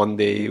one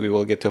day we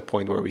will get to a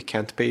point where we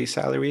can't pay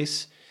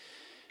salaries.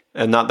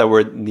 And not that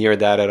we're near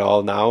that at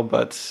all now,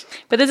 but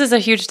this is a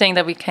huge thing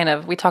that we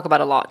talk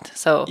about a lot.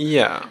 So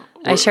yeah,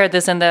 I shared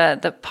this in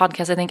the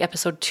podcast, I think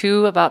episode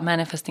 2, about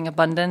manifesting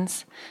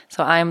abundance.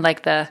 So I'm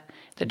like the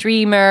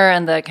dreamer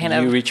and the kind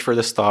of... You reach for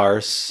the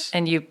stars.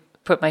 And you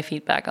put my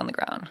feet back on the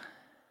ground.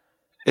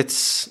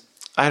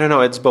 I don't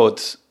know, it's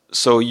both.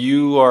 So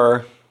you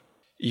are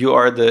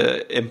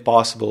the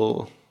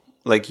impossible,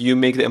 like you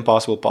make the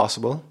impossible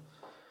possible.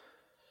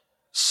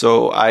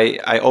 So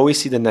I always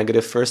see the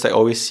negative first. I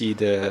always see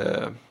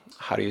the,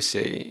 how do you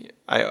say,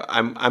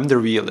 I'm the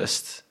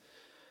realist.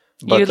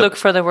 But you look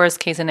for the worst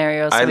case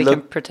scenario so we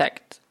can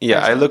protect. Yeah,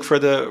 ourselves. I look for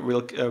the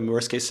real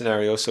worst case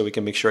scenario so we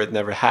can make sure it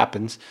never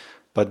happens.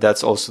 But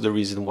that's also the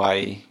reason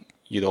why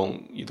you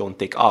don't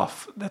take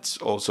off. That's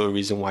also a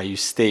reason why you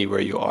stay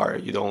where you are.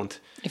 You don't.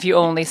 If you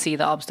only see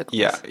the obstacles.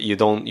 Yeah, you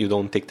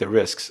don't take the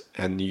risks,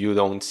 and you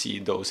don't see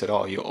those at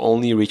all. You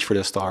only reach for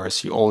the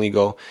stars. You only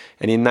go,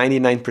 and in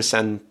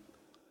 99%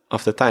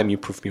 of the time, you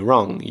prove me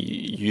wrong.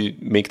 You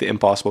make the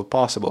impossible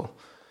possible.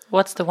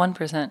 What's the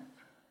 1%?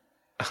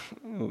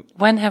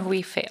 When have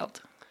we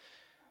failed?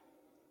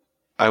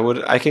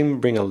 I can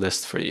bring a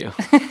list for you.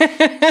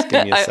 Just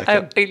give me a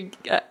second.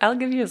 I'll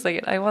give you a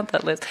second. I want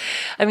that list.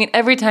 I mean,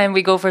 every time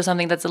we go for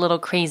something that's a little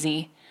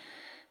crazy,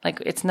 like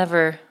it's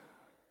never,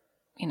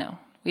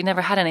 we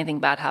never had anything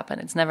bad happen.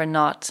 It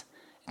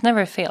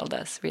never failed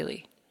us,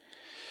 really.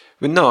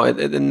 But no,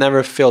 it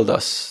never failed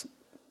us,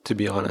 to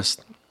be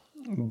honest.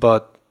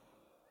 But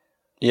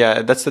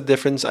yeah, that's the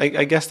difference.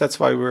 I guess that's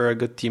why we're a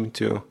good team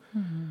too.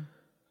 Mm-hmm.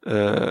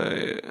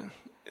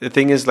 The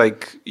thing is,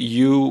 like,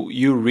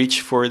 you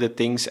reach for the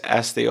things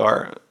as they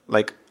are,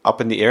 like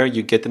up in the air.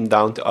 You get them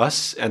down to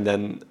us, and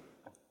then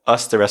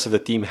us, the rest of the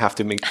team, have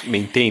to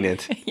maintain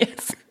it.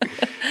 Yes.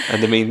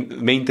 And the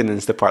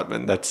maintenance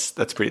department, that's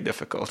pretty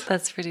difficult.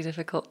 That's pretty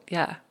difficult,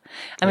 yeah.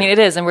 I mean, it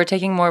is, and we're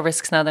taking more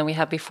risks now than we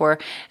have before.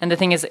 And the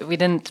thing is,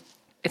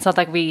 it's not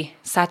like we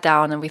sat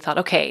down and we thought,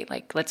 okay,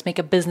 like, let's make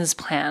a business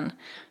plan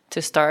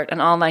to start an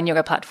online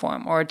yoga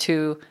platform, or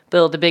to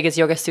build the biggest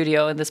yoga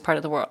studio in this part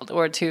of the world,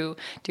 or to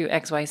do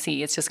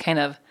XYZ. It's just kind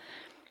of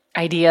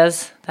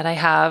ideas that I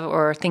have,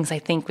 or things I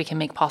think we can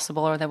make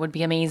possible, or that would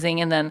be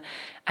amazing. And then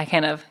I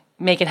kind of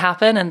make it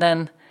happen, and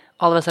then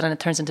all of a sudden it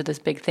turns into this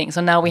big thing. So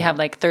now we have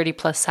like 30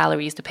 plus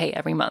salaries to pay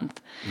every month.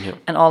 Yeah.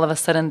 And all of a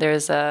sudden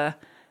there's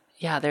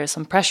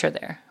some pressure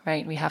there,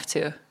 right? We have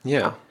to,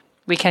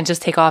 we can't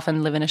just take off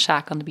and live in a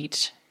shack on the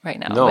beach right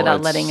now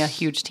without letting a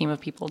huge team of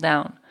people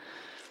down.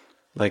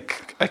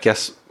 Like, I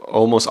guess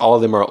almost all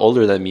of them are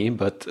older than me,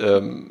 but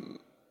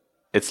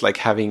it's like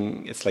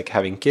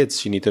having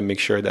kids. You need to make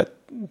sure that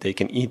they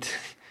can eat.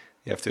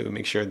 You have to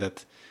make sure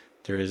that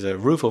there is a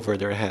roof over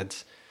their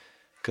heads,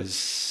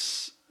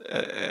 because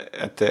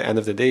at the end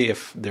of the day,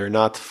 if they're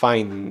not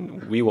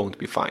fine, we won't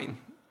be fine.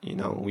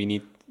 We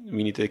need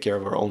to take care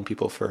of our own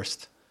people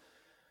first.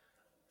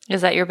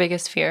 Is that your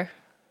biggest fear?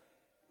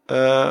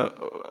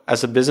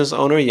 As a business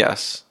owner,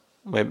 yes.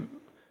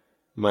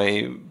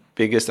 My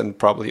biggest and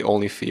probably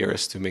only fear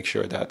is to make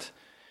sure that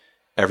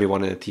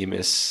everyone in the team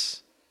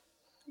is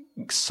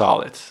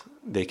solid.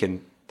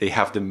 They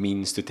have the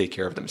means to take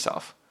care of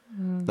themselves.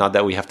 Not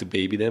that we have to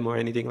baby them or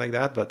anything like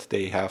that, but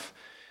they have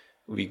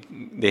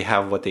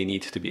what they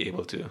need to be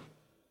able to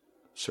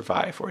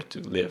survive or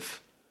to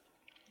live.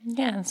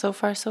 Yeah, and so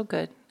far so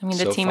good. I mean,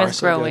 the team is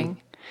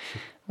growing.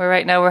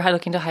 Right now we're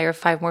looking to hire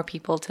 5 more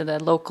people to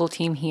the local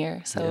team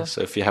here. So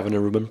if you have an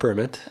Aruban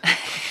permit.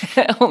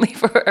 Only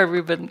for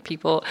Aruban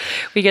people.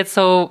 We get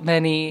so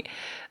many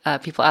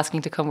people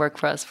asking to come work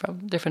for us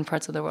from different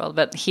parts of the world.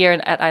 But here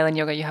at Island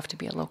Yoga, you have to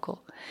be a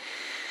local.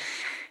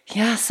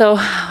 Yeah, so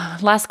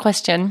last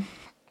question.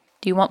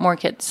 Do you want more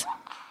kids?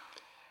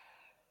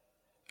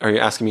 Are you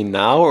asking me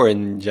now or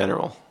in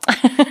general?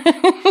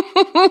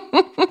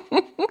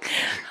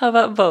 How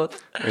about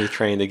both? Are you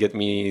trying to get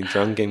me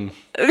drunk and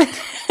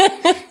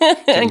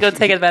And go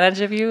take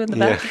advantage of you in the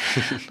back?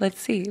 Let's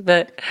see.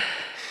 But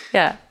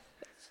yeah,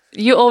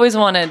 you always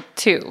wanted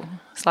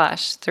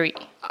 2/3.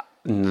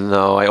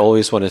 No, I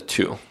always wanted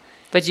two.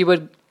 But you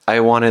would. I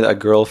wanted a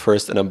girl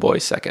first and a boy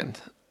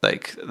second.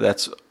 Like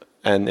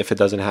and if it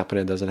doesn't happen,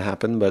 it doesn't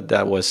happen. But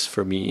that was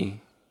for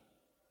me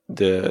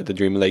the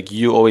dream. Like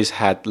you always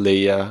had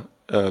Leia,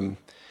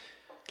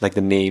 like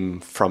the name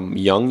from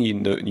young. You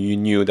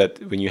knew that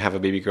when you have a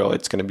baby girl,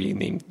 it's gonna be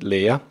named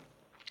Leia.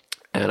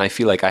 And I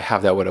feel like I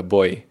have that with a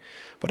boy,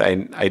 but I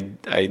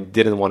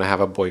didn't want to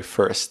have a boy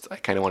first. I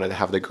kind of wanted to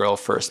have the girl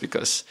first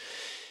because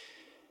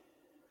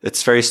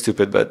it's very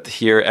stupid. But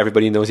here,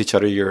 everybody knows each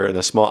other. You're in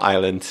a small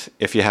island.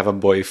 If you have a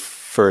boy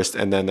first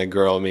and then a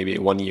girl maybe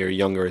 1 year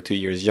younger or 2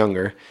 years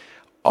younger,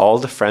 all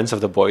the friends of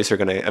the boys are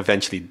going to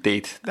eventually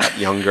date that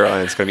young girl,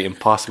 and it's going to be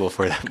impossible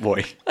for that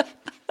boy.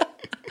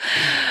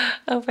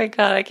 Oh my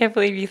God, I can't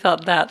believe you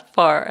thought that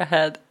far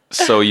ahead.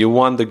 So you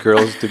want the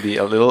girls to be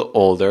a little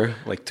older,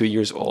 like 2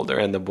 years older,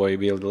 and the boy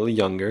be a little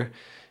younger.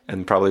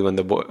 And probably when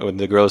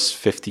the girl's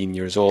 15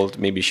 years old,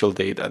 maybe she'll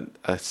date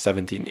a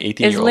 17,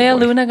 18-year-old Is Leia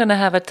boy. Luna going to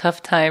have a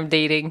tough time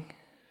dating?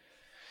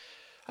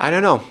 I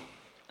don't know.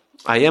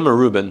 I am a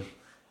Reuben.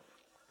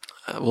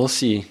 We'll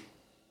see.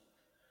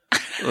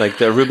 Like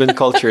the Reuben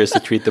culture is to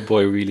treat the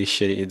boy really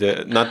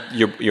shitty. Not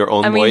your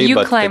own boy, I mean, you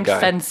but climbed the guy.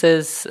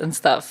 fences and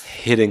stuff.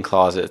 Hidden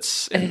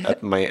closets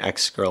at my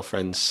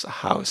ex-girlfriend's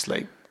house.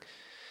 Like,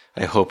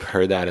 I hope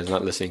her dad is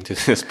not listening to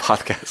this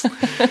podcast.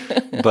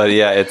 But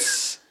yeah,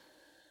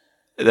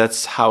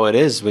 that's how it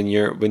is when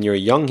you're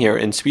young here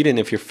in Sweden.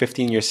 If you're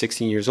 15, you're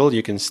 16 years old,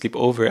 you can sleep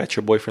over at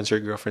your boyfriend's or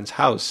girlfriend's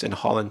house. In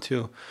Holland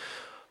too.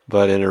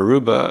 But in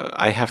Aruba,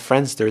 I have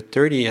friends. They're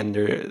 30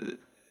 and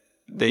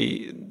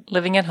they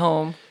Living at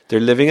home.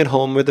 They're living at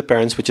home with the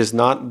parents, which is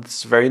not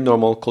it's very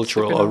normal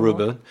cultural Super normal.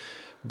 Aruba.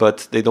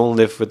 But they don't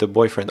live with the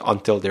boyfriend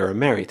until they are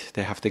married.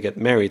 They have to get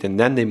married and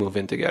then they move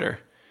in together.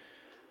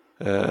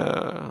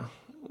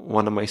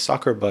 One of my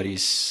soccer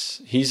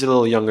buddies, he's a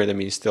little younger than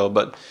me still,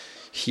 but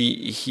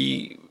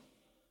he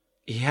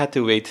had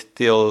to wait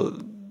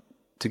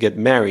to get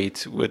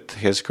married with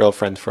his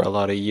girlfriend for a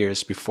lot of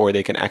years before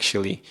they can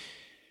actually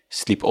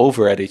sleep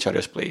over at each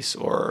other's place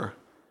or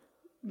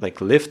like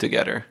live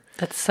together.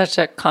 That's such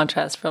a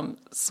contrast from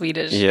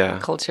Swedish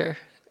culture.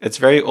 It's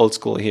very old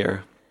school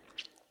here.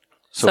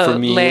 So for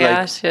me,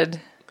 Leia should.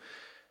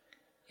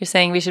 You're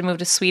saying we should move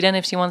to Sweden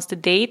if she wants to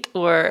date,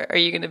 or are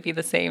you going to be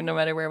the same no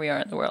matter where we are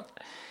in the world?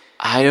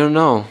 I don't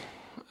know.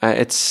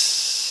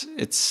 It's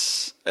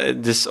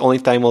this only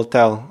time will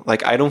tell.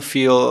 Like I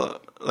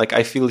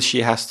feel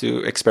she has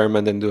to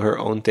experiment and do her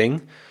own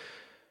thing.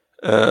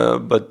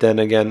 But then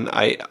again,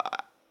 I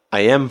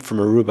am from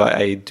Aruba.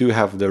 I do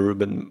have the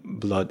Reuben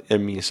blood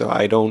in me, so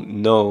I don't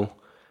know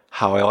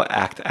how I'll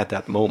act at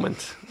that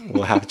moment.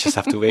 We'll just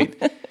have to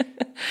wait.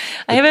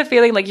 I have a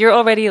feeling like you're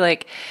already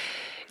like,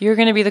 you're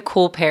going to be the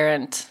cool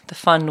parent, the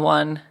fun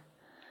one.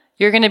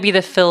 You're going to be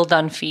the Phil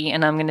Dunphy,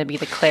 and I'm going to be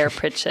the Claire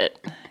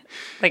Pritchett.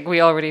 Like,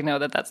 we already know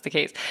that that's the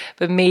case.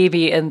 But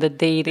maybe in the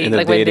dating... In the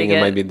like dating,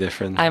 it might be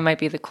different. I might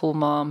be the cool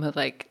mom who,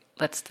 like,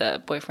 lets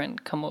the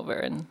boyfriend come over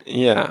and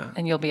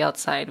you'll be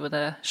outside with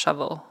a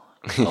shovel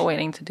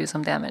waiting to do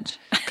some damage.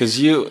 Because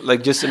you,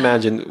 like, just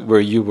imagine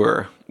where you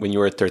were when you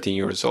were 13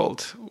 years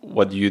old,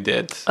 what you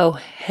did. Oh,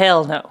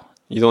 hell no.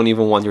 You don't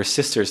even want your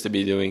sisters to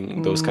be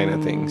doing those kind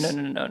of things.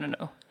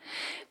 No.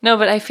 No,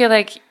 but I feel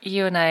like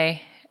you and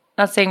I...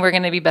 Not saying we're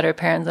going to be better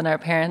parents than our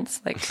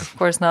parents. Like, of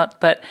course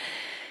not. But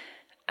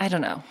I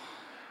don't know.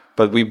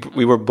 But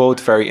we were both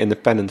very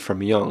independent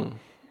from young.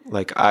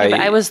 Like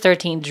I was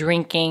 13,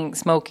 drinking,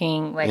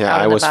 smoking. Like yeah,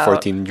 out I and was about.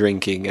 14,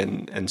 drinking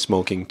and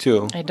smoking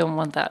too. I don't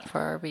want that for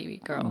our baby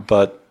girl.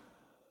 But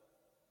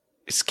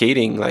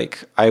skating,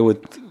 like I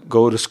would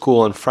go to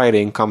school on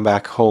Friday and come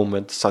back home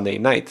at Sunday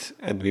night,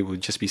 and we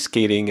would just be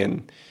skating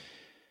and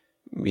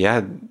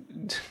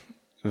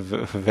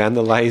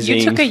vandalizing.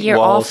 You took a year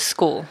walls. off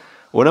school.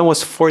 When I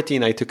was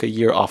 14, I took a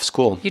year off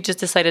school. You just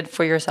decided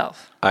for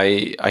yourself.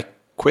 I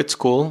quit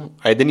school.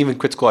 I didn't even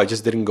quit school. I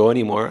just didn't go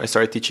anymore. I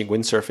started teaching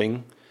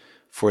windsurfing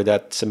for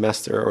that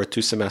semester or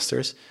 2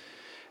 semesters.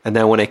 And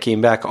then when I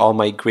came back, all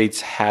my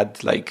grades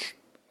had like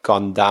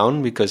gone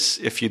down because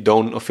if you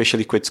don't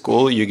officially quit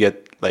school, you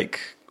get like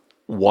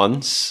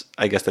ones.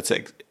 I guess that's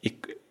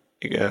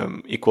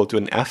equal to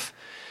an F.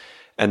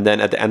 And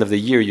then at the end of the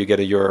year, you get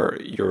your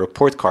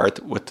report card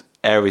with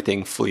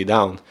everything fully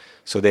down.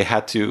 So we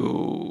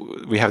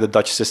have the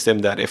Dutch system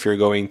that if you're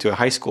going to a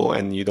high school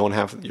and you don't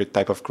have your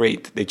type of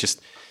grade, they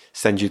just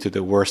send you to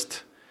the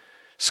worst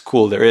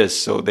school there is.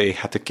 So they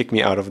had to kick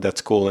me out of that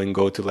school and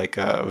go to like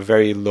a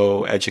very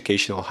low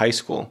educational high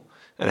school.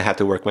 And I had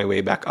to work my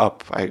way back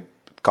up. It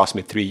cost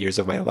me 3 years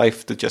of my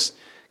life to just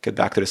get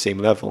back to the same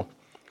level.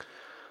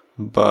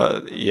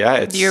 But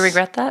yeah, Do you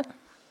regret that?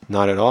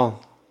 Not at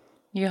all.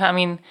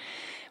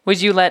 Would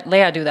you let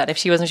Leia do that if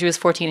she was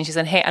 14 and she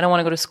said, "Hey, I don't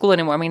want to go to school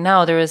anymore"? I mean,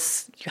 now you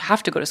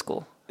have to go to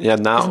school. Yeah,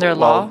 now Isn't there a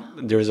law?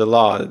 There's a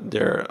law.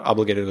 They're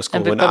obligated to go to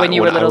school. But when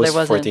you were little, I was there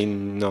wasn't.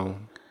 14, no,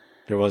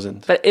 there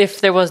wasn't. But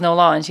if there was no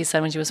law and she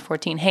said when she was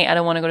 14, hey, I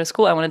don't want to go to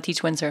school, I want to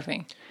teach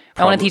windsurfing.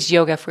 I want to teach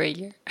yoga for a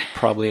year.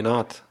 Probably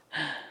not.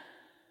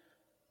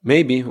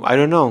 Maybe. I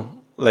don't know.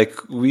 Like,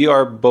 we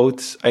are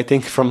both, I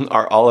think from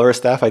all our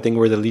staff, I think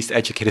we're the least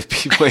educated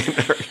people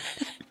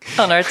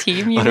On our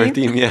team, on our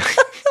team, yeah.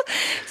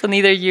 So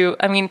neither you,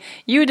 I mean,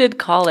 you did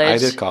college. I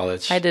did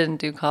college. I didn't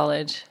do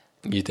college.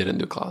 You didn't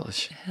do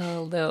college.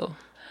 Hell no.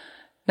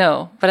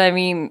 No, but I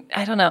mean,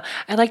 I don't know.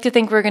 I like to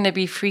think we're going to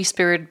be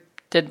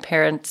free-spirited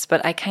parents,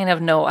 but I kind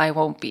of know I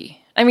won't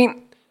be. I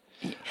mean,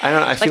 I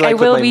don't know. I feel like I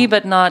like will be,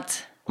 but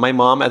not. My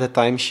mom at the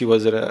time, she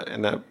was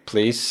in a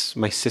place.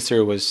 My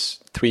sister was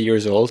 3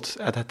 years old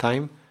at that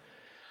time.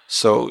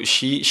 So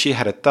she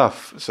had it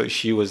tough. So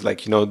she was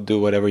like, do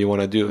whatever you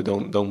want to do.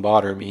 Don't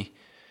bother me.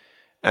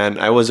 And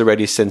I was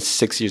already, since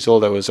 6 years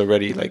old, I was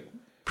already like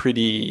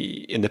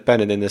pretty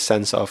independent in the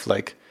sense of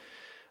like,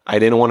 I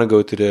didn't want to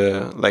go to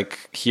the,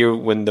 like here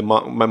when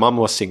my mom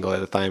was single at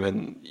the time,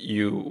 and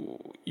you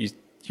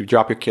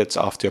drop your kids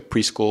off to a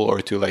preschool or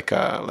to like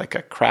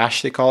a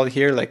crash, they call it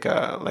here, like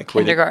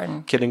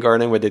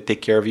kindergarten where they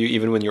take care of you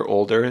even when you're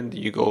older, and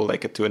you go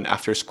like to an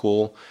after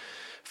school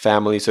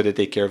family, so they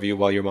take care of you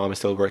while your mom is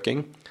still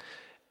working.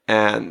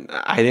 And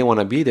I didn't want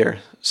to be there,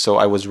 so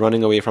I was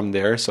running away from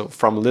there. So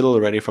from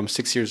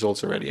 6 years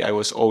old already, I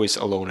was always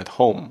alone at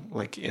home,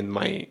 like in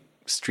my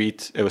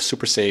street. It was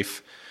super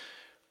safe,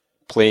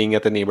 playing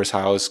at the neighbor's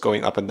house,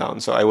 going up and down.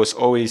 So I was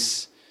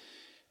always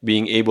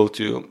being able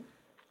to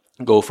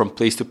go from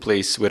place to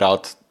place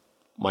without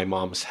my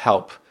mom's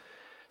help.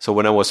 So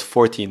when I was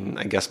 14,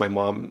 I guess my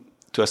mom,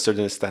 to a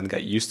certain extent,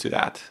 got used to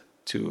that,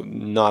 to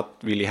not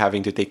really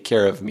having to take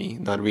care of me,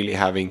 not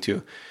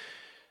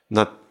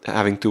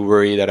having to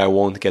worry that I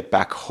won't get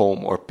back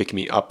home or pick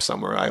me up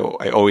somewhere.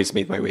 I always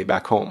made my way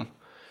back home.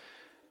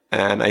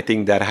 And I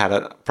think that had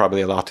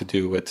probably a lot to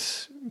do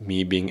with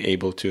me being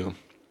able to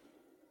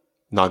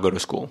not go to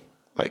school,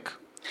 like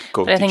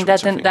go. But I think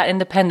that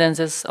independence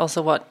is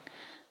also what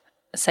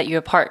set you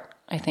apart,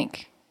 I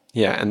think.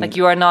 Yeah, and like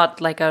you are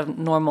not like a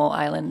normal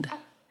island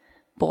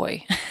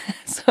boy,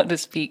 so to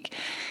speak.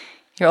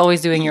 You're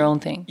always doing your own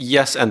thing.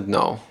 Yes and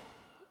no.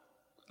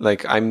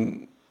 Like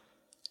and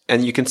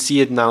you can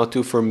see it now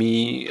too. For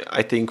me,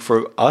 I think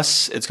for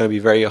us, it's going to be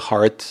very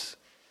hard.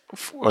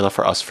 Or not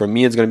for us. For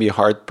me, it's going to be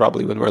hard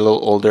probably when we're a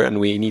little older and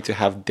we need to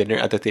have dinner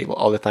at the table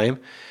all the time.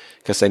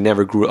 Because I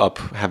never grew up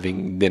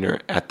having dinner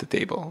at the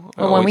table.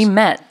 Well, when we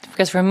met,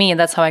 because for me,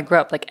 that's how I grew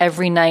up. Like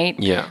every night,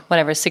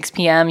 whatever, 6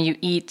 p.m., you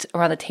eat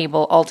around the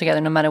table all together,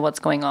 no matter what's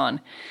going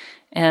on.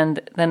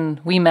 And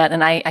then we met,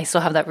 and I still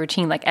have that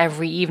routine. Like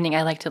every evening,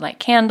 I like to light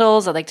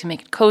candles. I like to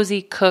make it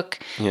cozy, cook,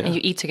 and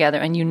you eat together.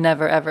 And you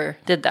never, ever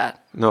did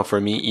that. No,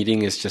 for me,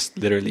 eating is just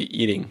literally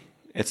eating.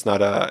 It's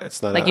not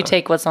like you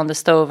take what's on the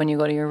stove and you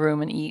go to your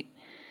room and eat.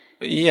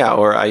 Yeah,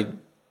 I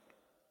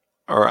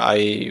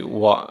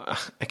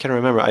can't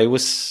remember. I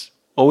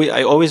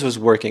always was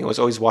working. I was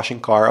always washing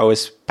car. I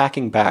was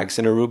packing bags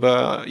in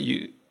Aruba.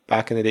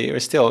 Back in the day, or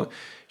still,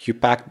 you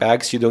pack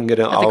bags. You don't get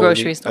at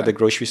the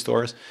grocery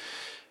stores.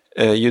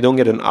 You don't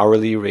get an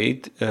hourly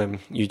rate.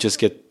 You just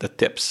get the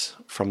tips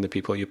from the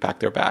people you pack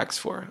their bags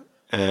for.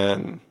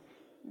 And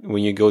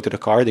when you go to the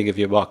car, they give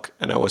you $1.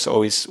 And I was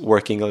always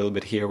working a little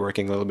bit here,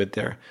 working a little bit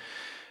there,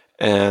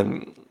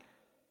 and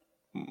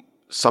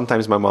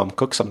sometimes my mom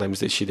cooked,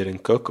 sometimes she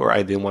didn't cook, or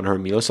I didn't want her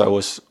meal. So I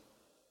was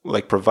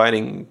like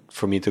providing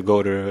for me to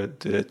go to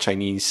the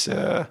Chinese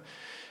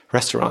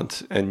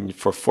restaurant. And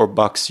for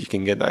 $4, you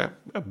can get a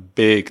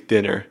big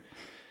dinner.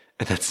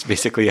 And that's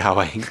basically how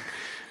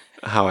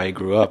I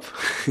grew up.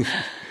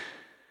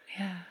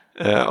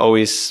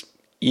 Always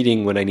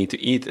eating when I need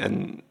to eat.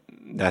 And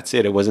that's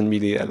it. It wasn't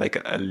really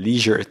like a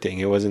leisure thing.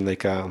 It wasn't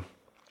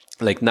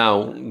like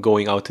now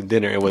going out to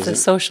dinner. It's a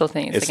social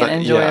thing. It's like an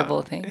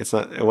enjoyable thing.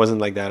 It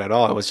wasn't like that at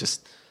all. It was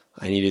just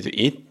I needed to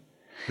eat.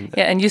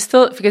 And you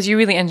still, because you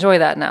really enjoy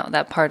that now,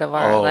 that part of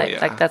our life. Yeah.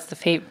 Like that's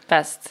the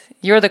best.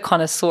 You're the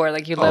connoisseur.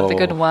 Like you love the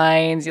good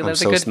wines. You love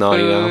the good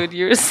food.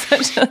 You're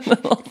such a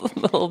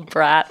little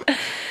brat.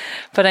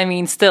 But I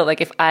mean, still, like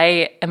if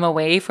I am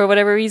away for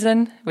whatever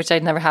reason, which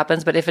never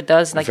happens, but if it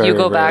does, like you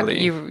go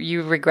rarely. Back,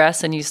 you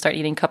regress and you start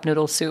eating cup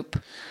noodle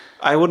soup.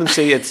 I wouldn't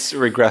say it's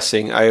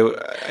regressing.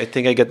 I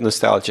think I get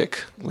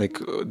nostalgic. Like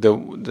the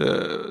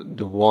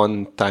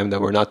one time that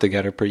we're not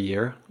together per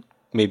year,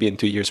 maybe in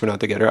 2 years we're not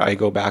together, I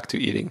go back to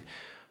eating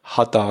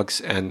hot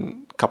dogs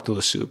and cup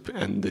noodle soup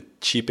and the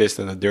cheapest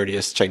and the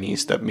dirtiest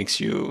Chinese that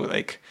makes you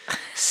like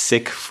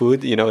sick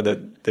food. You know,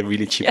 the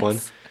really cheap one.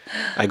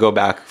 I go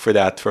back for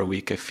that for a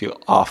week. I feel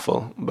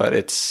awful, but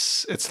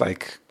it's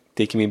like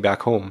taking me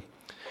back home.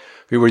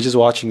 We were just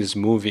watching this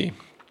movie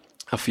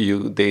a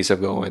few days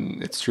ago,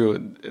 and it's true.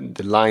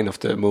 The line of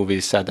the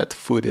movie said that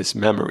food is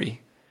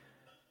memory,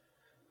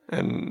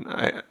 and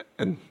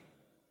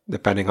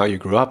depending how you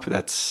grew up,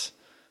 that's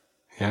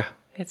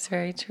it's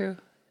very true.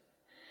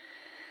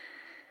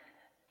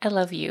 I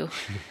love you.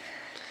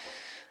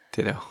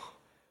 Ditto.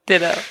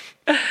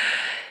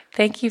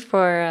 Thank you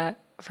for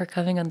for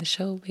coming on the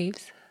show,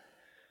 babes.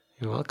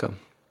 You're welcome.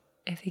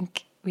 I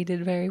think we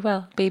did very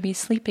well. Baby's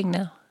sleeping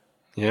now.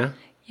 Yeah?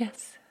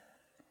 Yes.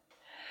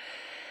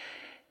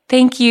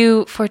 Thank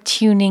you for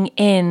tuning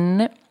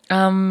in.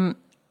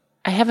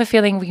 I have a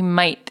feeling we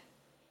might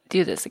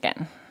do this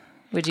again.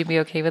 Would you be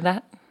okay with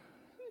that?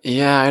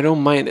 Yeah, I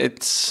don't mind.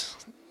 It's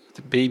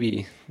the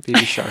baby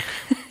shark.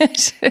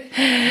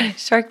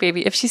 Shark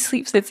baby. If she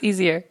sleeps, it's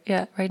easier.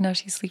 Yeah, right now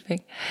she's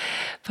sleeping.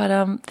 But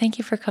thank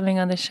you for coming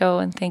on the show,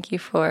 and thank you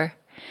for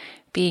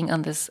being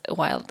on this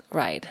wild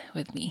ride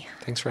with me.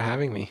 Thanks for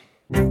having me.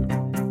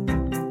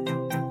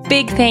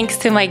 Big thanks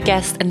to my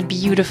guest and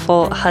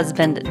beautiful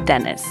husband,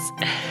 Dennis.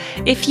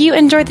 If you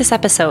enjoyed this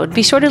episode,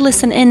 be sure to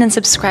listen in and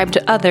subscribe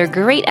to other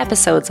great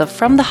episodes of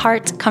From the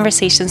Heart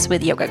Conversations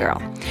with Yoga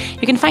Girl.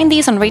 You can find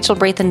these on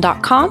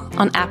rachelbraithen.com,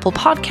 on Apple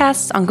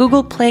Podcasts, on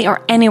Google Play,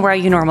 or anywhere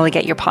you normally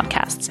get your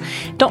podcasts.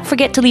 Don't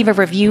forget to leave a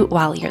review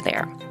while you're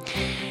there.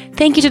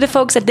 Thank you to the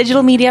folks at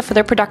Digital Media for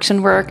their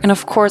production work, and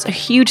of course, a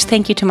huge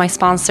thank you to my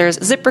sponsors,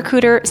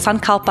 ZipRecruiter,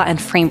 Sankalpa, and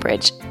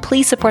Framebridge.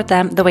 Please support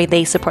them the way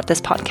they support this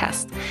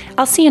podcast.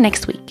 I'll see you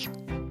next week.